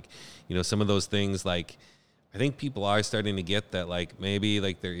 Wade and like, you know, some of those things, like I think people are starting to get that like maybe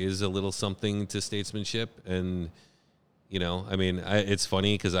like there is a little something to statesmanship. And you know, I mean, it's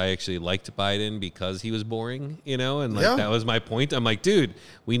funny because I actually liked Biden because he was boring, you know, and like that was my point. I'm like, dude,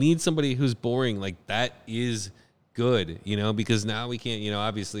 we need somebody who's boring. Like that is good, you know, because now we can't, you know,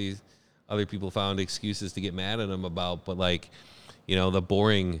 obviously other people found excuses to get mad at him about, but like, you know, the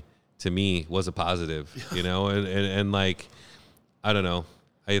boring to me was a positive, you know, and like, I don't know.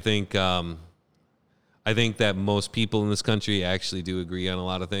 I think that most people in this country actually do agree on a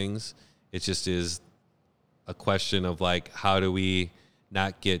lot of things. It just is a question of like, how do we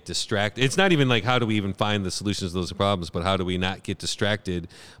not get distracted? It's not even like, how do we even find the solutions to those problems, but how do we not get distracted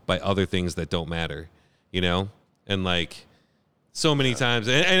by other things that don't matter, you know? And like so many times,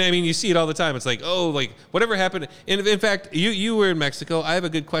 and I mean, you see it all the time. It's like, oh, like whatever happened. And in fact, you were in Mexico. I have a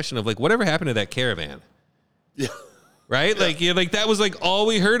good question of like, whatever happened to that caravan? Yeah. Right. Yeah. Like, yeah, like that was like all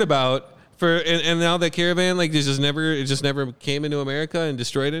we heard about and now that caravan, like it just never came into America and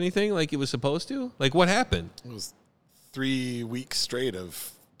destroyed anything like it was supposed to. Like what happened? It was 3 weeks straight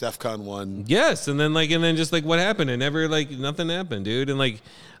of DEFCON 1. Yes. And then just like what happened? And never like nothing happened, dude. And like,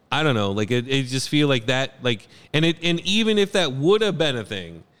 I don't know, like it just feel like that, like, and even if that would have been a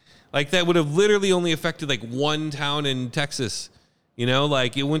thing, like that would have literally only affected like one town in Texas, you know,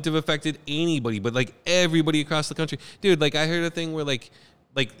 like it wouldn't have affected anybody, but like everybody across the country, dude. Like I heard a thing where like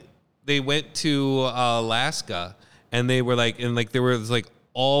they went to Alaska and they were like, and like there was like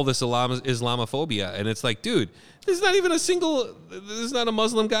all this Islamophobia, and it's like, dude, there's not a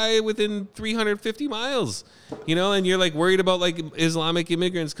Muslim guy within 350 miles, you know, and you're like worried about like Islamic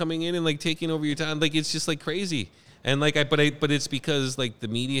immigrants coming in and like taking over your town. Like, it's just like crazy. And like, but it's because like the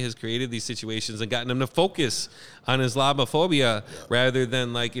media has created these situations and gotten them to focus on Islamophobia rather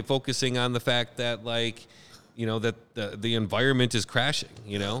than like focusing on the fact that like, you know, that the environment is crashing,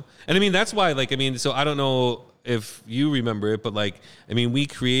 you know? And I mean, that's why, like, I mean, so I don't know if you remember it, but like, I mean, we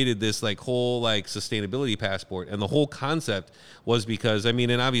created this like whole like sustainability passport, and the whole concept was because, I mean,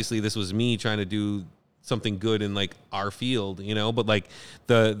 and obviously this was me trying to do something good in like our field, you know, but like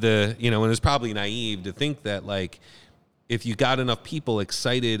the you know, and it's probably naive to think that like if you got enough people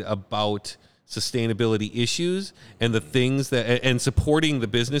excited about sustainability issues and the things that, and supporting the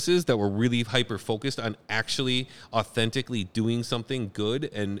businesses that were really hyper focused on actually authentically doing something good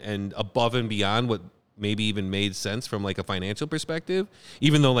and above and beyond what maybe even made sense from like a financial perspective,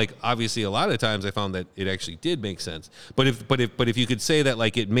 even though like obviously a lot of times I found that it actually did make sense. But if you could say that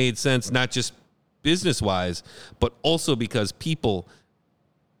like it made sense, not just business wise, but also because people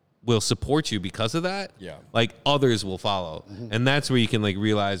will support you because of that, like others will follow. And that's where you can like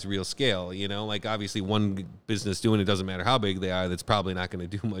realize real scale, you know, like obviously one business doing it, doesn't matter how big they are, that's probably not going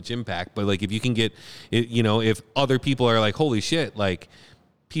to do much impact. But like if you can get it, you know, if other people are like, holy shit, like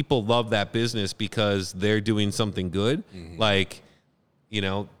people love that business because they're doing something good, like, you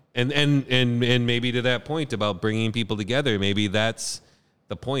know, and maybe to that point about bringing people together, maybe that's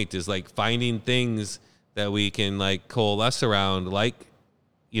the point, is like finding things that we can like coalesce around, like,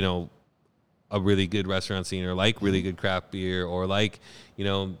 you know, a really good restaurant scene, or like really good craft beer, or like, you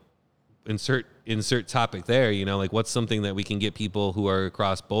know, insert topic there. You know, like what's something that we can get people who are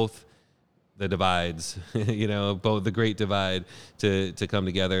across both the divides, you know, both the great divide to come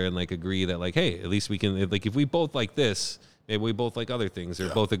together and like agree that like, hey, at least we can, like, if we both like this, maybe we both like other things or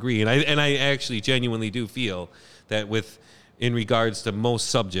both agree. And I actually genuinely do feel that in regards to most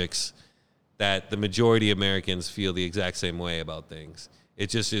subjects, that the majority of Americans feel the exact same way about things. It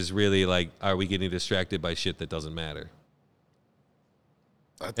just is really like, are we getting distracted by shit that doesn't matter?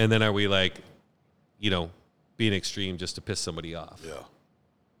 And then are we like, you know, being extreme just to piss somebody off? Yeah.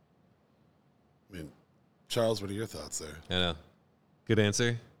 I mean, Charles, what are your thoughts there? I know. Good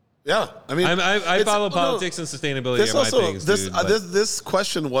answer. Yeah, I mean, I follow politics and sustainability are my things, dude. This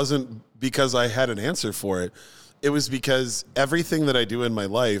question wasn't because I had an answer for it. It was because everything that I do in my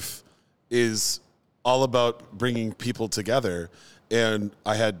life is all about bringing people together. And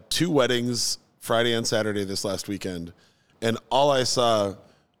I had 2 weddings, Friday and Saturday this last weekend, and all I saw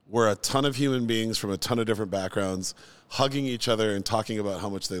were a ton of human beings from a ton of different backgrounds hugging each other and talking about how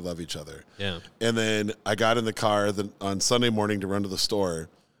much they love each other. Yeah. And then I got in the car on Sunday morning to run to the store,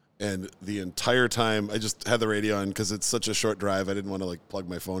 and the entire time I just had the radio on because it's such a short drive. I didn't want to like plug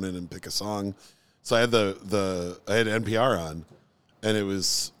my phone in and pick a song. So I had I had NPR on, and it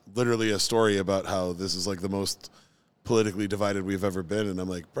was literally a story about how this is like the most politically divided we've ever been. And I'm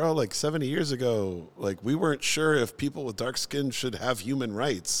like, bro, like 70 years ago, like we weren't sure if people with dark skin should have human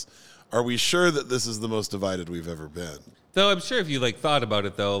rights. Are we sure that this is the most divided we've ever been? Though I'm sure if you like thought about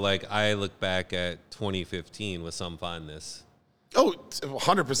it though, like I look back at 2015 with some fondness. Oh,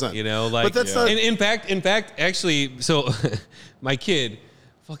 100%. You know, like, but that's not... in fact, actually, so my kid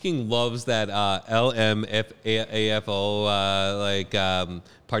fucking loves that LMFAO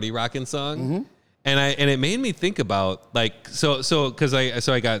party rockin' song. Mm-hmm. And it made me think about like because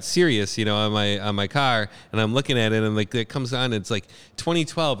I got Sirius, you know, on my car, and I'm looking at it and like it comes on and it's like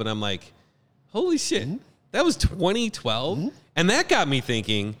 2012 and I'm like, holy shit, mm-hmm. That was 2012, mm-hmm. And that got me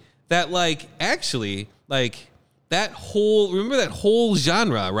thinking that like actually like that whole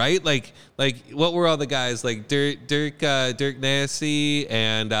genre, right? Like what were all the guys like Dirk Nasty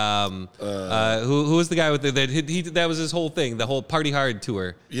and who was the guy with that was his whole thing, the whole Party Hard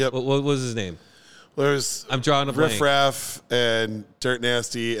tour. Yep. What was his name? There's I'm drawing a blank. Riff Raff and Dirt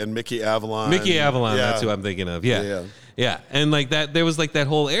Nasty and Mickey Avalon. Yeah. That's who I'm thinking of. Yeah. And like that, there was like that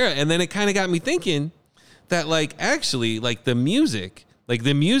whole era, and then it kind of got me thinking that like actually like the music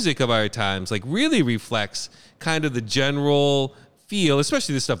of our times like really reflects kind of the general feel,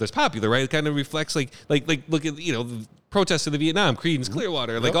 especially the stuff that's popular, right? It kind of reflects like look at, you know, the protests of the Vietnam, Creedence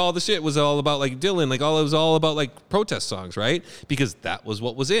Clearwater, like all the shit was all about like Dylan, like it was all about like protest songs, right? Because that was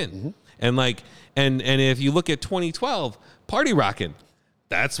what was in. Mm-hmm. And like, and if you look at 2012, party rockin',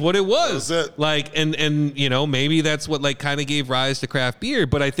 that's what it was. That's it. Like, and you know, maybe that's what like kind of gave rise to craft beer.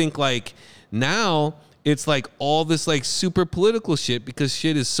 But I think like now it's like all this like super political shit because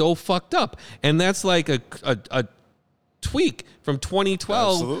shit is so fucked up. And that's like a tweak from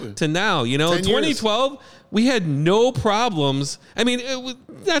 2012 Absolutely. To now. You know, 2012, we had no problems. I mean,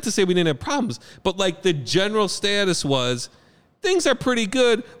 not to say we didn't have problems, but like the general status was, things are pretty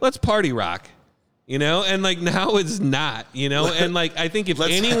good. Let's party rock, you know? And like now it's not, you know? And like I think if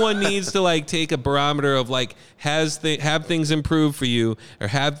anyone needs to like take a barometer of like have things improve for you or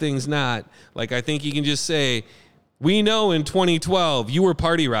have things not, like I think you can just say, we know in 2012 you were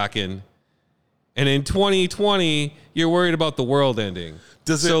party rocking, and in 2020 you're worried about the world ending.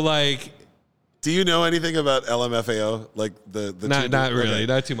 Do you know anything about LMFAO? Like the not really,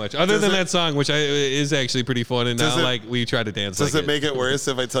 not too much. Other than that song, which is actually pretty fun, and now like we try to dance. Does it make it worse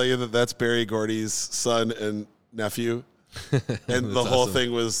if I tell you that that's Berry Gordy's son and nephew, and the whole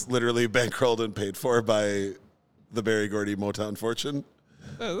thing was literally bankrolled and paid for by the Berry Gordy Motown fortune?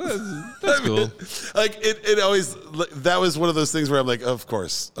 That's cool. Like it always, that was one of those things where I'm like, of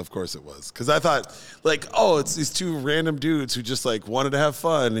course it was, because I thought like, oh, it's these 2 random dudes who just like wanted to have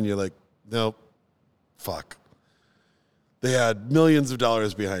fun, and you're like, nope. Fuck. They had millions of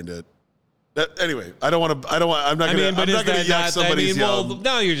dollars behind it. Anyway, I'm not going to yak somebody's yum.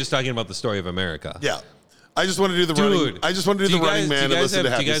 Now you're just talking about the story of America. Yeah. I just want to do the Running Man and listen to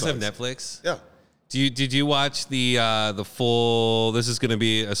Happy Do you guys songs. have Netflix? Yeah. Did you watch the full? This is going to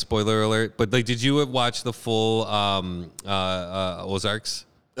be a spoiler alert, but like, did you watch the full Ozarks?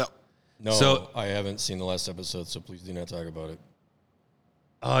 No, So I haven't seen the last episode, so please do not talk about it.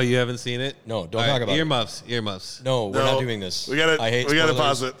 Oh, you haven't seen it? No, don't talk about earmuffs. it. No, we're not doing this. We gotta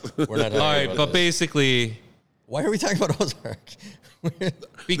pause it. We're not talking All right, about but this. basically, Why are we talking about Ozark?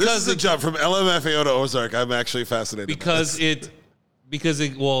 This is a jump from LMFAO to Ozark. I'm actually fascinated. because the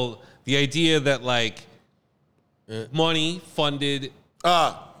idea that like money funded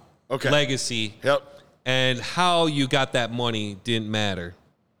legacy. Yep. And how you got that money didn't matter.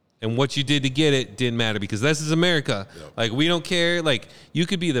 And what you did to get it didn't matter, because this is America. Yep. Like, we don't care. Like, you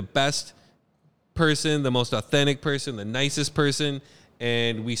could be the best person, the most authentic person, the nicest person,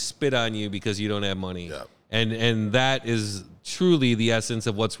 and we spit on you because you don't have money. Yep. And that is truly the essence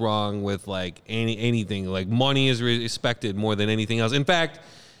of what's wrong with like anything. Like, money is respected more than anything else. In fact,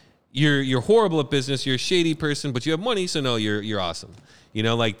 you're horrible at business, you're a shady person, but you have money, so no, you're awesome. You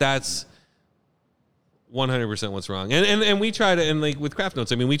know, like, that's 100% what's wrong. And we try to, and like with Craft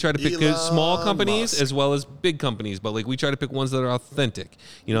Notes, I mean, we try to pick small companies as well as big companies, but like, we try to pick ones that are authentic,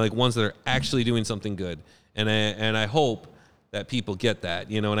 you know, like ones that are actually doing something good. And I hope that people get that,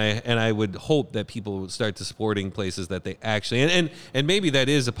 you know, and I would hope that people would start to supporting places that they actually, and maybe that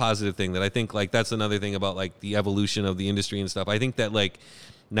is a positive thing. That I think, like, that's another thing about like the evolution of the industry and stuff. I think that like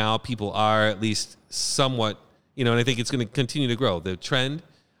now people are at least somewhat, you know, and I think it's going to continue to grow. The trend,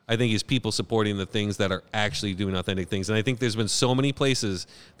 I think, is people supporting the things that are actually doing authentic things. And I think there's been so many places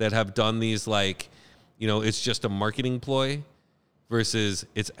that have done these, like, you know, it's just a marketing ploy versus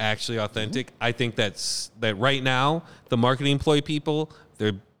it's actually authentic. Mm-hmm. I think that right now, the marketing ploy people,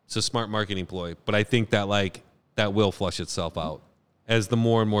 it's a smart marketing ploy. But I think that like that will flush itself out as the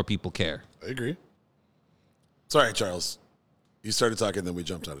more and more people care. I agree. Sorry, Charles. You started talking, then we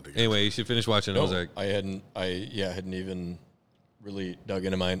jumped on it again. Anyway, you should finish watching Ozark. I hadn't even really dug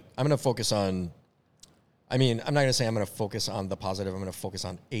into mine. I'm going to focus on, I'm not going to say I'm going to focus on the positive. I'm going to focus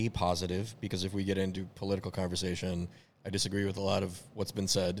on a positive, because if we get into political conversation, I disagree with a lot of what's been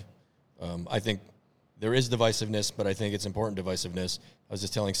said. I think there is divisiveness, but I think it's important divisiveness. I was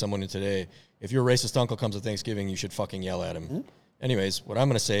just telling someone today, if your racist uncle comes to Thanksgiving, you should fucking yell at him. Mm-hmm. Anyways, what I'm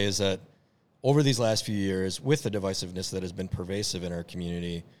going to say is that over these last few years, with the divisiveness that has been pervasive in our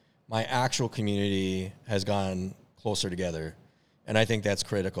community, my actual community has gone closer together. And I think that's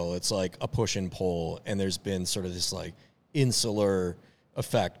critical. It's like a push and pull, and there's been sort of this like insular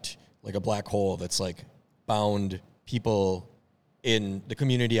effect, like a black hole that's like bound people in the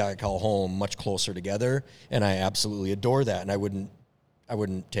community I call home much closer together. And I absolutely adore that. And I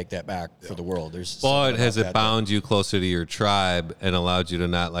wouldn't take that back for the world. But has it bound you closer to your tribe and allowed you to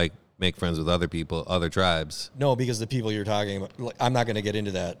not like make friends with other people, other tribes? No, because the people you're talking about, like, I'm not going to get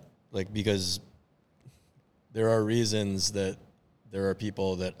into that, like, because there are reasons that there are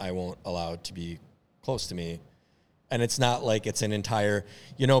people that I won't allow to be close to me. And it's not like it's an entire,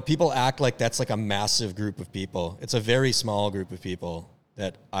 you know, people act like that's like a massive group of people. It's a very small group of people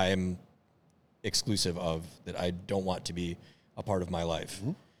that I'm exclusive of, that I don't want to be a part of my life.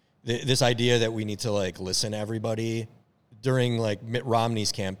 Mm-hmm. This idea that we need to like listen to everybody during like Mitt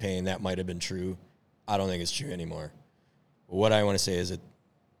Romney's campaign, that might have been true. I don't think it's true anymore. But what I want to say is that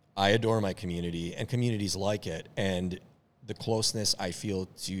I adore my community and communities like it. And the closeness I feel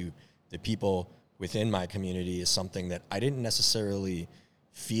to the people within my community is something that I didn't necessarily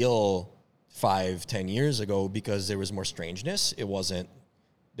feel 5-10 years ago, because there was more strangeness. There wasn't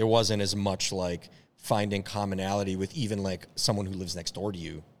as much like finding commonality with even like someone who lives next door to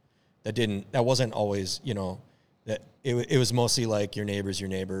you. That wasn't always, you know, that it was mostly like your neighbor's your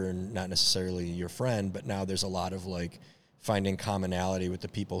neighbor and not necessarily your friend. But now there's a lot of like finding commonality with the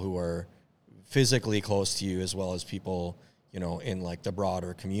people who are physically close to you, as well as people, you know, in like the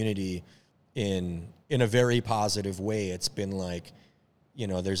broader community in a very positive way. It's been like, you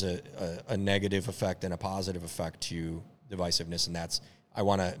know, there's a negative effect and a positive effect to divisiveness. And that's, I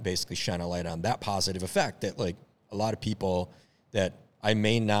want to basically shine a light on that positive effect, that like a lot of people that I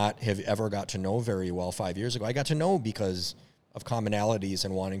may not have ever got to know very well 5 years ago, I got to know because of commonalities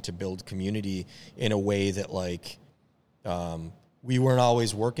and wanting to build community in a way that like, we weren't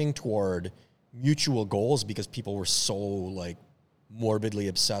always working toward mutual goals because people were so like morbidly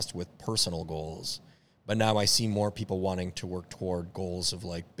obsessed with personal goals. But now I see more people wanting to work toward goals of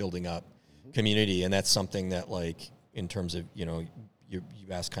like building up community. And that's something that like, in terms of, you know, you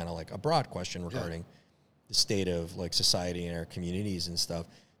asked kind of like a broad question regarding the state of like society and our communities and stuff.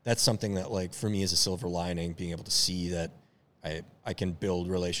 That's something that like for me is a silver lining, being able to see that I can build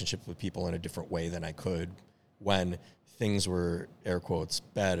relationships with people in a different way than I could when things were, air quotes,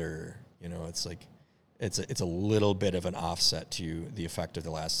 better. You know, it's like, it's a little bit of an offset to the effect of the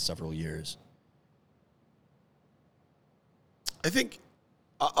last several years. I think,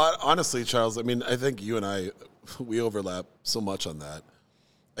 honestly, Charles, I mean, I think you and I, we overlap so much on that.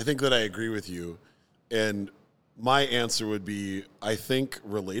 I think that I agree with you. And my answer would be, I think,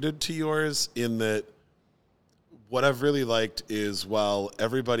 related to yours, in that what I've really liked is, while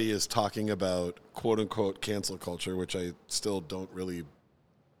everybody is talking about quote unquote cancel culture, which I still don't really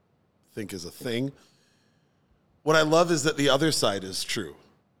think is a thing, what I love is that the other side is true.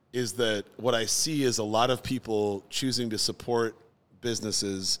 is that what I see is a lot of people choosing to support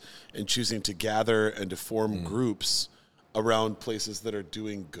businesses and choosing to gather and to form groups around places that are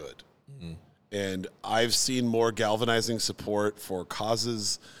doing good. And I've seen more galvanizing support for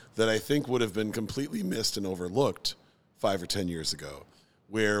causes that I think would have been completely missed and overlooked 5 or 10 years ago,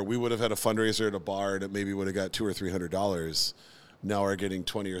 where we would have had a fundraiser at a bar that maybe would have got $200 or $300. Now are getting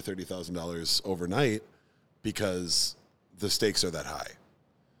 $20,000 or $30,000 overnight because the stakes are that high.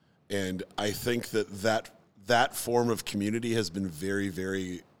 And I think that form of community has been very,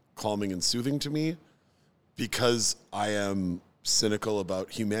 very calming and soothing to me because I am cynical about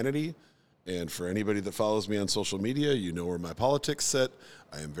humanity. And for anybody that follows me on social media, you know where my politics sit.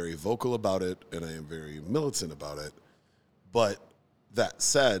 I am very vocal about it, and I am very militant about it. But that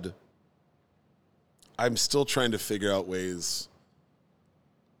said, I'm still trying to figure out ways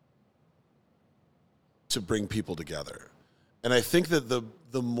to bring people together. And I think that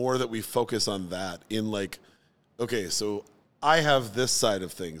the more that we focus on that in like, okay, so I have this side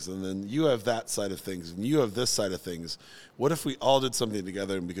of things, and then you have that side of things, and you have this side of things. What if we all did something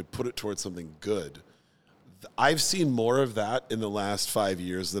together and we could put it towards something good? I've seen more of that in the last 5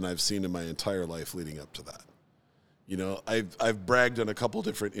 years than I've seen in my entire life leading up to that. You know, I've bragged on a couple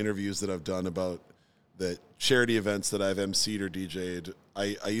different interviews that I've done about the charity events that I've emceed or DJ'd.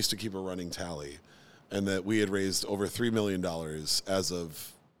 I used to keep a running tally, and that we had raised over $3 million as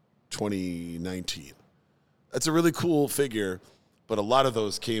of 2019. That's a really cool figure, but a lot of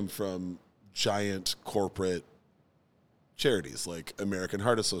those came from giant corporate charities like American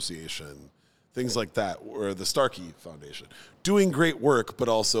Heart Association, things like that, or the Starkey Foundation. Doing great work, but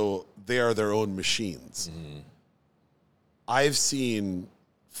also they are their own machines. I've seen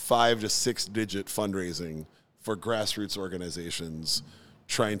 5 to 6 digit fundraising for grassroots organizations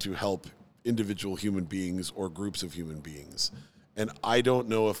trying to help individual human beings or groups of human beings. And I don't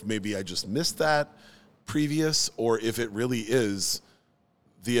know if maybe I just missed that previous, or if it really is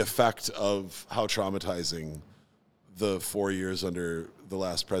the effect of how traumatizing the 4 years under the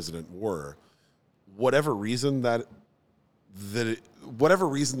last president were. Whatever reason whatever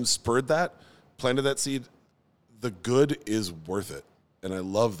reason spurred that, planted that seed, the good is worth it. And I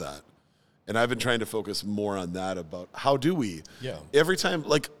love that. And I've been trying to focus more on that about how do we, every time,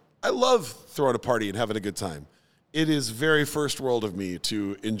 like, I love throwing a party and having a good time. It is very first world of me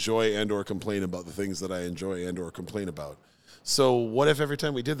to enjoy and or complain about the things that I enjoy and or complain about. So what if every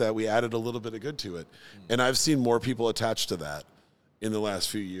time we did that, we added a little bit of good to it? And I've seen more people attached to that in the last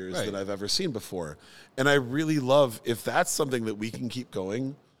few years than I've ever seen before. And I really love, if that's something that we can keep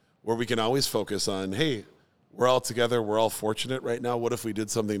going, where we can always focus on, hey, we're all together, we're all fortunate right now. What if we did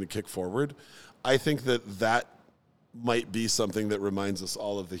something to kick forward? I think that might be something that reminds us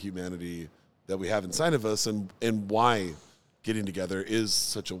all of the humanity that we have inside of us, and why getting together is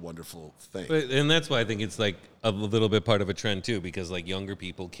such a wonderful thing. And that's why I think it's like a little bit part of a trend too, because like younger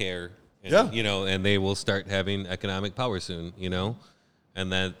people care, and, you know, and they will start having economic power soon, you know,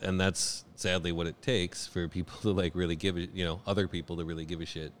 and that's sadly what it takes for people to like really give it, you know, other people to really give a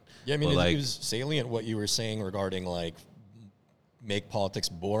shit. Yeah, I mean, it was salient what you were saying regarding like make politics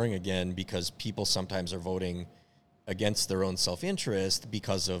boring again, because people sometimes are voting against their own self-interest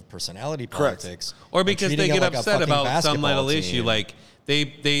because of personality politics. Or because they get like upset about some little issue. Like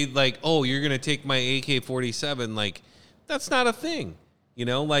they like, oh, you're going to take my AK-47. Like, that's not a thing, you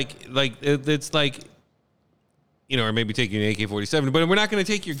know, like it's like, you know, or maybe taking an AK-47, but we're not going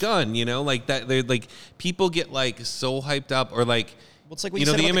to take your gun, you know, like that. They're like, people get like so hyped up, or like, well, it's like what you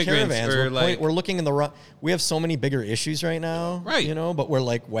know, the immigrants are like, we're looking in the we have so many bigger issues right now, right? You know, but we're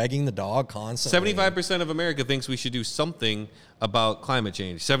like wagging the dog constantly. 75% of America thinks we should do something about climate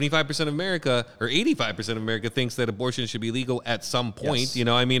change. 75% of America, or 85% of America, thinks that abortion should be legal at some point. Yes. You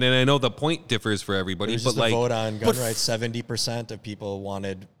know, I mean, and I know the point differs for everybody. There's but just like, a vote on gun rights. 70% of people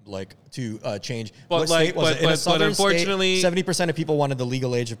wanted like to change. But what like, state was it? In a southern unfortunately, state, 70% of people wanted the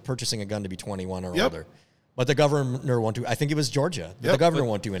legal age of purchasing a gun to be 21 or older. But the governor won't do. I think it was Georgia. The governor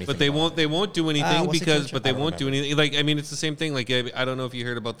won't do anything. But they won't. They won't do anything because. But they won't do anything. Like, I mean, it's the same thing. Like, I don't know if you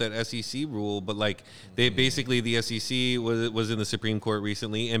heard about that SEC rule, but like, they basically, the SEC was in the Supreme Court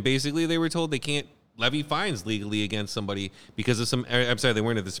recently, and basically they were told they can't levy fines legally against somebody because of some. I'm sorry, they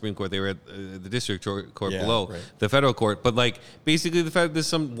weren't at the Supreme Court. They were at the district court below the federal court. But like, basically,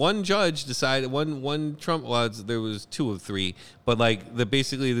 there's one judge decided one Trump. Well, there was 2 of 3, but like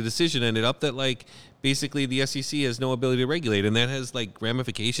basically the decision ended up that like. Basically, the SEC has no ability to regulate, and that has like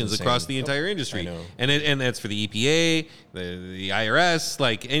ramifications across the entire industry. And that's for the EPA, the IRS,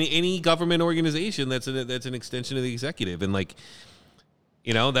 like any government organization that's an extension of the executive. And like,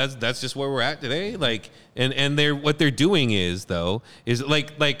 You know, that's just where we're at today. Like, and what they're doing is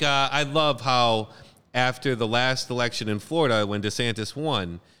I love how after the last election in Florida when DeSantis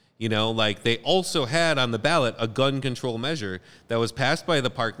won, you know, like they also had on the ballot a gun control measure that was passed by the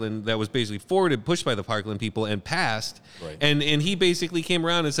Parkland, that was basically pushed by the Parkland people and passed. Right. And he basically came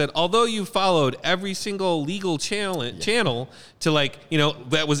around and said, although you followed every single legal channel to like, you know,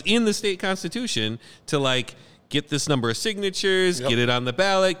 that was in the state constitution to like get this number of signatures, get it on the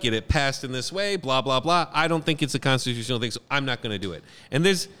ballot, get it passed in this way, blah, blah, blah. I don't think it's a constitutional thing, so I'm not going to do it. And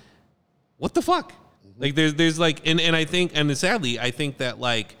what the fuck? Like there's like, and I think, and sadly, I think that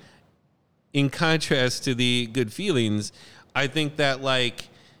like, in contrast to the good feelings, I think that like,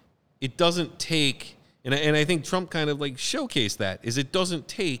 it doesn't take, and I think Trump kind of like showcased that, is it doesn't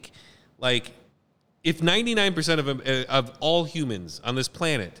take like, if 99% of all humans on this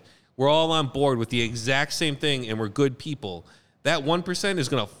planet, we're all on board with the exact same thing and we're good people, that 1% is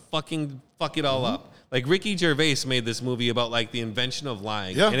going to fucking fuck it all up. Like Ricky Gervais made this movie about like the invention of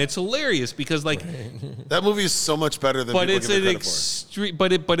lying, and it's hilarious because like that movie is so much better than. But people it's give it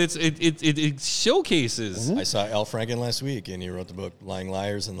credit for. it showcases. I saw Al Franken last week, and he wrote the book "Lying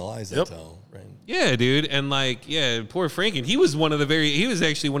Liars and the Lies They Tell." Right? Yeah, dude, and like poor Franken. He was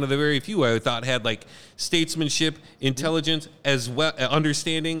actually one of the very few I thought had like statesmanship, intelligence, as well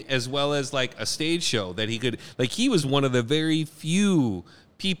understanding, as well as like a stage show that he could like. He was one of the very few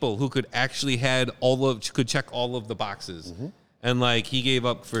people who could actually could check all of the boxes, and like he gave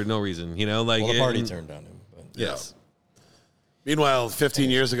up for no reason, you know. Like the party turned on him. But. Yes. Meanwhile,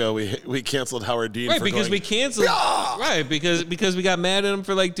 15 years ago, we canceled Howard Dean. Right, because we canceled. Yeah! Right, because we got mad at him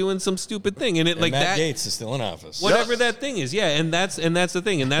for like doing some stupid thing, and Matt Gaetz is still in office. Whatever that thing is, and that's the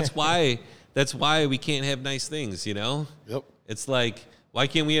thing, and that's why we can't have nice things, you know. Yep. It's like, why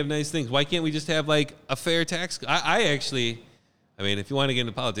can't we have nice things? Why can't we just have like a fair tax? I mean, if you want to get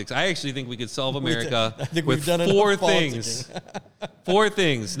into politics, I actually think we could solve America with 4 things. 4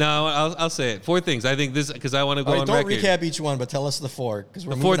 things. No, I'll say it. 4 things. I think this because I want to go on record. Don't recap each one, but tell us the 4 because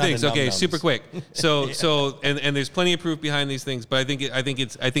we're the 4 things. Okay, super quick. So and there's plenty of proof behind these things, but I think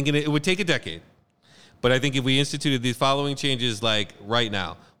it would take a decade. But I think if we instituted these following changes like right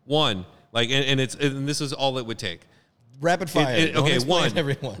now, 1, like and this is all it would take. Rapid fire. Okay,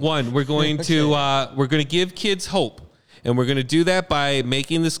 1. We're going to give kids hope. And we're going to do that by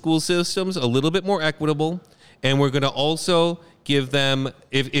making the school systems a little bit more equitable. And we're going to also give them,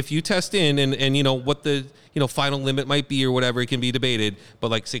 if you test in and you know what the final limit might be or whatever, it can be debated.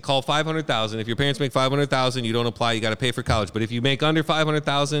 But like say call 500,000. If your parents make 500,000, you don't apply. You got to pay for college. But if you make under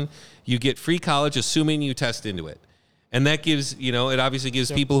 500,000, you get free college, assuming you test into it. And that gives, it obviously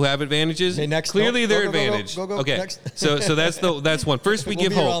gives people who have advantages. Okay, next. Clearly their advantage. Go, okay. Next. So that's one. First we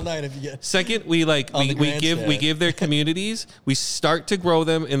give hope. Second, we give their communities. We start to grow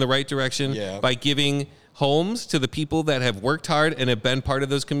them in the right direction by giving homes to the people that have worked hard and have been part of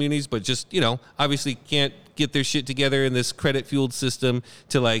those communities, but just, obviously can't get their shit together in this credit fueled system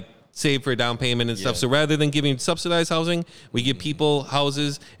to like save for a down payment and stuff. So rather than giving subsidized housing, we give people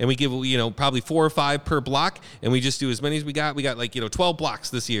houses, and we give, probably 4 or 5 per block, and we just do as many as we got. We got like, 12 blocks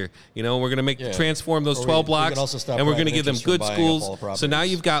this year, we're going to transform those 12 blocks, and we're going to give them good schools. So now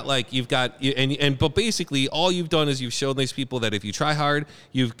but basically all you've done is you've shown these people that if you try hard,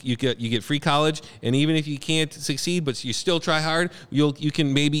 you get free college, and even if you can't succeed, but you still try hard, you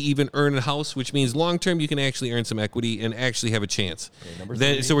can maybe even earn a house, which means long term you can actually earn some equity and actually have a chance.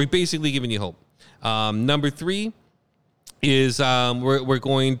 So we're basically giving you hope. Number 3 is we're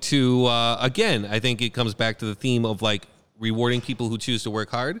going to again, I think it comes back to the theme of like rewarding people who choose to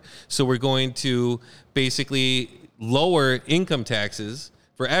work hard. So we're going to basically lower income taxes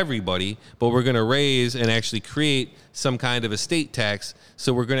for everybody, but we're going to raise and actually create some kind of estate tax.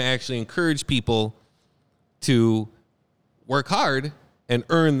 So we're going to actually encourage people to work hard and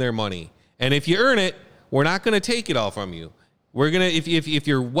earn their money. And if you earn it, we're not going to take it all from you. We're gonna if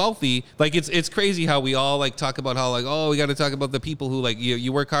you're wealthy, like it's crazy how we all like talk about how like, oh, we got to talk about the people who like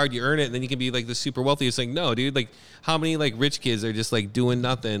you work hard, you earn it, and then you can be like the super wealthy. It's like, no, dude, like how many like rich kids are just like doing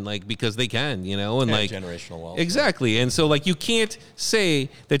nothing like because they can, and like generational wealth. Exactly. And so like you can't say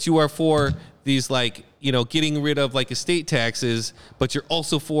that you are for these like, getting rid of like estate taxes, but you're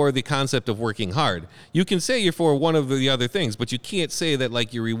also for the concept of working hard. You can say you're for one of the other things, but you can't say that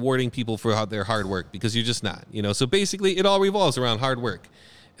like you're rewarding people for their hard work, because you're just not, So basically it all revolves around hard work.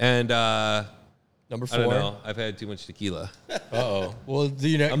 And number 4. I don't know. I've had too much tequila. Uh-oh. Well, do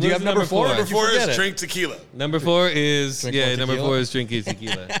you have number 4? Number 4 is drink tequila. Number 4 is number 4 is drinking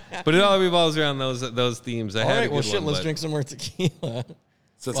tequila. But it all revolves around those themes. All right, well, let's drink some more tequila.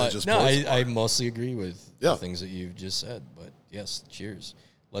 Since I mostly agree with the things that you've just said, but Yes, cheers.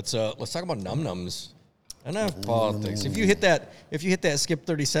 Let's talk about num-nums. And politics. If you hit that skip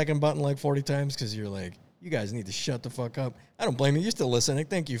 30-second button like 40 times because you're like, you guys need to shut the fuck up. I don't blame you. You're still listening.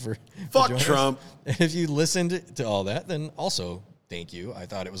 Thank you for Fuck Trump. And if you listened to all that, then also thank you. I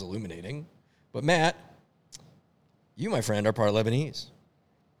thought it was illuminating. But Matt, you, my friend, are part Lebanese.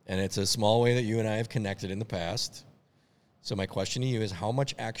 And it's a small way that you and I have connected in the past. So my question to you is, how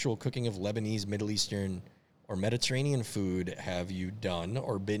much actual cooking of Lebanese, Middle Eastern, or Mediterranean food have you done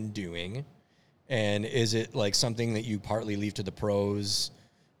or been doing? And is it like something that you partly leave to the pros,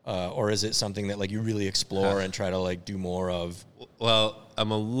 or is it something that like you really explore and try to like do more of? Well,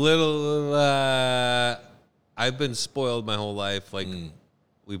 I'm a little. I've been spoiled my whole life. Like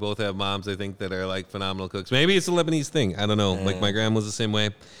we both have moms, I think, that are like phenomenal cooks. Maybe it's a Lebanese thing. I don't know. Like my grandma was the same way,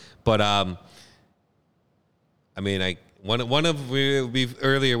 but I mean,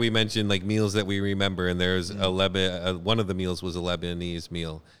 earlier we mentioned like meals that we remember, and there's one of the meals was a Lebanese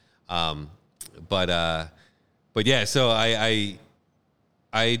meal. But yeah, so I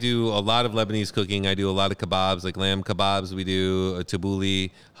do a lot of Lebanese cooking. I do a lot of kebabs, like lamb kebabs. We do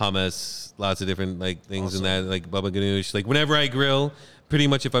tabbouleh, hummus, lots of different like things in that, like baba ganoush. Like whenever I grill, pretty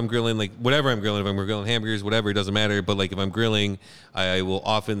much if I'm grilling, like whatever I'm grilling, if I'm grilling hamburgers, whatever, it doesn't matter. But like if I'm grilling, I will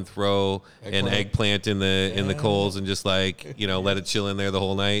often throw an eggplant in the coals and just like, let it chill in there the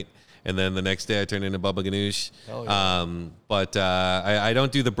whole night. And then the next day I turn into baba ganoush. Yeah. But I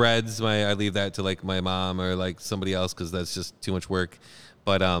don't do the breads. I leave that to like my mom or like somebody else because that's just too much work.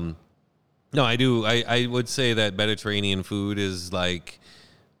 But no, I do. I would say that Mediterranean food is like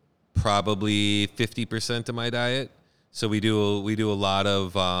probably 50% of my diet. So we do a lot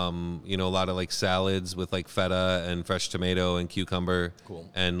of like salads with like feta and fresh tomato and cucumber. Cool.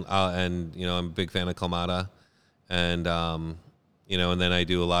 And I'm a big fan of clamato, and and then I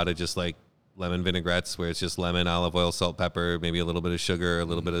do a lot of just like lemon vinaigrettes where it's just lemon, olive oil, salt, pepper, maybe a little bit of sugar, a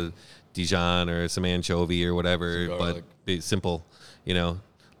little bit of Dijon or some anchovy or whatever, but be simple,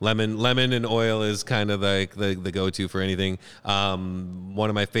 Lemon and oil is kind of like the go-to for anything. One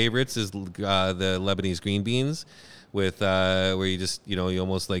of my favorites is the Lebanese green beans with where you just, you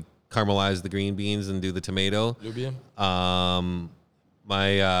almost like caramelize the green beans and do the tomato. Lubia?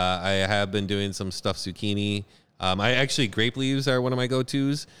 I have been doing some stuffed zucchini. Grape leaves are one of my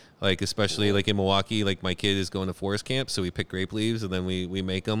go-tos, like especially like in Milwaukee, like my kid is going to forest camp, so we pick grape leaves and then we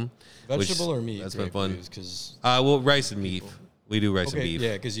make them. Vegetable or meat? That's been fun. Leaves, rice and beef. We do rice and beef.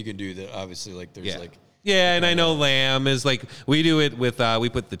 Yeah, because you can do that. Obviously, like there's like. Yeah, and I know lamb is like we do it with we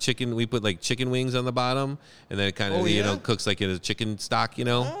put like chicken wings on the bottom, and then it kind of cooks like in a chicken stock,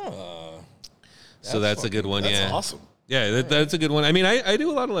 So that's a good one. That's awesome. Yeah, that's a good one. I mean, I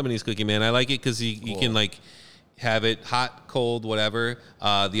do a lot of Lebanese cooking, man. I like it because you can like have it hot, cold, whatever.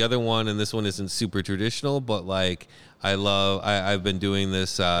 The other one, and this one isn't super traditional, but like I've been doing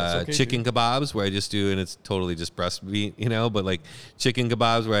this chicken kebabs where I just do, and it's totally just breast meat, but like chicken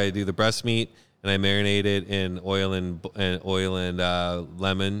kebabs where I do the breast meat and I marinate it in oil and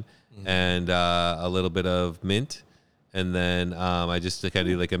lemon and a little bit of mint. And then I just kind of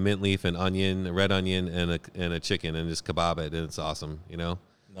do like a mint leaf and onion, a red onion, and a chicken, and just kebab it, and it's awesome. Nice.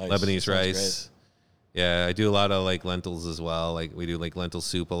 Lebanese rice. Great. Yeah, I do a lot of like lentils as well. Like we do like lentil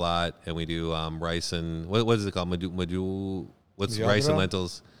soup a lot, and we do rice and what is it called? What's rice and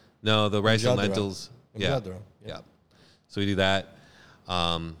lentils? No, the rice and lentils. Yeah. So we do that.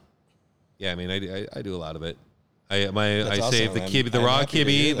 I mean, I do a lot of it. I save the kibbe, the raw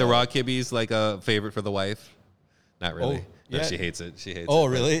kibbe. The raw kibbe is like a favorite for the wife. Not really. Oh, yeah. No, she hates it. She hates it. Oh,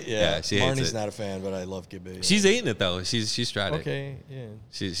 really? Yeah. She hates it. Marnie's not a fan, but I love kibbe. Yeah. She's eating it though. She's tried it. Okay, yeah.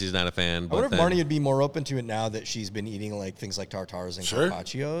 She's not a fan. I wonder if Marnie would be more open to it now that she's been eating like things like tartars and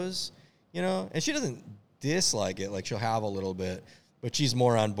carpaccios, and she doesn't dislike it. Like she'll have a little bit, but she's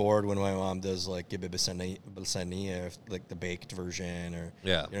more on board when my mom does like kibbe bisania, like the baked version, or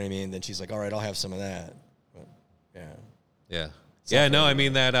you know what I mean. Then she's like, all right, I'll have some of that. But, no, I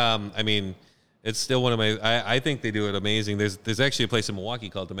mean that. I mean. It's still one of my. I think they do it amazing. There's actually a place in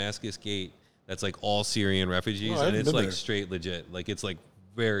Milwaukee called Damascus Gate that's like all Syrian refugees, and it's like straight legit. Like it's like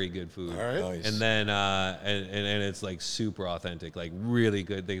very good food. All right, nice. And then and it's like super authentic, like really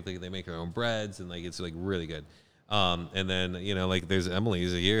good. They make their own breads and like it's like really good. And then like there's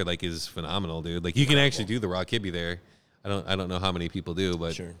Emily's a year like is phenomenal, dude. Like you can actually do the raw kibbe there. I don't know how many people do,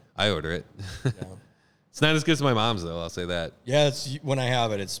 but I order it. Yeah. It's not as good as my mom's, though. I'll say that. Yeah, it's when I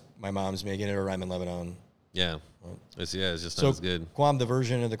have it, it's my mom's making it, or I'm in Lebanon. Yeah, it's just not as good. Kwam, the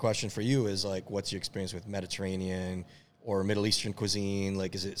version of the question for you is like, what's your experience with Mediterranean or Middle Eastern cuisine?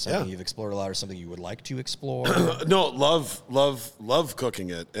 Like, is it something you've explored a lot, or something you would like to explore? No, love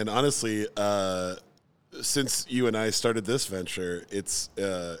cooking it, and honestly, since you and I started this venture, it's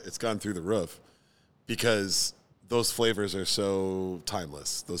gone through the roof because those flavors are so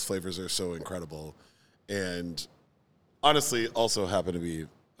timeless. Those flavors are so incredible, and honestly, also happen to be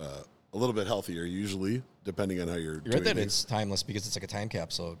a little bit healthier usually, depending on how you're doing right that things. it's timeless because it's like a time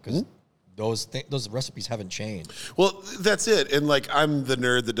capsule. Because those recipes haven't changed. Well, that's it. And like, I'm the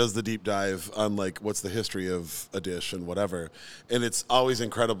nerd that does the deep dive on like what's the history of a dish and whatever. And it's always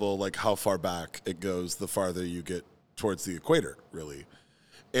incredible, like how far back it goes the farther you get towards the equator, really.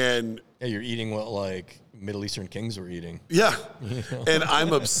 And Yeah, you're eating what like Middle Eastern kings were eating. yeah, and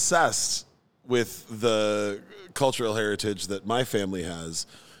I'm obsessed with the cultural heritage that my family has.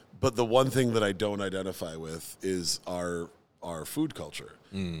 But the one thing that I don't identify with is our food culture.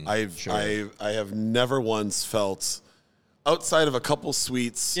 I have never once felt, outside of a couple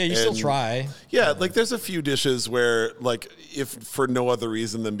sweets. Yeah, you still try. Yeah, like there's a few dishes where, like, if for no other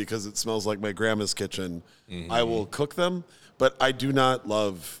reason than because it smells like my grandma's kitchen, I will cook them. But I do not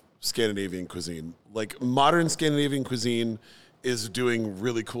love Scandinavian cuisine. Like, modern Scandinavian cuisine is doing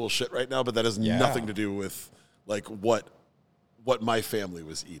really cool shit right now, but that has nothing to do with like what my family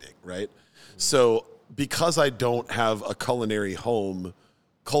was eating, right? So because I don't have a culinary home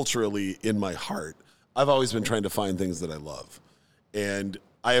culturally in my heart, I've always been trying to find things that I love. And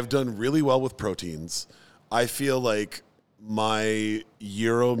I have done really well with proteins. I feel like my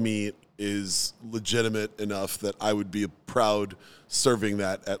gyro meat is legitimate enough that I would be proud serving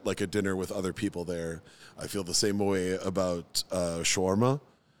that at like a dinner with other people there. I feel the same way about shawarma.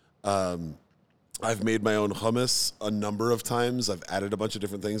 I've made my own hummus a number of times. I've added a bunch of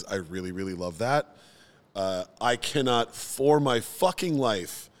different things. I really, really love that. I cannot, for my fucking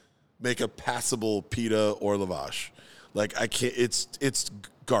life, make a passable pita or lavash. Like, I can't. It's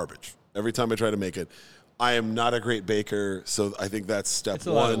garbage every time I try to make it. I am not a great baker, so I think that's step one. It's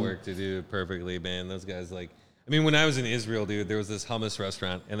a lot of work to do perfectly, man. Those guys, like, I mean, when I was in Israel, dude, there was this hummus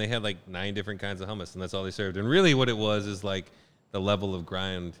restaurant, and they had like 9 different kinds of hummus, and that's all they served. And really, what it was is like the level of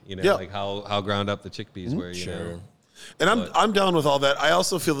grind, you know, like how ground up the chickpeas were, you know. And I'm down with all that. I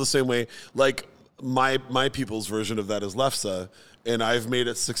also feel the same way. Like, my people's version of that is lefse, and I've made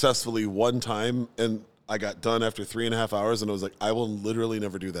it successfully one time, and I got done after 3.5 hours, and I was like, I will literally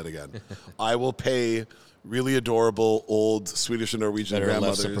never do that again. I will pay really adorable old Swedish and Norwegian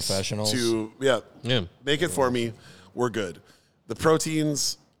grandmothers professionals to make it for me. We're good. The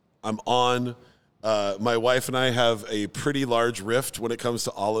proteins, I'm on. My wife and I have a pretty large rift when it comes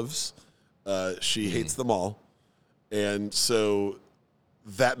to olives. She hates them all, and so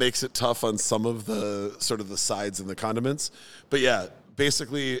that makes it tough on some of the sort of the sides and the condiments. But yeah,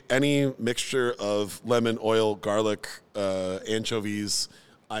 basically any mixture of lemon, oil, garlic, anchovies,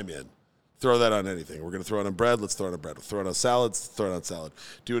 I'm in. Throw that on anything. We're going to throw it on bread. Let's throw it on bread. We'll throw it on salads. Throw it on salad.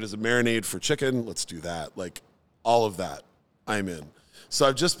 Do it as a marinade for chicken. Let's do that. Like, all of that, I'm in. So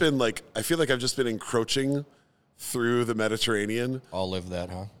I've just been like, I feel like I've just been encroaching through the Mediterranean. All live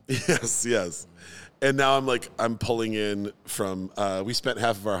that, huh? Yes. And now I'm pulling in from, we spent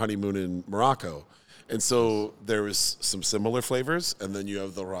half of our honeymoon in Morocco. And so there was some similar flavors. And then you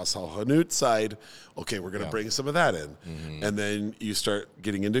have the Ras Al Hanout side. Okay, we're going to bring some of that in. And then you start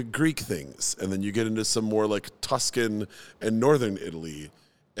getting into Greek things. And then you get into some more like Tuscan and Northern Italy.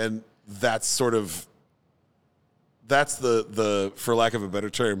 And that's sort of, that's the for lack of a better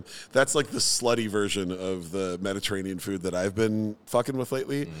term, that's like the slutty version of the Mediterranean food that I've been fucking with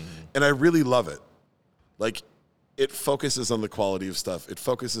lately. And I really love it. Like, it focuses on the quality of stuff. It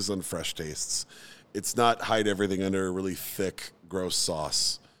focuses on fresh tastes. It's not hide everything under a really thick, gross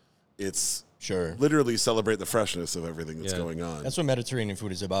sauce. It's literally celebrate the freshness of everything that's going on. That's what Mediterranean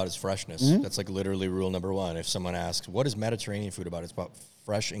food is about, is freshness. That's like literally rule number one. If someone asks, what is Mediterranean food about? It's about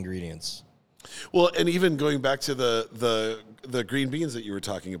fresh ingredients. Well, and even going back to the green beans that you were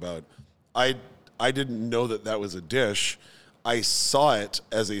talking about, I didn't know that was a dish. I saw it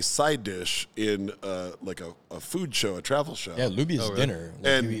as a side dish in like a food show, a travel show. Yeah, Lubia's dinner.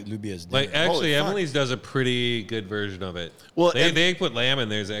 Like, And Lubia's dinner. Like, actually, Emily's does a pretty good version of it. Well, they put lamb in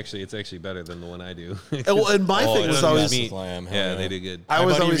there. It's actually better than the one I do. And my thing was always meat. lamb. Yeah, they do good. My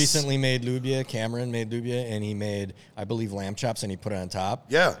buddy recently made lubia. Cameron made lubia, and he made, I believe, lamb chops, and he put it on top.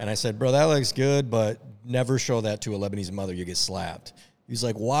 Yeah. And I said, bro, that looks good, but never show that to a Lebanese mother. You get slapped. He's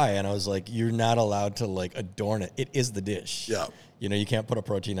like, why? And I was like, you're not allowed to like adorn it. It is the dish. Yeah. You know, you can't put a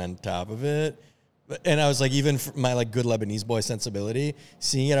protein on top of it. And I was like, even for my like good Lebanese boy sensibility,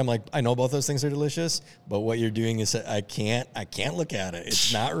 seeing it, I'm like, I know both those things are delicious, but what you're doing is I can't look at it.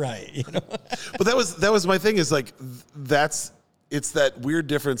 It's not right. You know. But that was my thing, is like, it's that weird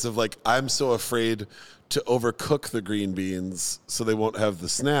difference of like, I'm so afraid to overcook the green beans so they won't have the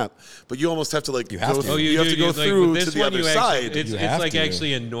snap. But you almost have to like You have to. Oh, you have to go like, through with to this the one, other you side. actually, it's have like to.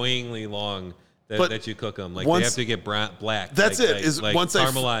 actually annoyingly long But that you cook them. Like once- they have to get black. That's like, it. Like, Is like once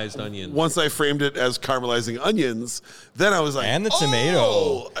caramelized onions. Once I framed it as caramelizing onions, then I was like, And the oh,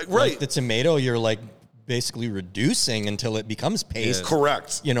 tomato. right? Like the tomato, you're like basically reducing until it becomes paste.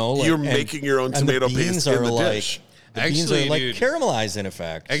 Correct. You know, like, you're and- making your own and the tomato beans paste are in the like, dish. The beans Actually, are like dude, caramelized in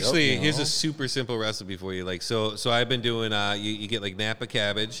effect. Actually, you know? here's a super simple recipe for you. Like, so I've been doing. You get like Napa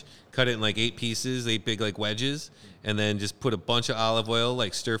cabbage, cut it in like 8 pieces, 8 big like wedges, and then just put a bunch of olive oil,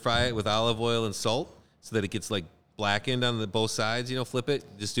 like stir fry it with olive oil and salt, so that it gets like blackened on the both sides. You know, flip it,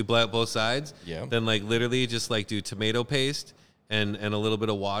 just do black both sides. Yeah. Then like literally just like do tomato paste and a little bit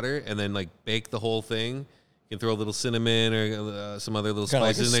of water, and then like bake the whole thing. You can throw a little cinnamon or some other little Kinda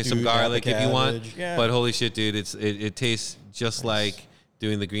like spices a in there, some stewed garlic if you want. cabbage. Yeah. But holy shit, dude, it tastes just like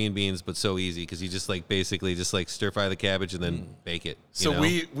doing the green beans, but so easy because you just like basically just like stir fry the cabbage and then bake it. you So know?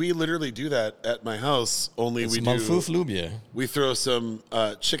 we literally do that at my house. Only It's we malfouf do. lubia. We throw some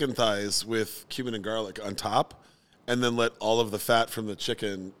chicken thighs with cumin and garlic on top, and then let all of the fat from the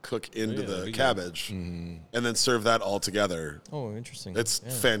chicken cook into there the we go. cabbage, and then serve that all together. Oh, interesting. It's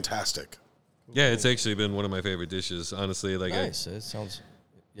Yeah. fantastic. Yeah, it's actually been one of my favorite dishes, honestly. Like, Nice. It sounds.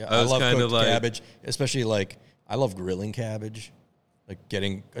 Yeah, I I was love kinda cooked like- cabbage, especially like I love grilling cabbage, like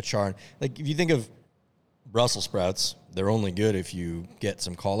getting a char. Like if you think of Brussels sprouts, they're only good if you get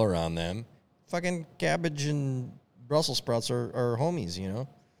some color on them. Fucking cabbage and Brussels sprouts are homies, you know.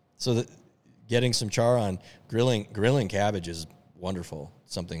 So that getting some char on grilling cabbage is wonderful.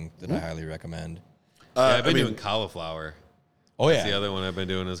 Something that I highly recommend. yeah, I've been I mean- doing cauliflower. Oh That's yeah, the other one I've been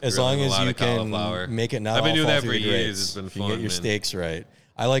doing is as grilling long a as lot you of cauliflower. can make it not I've been all doing fall that through for the years. grits. It's been If you fun, get your man. steaks right.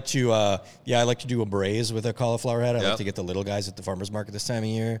 I like to, I like to do a braise with a cauliflower head. I like Yep. to get the little guys at the farmer's market this time of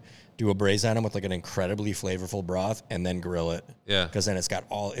year, do a braise on them with like an incredibly flavorful broth, and then grill it. Yeah. Because then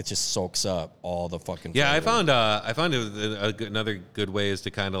it just soaks up all the fucking Yeah, flavor. I found another good way is to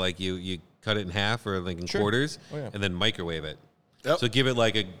kind of like you cut it in half or like in quarters, Oh, yeah. and then microwave it. Yep. So give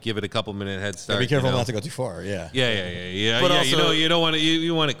it a couple minute head start. Be careful you know? not to go too far. Yeah. Yeah. But yeah, also- you don't want it.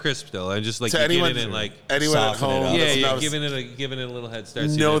 You want it crisp still, and just like To you anyone, get it in like anyone at Soften it home, up. yeah, that's yeah, not a- giving it a little head start.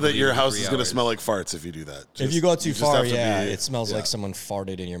 So you know don't have to that leave your it for house 3 is going to hours. smell like farts if you do that. If you go too just far, have to yeah, be- it smells yeah. like someone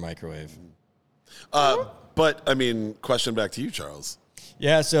farted in your microwave. But I mean, question back to you, Charles.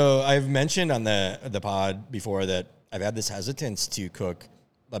 Yeah, so I've mentioned on the pod before that I've had this hesitance to cook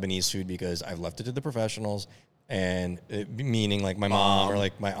Lebanese food because I've left it to the professionals, and meaning like my mom or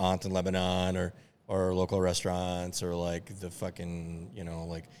like my aunt in Lebanon or local restaurants or like the fucking, you know,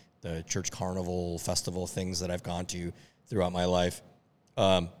 like the church carnival festival things that I've gone to throughout my life.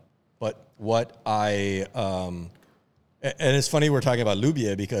 But what and it's funny we're talking about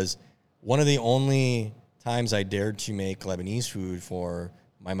lubia because one of the only times I dared to make Lebanese food for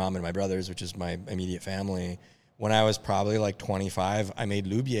my mom and my brothers, which is my immediate family, when I was probably like 25, I made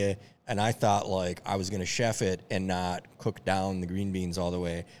lubia and I thought like I was going to chef it and not cook down the green beans all the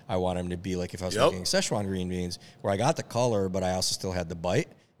way. I want them to be like if I was Yep. making Szechuan green beans where I got the color, but I also still had the bite.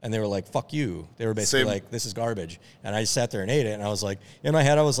 And they were like, fuck you. They were basically Same. like, this is garbage. And I just sat there and ate it. And I was like, in my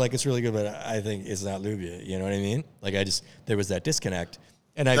head, I was like, it's really good, but I think it's not lubia. You know what I mean? Like there was that disconnect.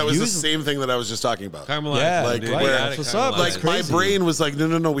 And I've That was used the same thing that I was just talking about. Caramelized. Yeah, like, dude. where- You That's gotta what's up. caramelize. Like, Like my crazy. brain was like,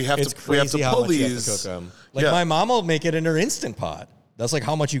 no, we have it's to crazy how pull much you have to these. cook them. Like Yeah. my mom will make it in her Instant Pot. That's like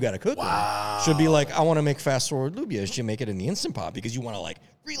how much you got to cook them. She'll be like, I want to make fast forward lubia. She'll make it in the Instant Pot because you want to like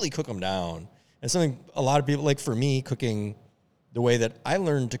really cook them down. And something a lot of people, like for me, cooking the way that I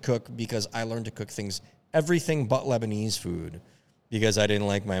learned to cook because I learned to cook everything but Lebanese food because I didn't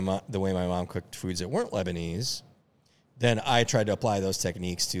like the way my mom cooked foods that weren't Lebanese. Then I tried to apply those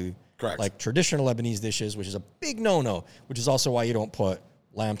techniques to Correct. like traditional Lebanese dishes, which is a big no-no, which is also why you don't put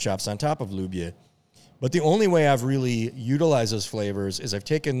lamb chops on top of lubia. But the only way I've really utilized those flavors is I've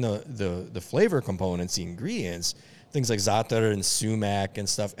taken the flavor components, the ingredients, things like za'atar and sumac and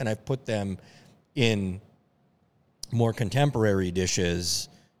stuff, and I've put them in more contemporary dishes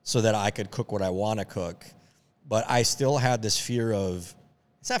so that I could cook what I want to cook. But I still had this fear of,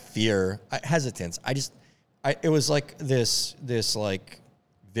 it's not fear, hesitance. It was like this like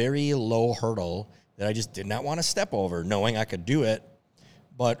very low hurdle that I just did not want to step over, knowing I could do it.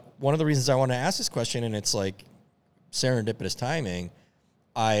 But one of the reasons I want to ask this question, and it's like serendipitous timing,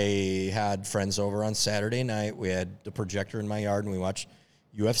 I had friends over on Saturday night. We had the projector in my yard, and we watched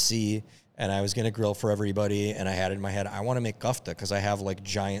UFC, and I was going to grill for everybody, and I had in my head, I want to make kofta because I have like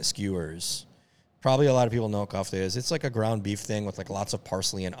giant skewers. Probably a lot of people know what kofta is. It's like a ground beef thing with like lots of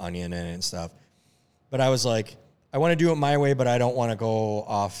parsley and onion in it and stuff. But I was like, I want to do it my way, but I don't want to go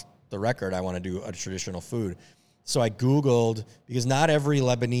off the record. I want to do a traditional food. So I Googled, because not every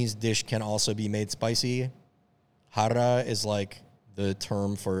Lebanese dish can also be made spicy. Hara is like the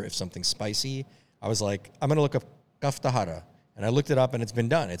term for if something's spicy. I was like, I'm going to look up kafta hara. And I looked it up, and it's been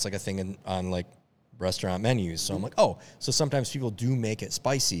done. It's like a thing on like restaurant menus. So I'm like, oh, so sometimes people do make it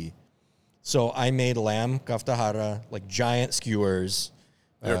spicy. So I made lamb kafta hara, like giant skewers.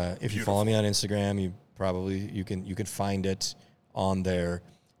 If you follow me on Instagram, you can find it on there.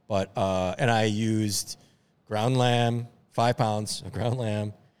 But and I used ground lamb, 5 pounds of ground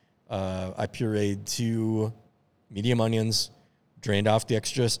lamb. I pureed 2 medium onions, drained off the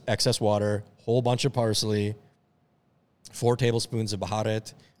excess water, whole bunch of parsley, 4 tablespoons of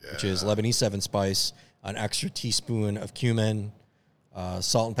baharat, which is Lebanese 7 spice, an extra teaspoon of cumin,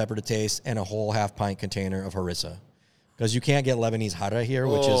 salt and pepper to taste, and a whole half-pint container of harissa. Because you can't get Lebanese hara here,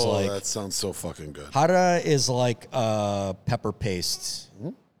 which is like... that sounds so fucking good. Hara is like pepper paste. Mm-hmm.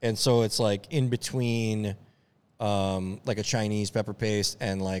 And so it's like in between like a Chinese pepper paste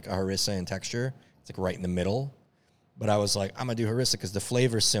and like a harissa in texture. It's like right in the middle. But I was like, I'm going to do harissa because the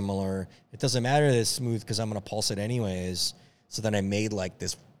flavor's similar. It doesn't matter that it's smooth because I'm going to pulse it anyways. So then I made like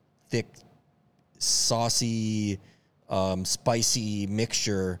this thick, saucy, spicy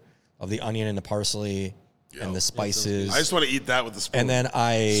mixture of the onion and the parsley and the spices. I just want to eat that with the spoon. And then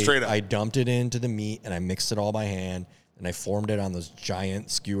Straight up. I dumped it into the meat and I mixed it all by hand. And I formed it on those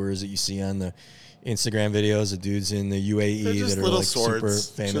giant skewers that you see on the Instagram videos of dudes in the UAE that are like super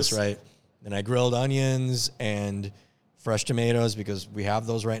famous, right? And I grilled onions and fresh tomatoes because we have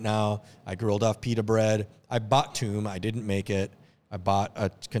those right now. I grilled off pita bread. I bought Toom. I didn't make it. I bought a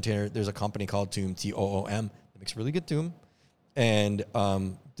container. There's a company called Toom, Toom, that makes really good Toom. And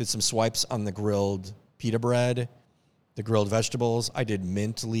did some swipes on the grilled pita bread, the grilled vegetables. I did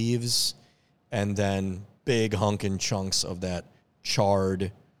mint leaves, and then big hunkin' chunks of that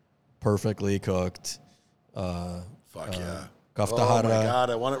charred, perfectly cooked Fuck yeah. kafta Oh hara. my God,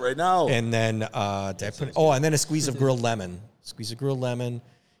 I want it right now. And then and then a squeeze of grilled lemon.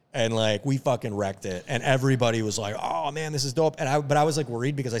 And like we fucking wrecked it. And everybody was like, "Oh man, this is dope." And I was like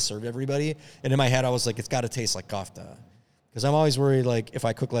worried because I served everybody. And in my head I was like, it's got to taste like kafta. Because I'm always worried like if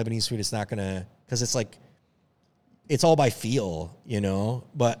I cook Lebanese food, it's not gonna, because it's like it's all by feel, you know.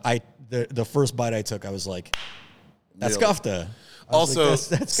 But the first bite I took, I was like, that's kafta. Also, like,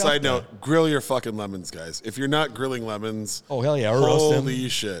 that's side kafta. note, grill your fucking lemons, guys. If you're not grilling lemons, Oh hell yeah, or roast them. holy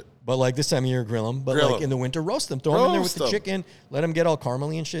shit. But like this time of year, grill them. But Grill like 'em. in the winter, roast them. Throw them in there with Roast the 'em. chicken. Let them get all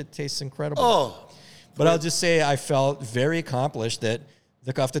caramely and shit. Tastes incredible. Oh, But I'll just say I felt very accomplished that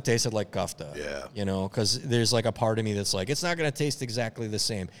the kafta tasted like kafta. Yeah. You know, because there's like a part of me that's like, it's not going to taste exactly the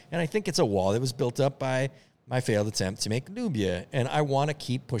same. And I think it's a wall that was built up by my failed attempt to make nubia. And I want to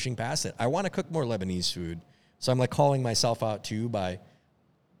keep pushing past it. I want to cook more Lebanese food. So I'm like calling myself out too by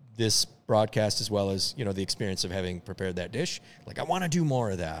this broadcast, as well as, you know, the experience of having prepared that dish. Like, I want to do more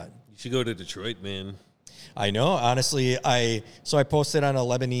of that. You should go to Detroit, man. I know, honestly, I posted on a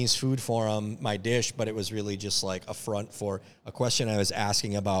Lebanese food forum my dish, but it was really just like a front for a question I was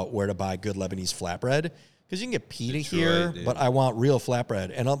asking about where to buy good Lebanese flatbread. Because you can get pita here, dude. but I want real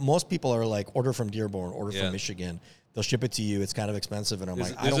flatbread. And most people are like, order from Dearborn, order Yeah. from Michigan. They'll ship it to you. It's kind of expensive. And I'm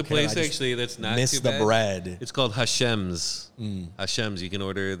like, I There's don't a care. place I just actually that's not miss too the bad. bread. It's called Hashem's. Hashem's. You can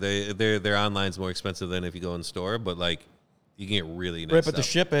order. Their online's more expensive than if you go in store, but like you can get really nice Right, but to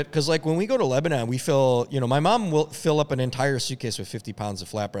stuff. ship it, because like when we go to Lebanon, we fill, you know, my mom will fill up an entire suitcase with 50 pounds of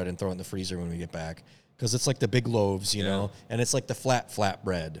flatbread and throw it in the freezer when we get back. Because it's like the big loaves, you know, and it's like the flat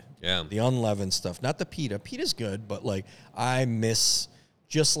bread. Yeah. The unleavened stuff, not the pita. Pita's good, but like I miss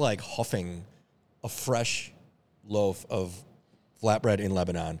just like huffing a fresh loaf of flatbread in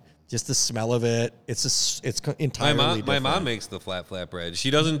Lebanon. Just the smell of it. It's entirely My different. mom makes the flat bread.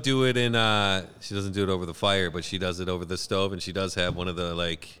 She doesn't do it she doesn't do it over the fire, but she does it over the stove, and she does have one of the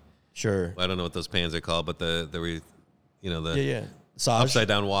like, Sure. I don't know what those pans are called, but the Yeah. Saj. upside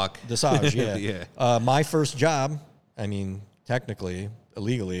down wok. The Saj, yeah. Yeah. My first job, I mean, technically,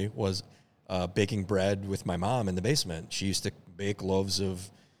 illegally, was baking bread with my mom in the basement. She used to bake loaves of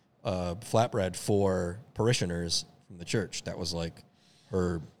flatbread for parishioners from the church. That was like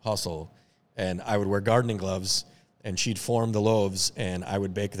her hustle. And I would wear gardening gloves, and she'd form the loaves, and I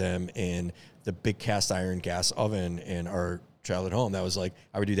would bake them in the big cast iron gas oven in our childhood home. That was like,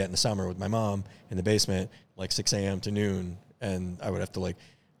 I would do that in the summer with my mom in the basement, like 6 a.m. to noon. And I would have to like,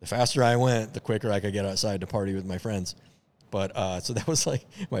 the faster I went, the quicker I could get outside to party with my friends. But so that was like,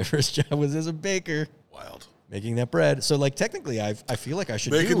 my first job was as a baker. wild. Making that bread. So like technically I feel like I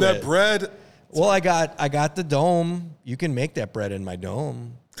should Making do that it. bread. Well, I got the dome. You can make that bread in my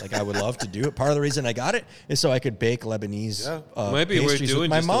dome. Like, I would love to do it. Part of the reason I got it is so I could bake Lebanese Might be worth pastries doing with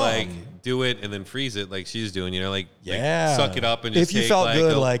my just mom. to like do it and then freeze it like she's doing, like suck it up and if just you take, felt like,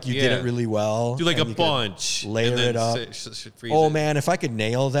 good, like you did it really well. do like a and you could bunch, layer and then it up. Freeze Oh it. man, if I could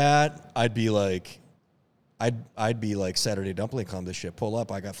nail that, I'd be like Saturday Dumpling Club. This shit, pull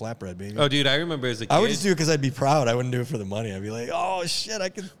up. I got flatbread, baby. Oh, dude, I remember as a kid. I would just do it because I'd be proud. I wouldn't do it for the money. I'd be like, oh shit, I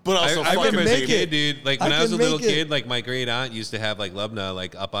can. But also, I fucking remember as a make kid, it. dude. Like when I was a can little make it. kid, like my great aunt used to have like Lubna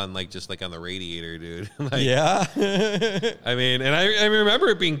like up on like just like on the radiator, dude. Like, Yeah. I mean, and I remember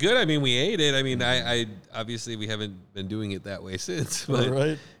it being good. I mean, we ate it. I mean, I obviously we haven't been doing it that way since. But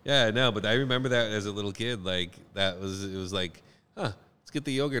Right. yeah, no. But I remember that as a little kid, like it was like, huh. Get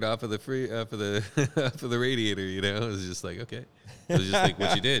the yogurt off of the for the for the radiator, It was just like, okay, it was just like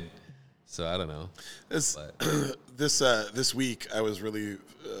what you did. So I don't know. This week I was really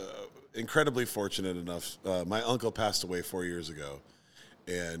incredibly fortunate enough. My uncle passed away 4 years ago,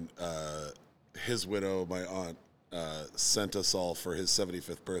 and his widow, my aunt, sent us all for his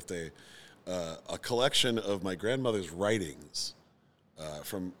 75th birthday a collection of my grandmother's writings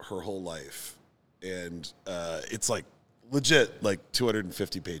from her whole life, and it's like legit like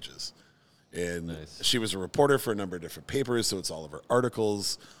 250 pages. And Nice. She was a reporter for a number of different papers, so it's all of her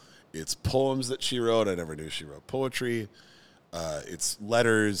articles. It's poems that she wrote. I never knew she wrote poetry. It's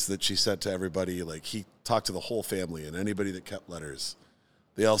letters that she sent to everybody. Like, he talked to the whole family, and anybody that kept letters,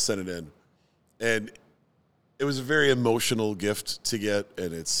 they all sent it in. And it was a very emotional gift to get,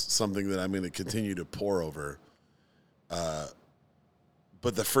 and it's something that I'm going to continue to pore over.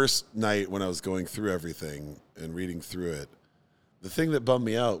 But the first night when I was going through everything and reading through it, the thing that bummed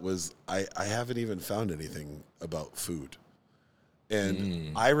me out was I haven't even found anything about food.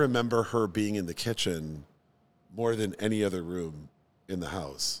 And I remember her being in the kitchen more than any other room in the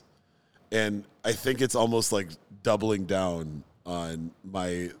house. And I think it's almost like doubling down on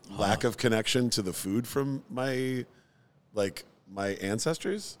my lack of connection to the food from my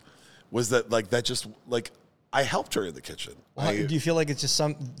ancestors, was that like that just like I helped her in the kitchen. Do you feel like it's just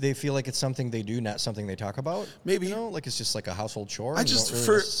they feel like it's something they do, not something they talk about? Maybe. Like it's just like a household chore. I and you just don't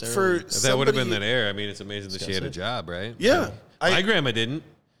really necessarily- If that would have been that air. I mean, it's amazing that she had a job, right? Yeah. My grandma didn't.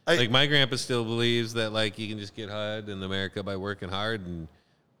 Like my grandpa still believes that like you can just get ahead in America by working hard, and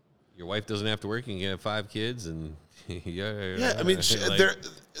your wife doesn't have to work. You can have 5 kids, and Yeah, I mean,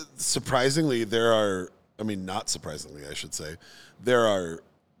 not surprisingly, I should say, there are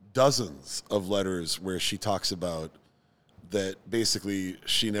dozens of letters where she talks about that basically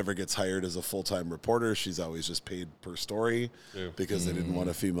she never gets hired as a full-time reporter. She's always just paid per story because they didn't want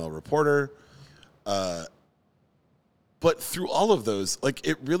a female reporter. But through all of those, like,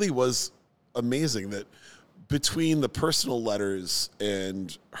 it really was amazing that between the personal letters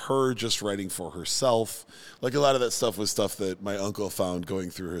and her just writing for herself, like a lot of that stuff was stuff that my uncle found going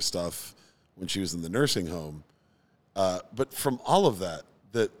through her stuff when she was in the nursing home. But from all of that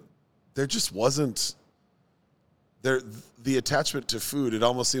there just wasn't the attachment to food. It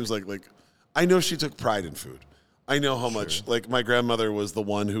almost seems like I know she took pride in food. I know how much, like, my grandmother was the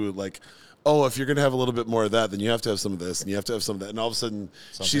one who, like, oh, if you're going to have a little bit more of that, then you have to have some of this, and you have to have some of that. And all of a sudden,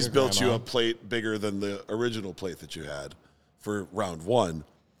 she's built you a plate bigger than the original plate that you had for round one.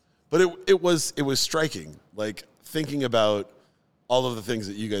 But it was striking, like, thinking about all of the things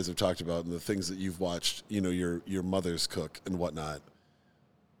that you guys have talked about and the things that you've watched, your mothers cook and whatnot.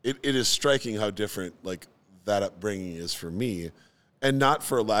 It is striking how different, like, that upbringing is for me, and not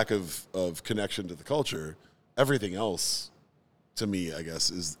for a lack of connection to the culture. Everything else, to me, I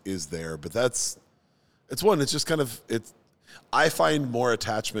guess, is there. But it's just kind of, I find more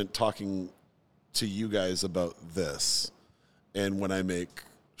attachment talking to you guys about this, and when I make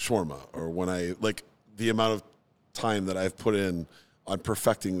shawarma, or when I, like, the amount of time that I've put in on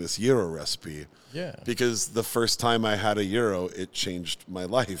perfecting this gyro recipe. Yeah. Because the first time I had a gyro, it changed my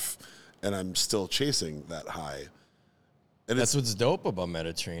life, and I'm still chasing that high. And That's what's dope about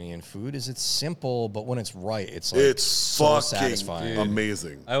Mediterranean food is it's simple, but when it's right, it's so fucking satisfying,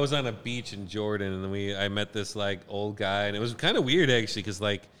 amazing. I was on a beach in Jordan, and I met this like old guy, and it was kind of weird actually, because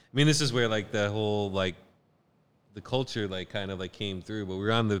like, I mean, this is where like the whole like the culture like kind of like came through. But we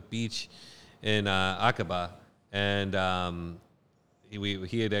were on the beach in Aqaba, and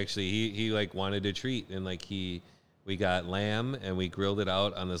he had actually he like wanted a treat, and like we got lamb and we grilled it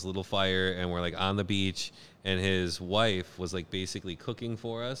out on this little fire, and we're like on the beach, and his wife was like basically cooking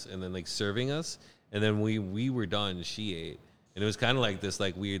for us and then like serving us, and then we were done, she ate, and it was kind of like this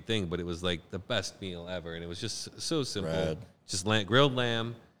like weird thing, but it was like the best meal ever, and it was just so simple. Rad. Just grilled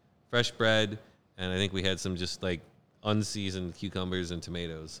lamb, fresh bread, and I think we had some just like unseasoned cucumbers and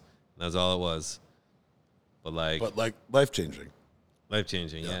tomatoes. That's all it was. But like life changing.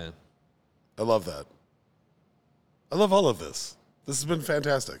 Life-changing, yeah. I love that. I love all of this. This has been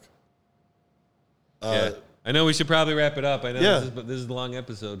fantastic. Yeah. I know we should probably wrap it up. I know Yeah. this is a long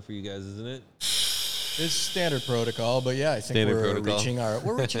episode for you guys, isn't it? It's standard protocol, but yeah, I think Standard we're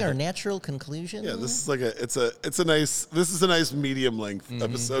protocol. reaching our natural conclusion. Yeah, this is like this is a nice medium length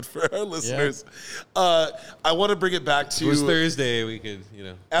episode for our listeners. I want to bring it back to It was Thursday. We could,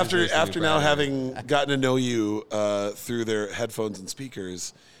 after Thursday, now Friday. having gotten to know you through their headphones and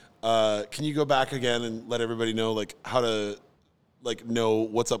speakers. Can you go back again and let everybody know like how to know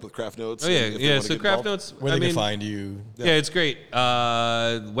what's up with Craft Notes? Oh yeah, if they yeah. wanna So get Craft involved? Notes. Where they can find you. Yeah, it's great.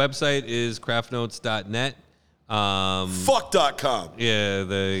 Website is craftnotes.net. Fuck.com. Yeah,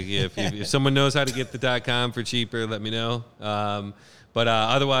 if someone knows how to get the .com for cheaper, let me know. But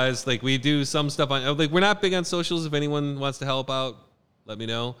otherwise, like we do some stuff on we're not big on socials. If anyone wants to help out, let me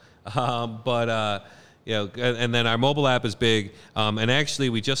know. And then our mobile app is big. And actually,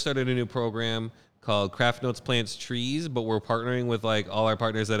 we just started a new program called Craft Notes Plants Trees, but we're partnering with like all our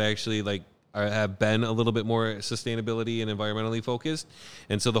partners that actually have been a little bit more sustainability and environmentally focused.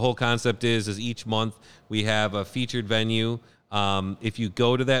 And so the whole concept is each month we have a featured venue. If you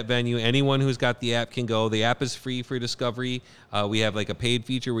go to that venue, anyone who's got the app can go. The app is free for discovery. We have like a paid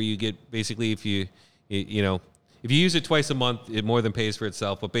feature where you get basically if you use it twice a month, it more than pays for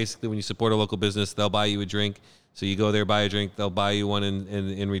itself. But basically, when you support a local business, they'll buy you a drink. So you go there, buy a drink, they'll buy you one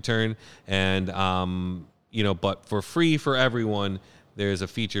in return. And, but for free for everyone, there's a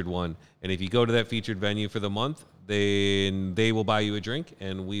featured one. And if you go to that featured venue for the month, then they will buy you a drink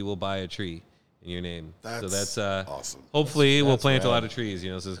and we will buy a tree in your name. That's awesome. Hopefully, we'll plant rad. a lot of trees.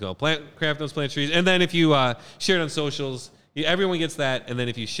 So it's called Craft Notes Plant Trees. And then if you share it on socials, everyone gets that. And then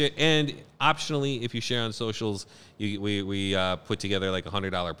if you share, and optionally, if you share on socials, we put together like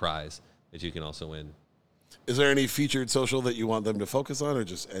 $100 prize that you can also win. Is there any featured social that you want them to focus on, or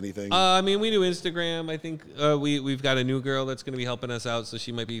just anything? We do Instagram. I think we've got a new girl that's going to be helping us out, so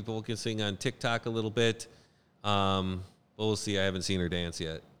she might be focusing on TikTok a little bit. But we'll see. I haven't seen her dance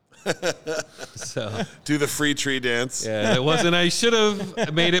yet. So Do the free tree dance. yeah, it wasn't. I should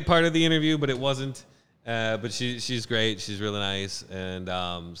have made it part of the interview, but it wasn't. But she's great. She's really nice, and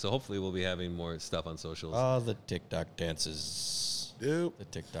so hopefully we'll be having more stuff on socials. Oh, the TikTok dances. Yep. The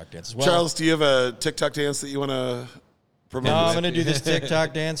TikTok dances. Charles, do you have a TikTok dance that you want to promote? No, I'm going to do this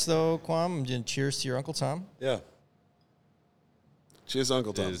TikTok dance, though, Quam. And cheers to your Uncle Tom. Yeah. Cheers,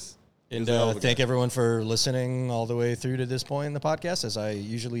 Uncle Tom. And a hell of a thank everyone for listening all the way through to this point in the podcast, as I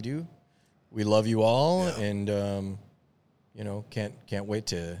usually do. We love you all, and can't wait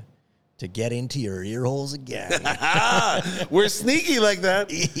to get into your ear holes again. We're sneaky like that.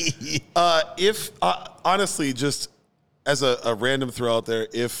 If honestly, just as a random throw out there,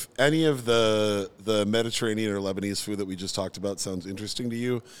 if any of the Mediterranean or Lebanese food that we just talked about sounds interesting to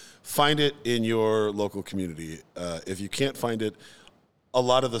you, find it in your local community. If you can't find it, a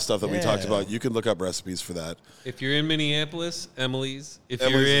lot of the stuff that we talked about, you can look up recipes for that. If you're in Minneapolis, Emily's. If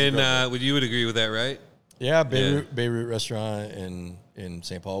Emily's you're is in, great. you would agree with that, right? Yeah, Beirut Restaurant in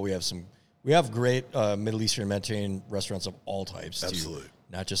St. Paul. We have great Middle Eastern Mediterranean restaurants of all types. Absolutely. Too,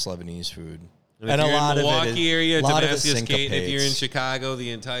 not just Lebanese food. And if you're in Milwaukee area, Damascus Gate. If you're in syncopates. Chicago,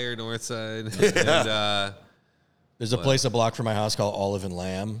 the entire north side. And, There's a place a block from my house called Olive and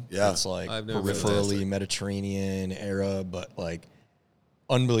Lamb. Yeah. It's like I've never been there. peripherally Mediterranean era, but like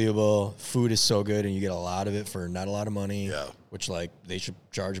unbelievable. Food is so good, and you get a lot of it for not a lot of money. Yeah. Which like they should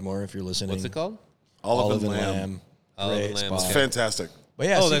charge more if you're listening. what's it called? Olive and Lamb. Olive and Great Lamb. spot. It's fantastic. But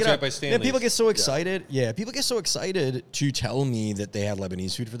yeah, Oh, so that's you know, right by Stanley's. people get so excited. Yeah, people get so excited to tell me that they had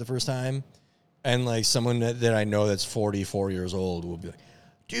Lebanese food for the first time. And like someone that I know that's 44 years old will be like,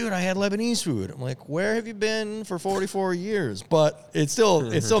 dude, I had Lebanese food. I'm like, where have you been for 44 years? But it still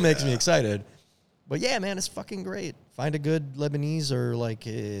makes me excited. But yeah, man, it's fucking great. Find a good Lebanese or like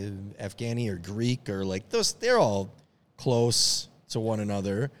Afghani or Greek or like those. They're all close to one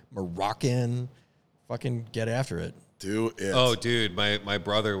another. Moroccan. Fucking get after it. Do it. Oh, dude, my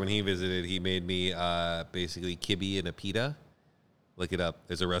brother, when he visited, he made me basically kibbeh and a pita. Look it up.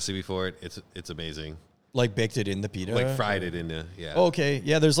 There's a recipe for it. It's amazing. Like baked it in the pita? Like fried it in the, yeah. Okay.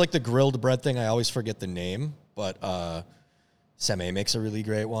 Yeah, there's like the grilled bread thing. I always forget the name, but Seme makes a really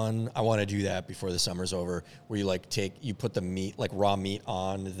great one. I want to do that before the summer's over, where you put the meat, like raw meat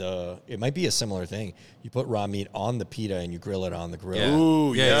on it might be a similar thing. You put raw meat on the pita and you grill it on the grill. Yeah.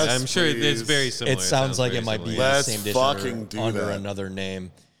 Ooh, yeah, yes, I'm sure please. it's very similar. It sounds like very it might be similar. the Let's same dish fucking do under that. another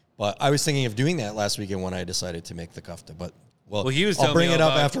name. But I was thinking of doing that last weekend when I decided to make the kofta. But well, Well, he was I'll telling bring me it all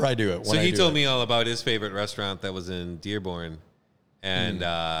up about- after I do it. So he told me all about his favorite restaurant that was in Dearborn, and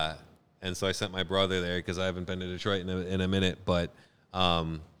so I sent my brother there because I haven't been to Detroit in a minute. But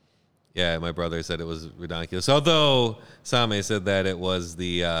Yeah, my brother said it was ridiculous. Although Same said that it was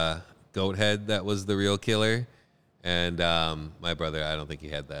the goat head that was the real killer, and my brother, I don't think he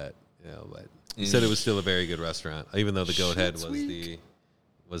had that. But he said it was still a very good restaurant, even though the goat head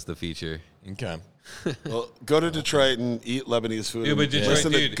was the feature. Okay. Well, go to Detroit and eat Lebanese food. Yeah, but and Detroit,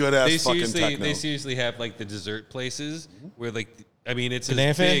 listen to good ass fucking techno. they seriously have like the dessert places where like. I mean, it's as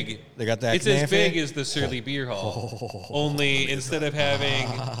Knafe? big. They got that It's as knafe? big as the Surly Beer Hall. Only instead of having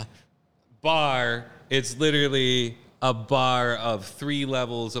bar, it's literally a bar of 3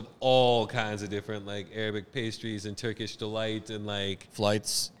 levels of all kinds of different like Arabic pastries and Turkish delight and like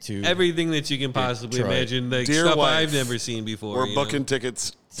Flights to everything that you can possibly Detroit. imagine. Like Dear stuff wife, I've never seen before. We're you know? booking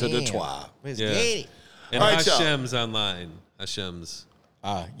tickets to Detroit. Yeah. And All right, y'all. Hashem's online. Hashem's.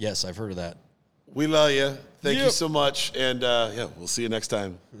 Yes, I've heard of that. We love you. Thank you Yep. so much. And we'll see you next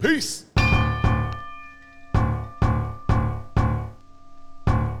time. Peace.